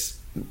and it's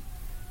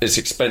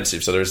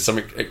expensive, so there is some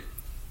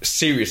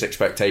serious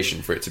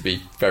expectation for it to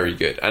be very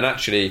good. And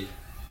actually,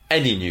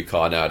 any new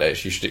car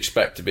nowadays, you should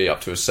expect to be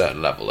up to a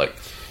certain level. Like,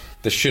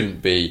 there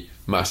shouldn't be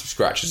massive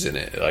scratches in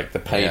it. Like the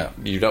paint,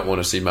 you don't want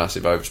to see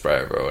massive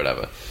overspray over or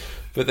whatever.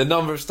 But the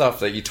number of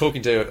stuff that you're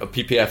talking to a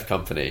PPF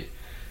company,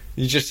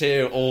 you just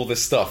hear all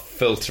this stuff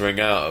filtering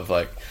out of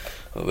like,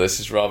 oh,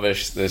 this is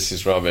rubbish,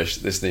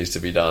 this needs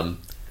to be done.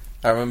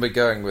 I remember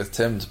going with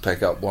Tim to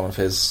pick up one of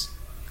his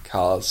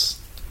cars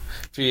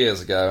a few years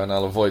ago, and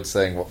I'll avoid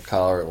saying what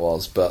car it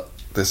was, but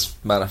this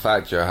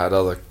manufacturer had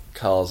other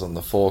cars on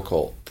the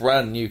forecourt,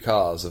 brand new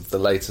cars of the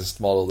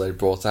latest model they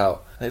brought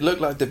out. They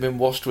looked like they'd been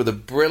washed with a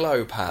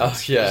Brillo pad.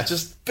 Oh, yeah. It was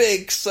just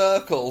big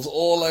circles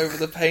all over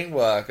the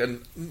paintwork,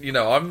 and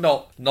I'm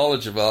not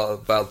knowledgeable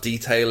about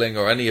detailing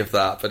or any of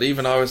that, but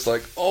even I was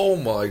like, oh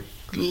my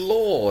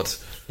lord.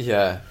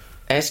 Yeah,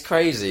 it's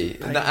crazy.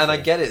 And I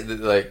get it that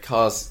like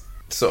cars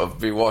sort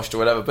of be washed or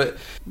whatever, but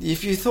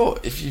if you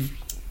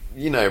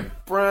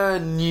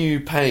brand new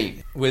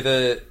paint with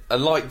a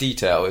light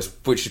detail,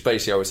 which is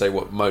basically, I would say,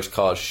 what most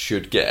cars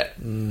should get,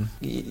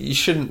 you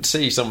shouldn't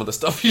see some of the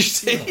stuff you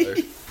see. No.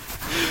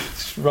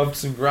 Just rub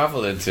some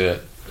gravel into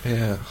it.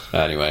 Yeah.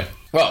 Anyway,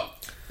 well,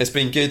 it's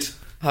been good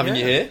having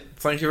you here.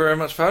 Thank you very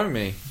much for having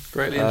me.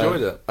 Greatly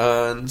enjoyed it.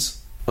 And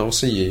I will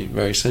see you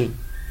very soon.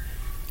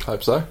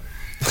 Hope so.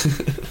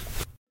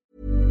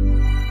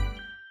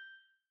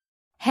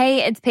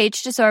 Hey, it's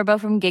Paige DeSorbo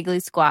from Giggly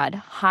Squad.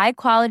 High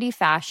quality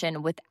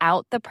fashion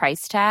without the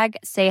price tag.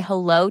 Say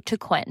hello to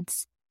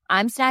Quince.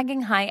 I'm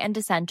snagging high-end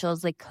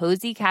essentials like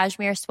cozy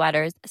cashmere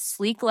sweaters,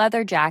 sleek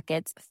leather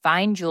jackets,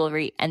 fine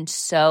jewelry, and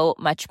so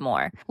much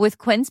more. With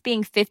Quince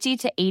being 50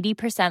 to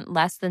 80%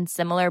 less than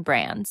similar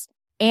brands.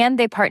 And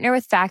they partner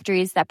with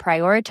factories that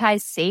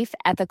prioritize safe,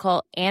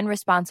 ethical, and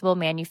responsible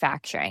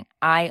manufacturing.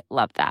 I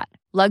love that.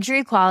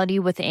 Luxury quality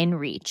within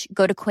reach.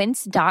 Go to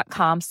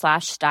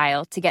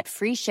quince.com/style to get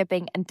free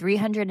shipping and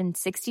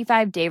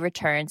 365-day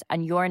returns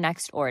on your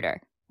next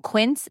order.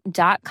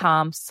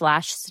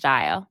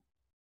 Quince.com/style.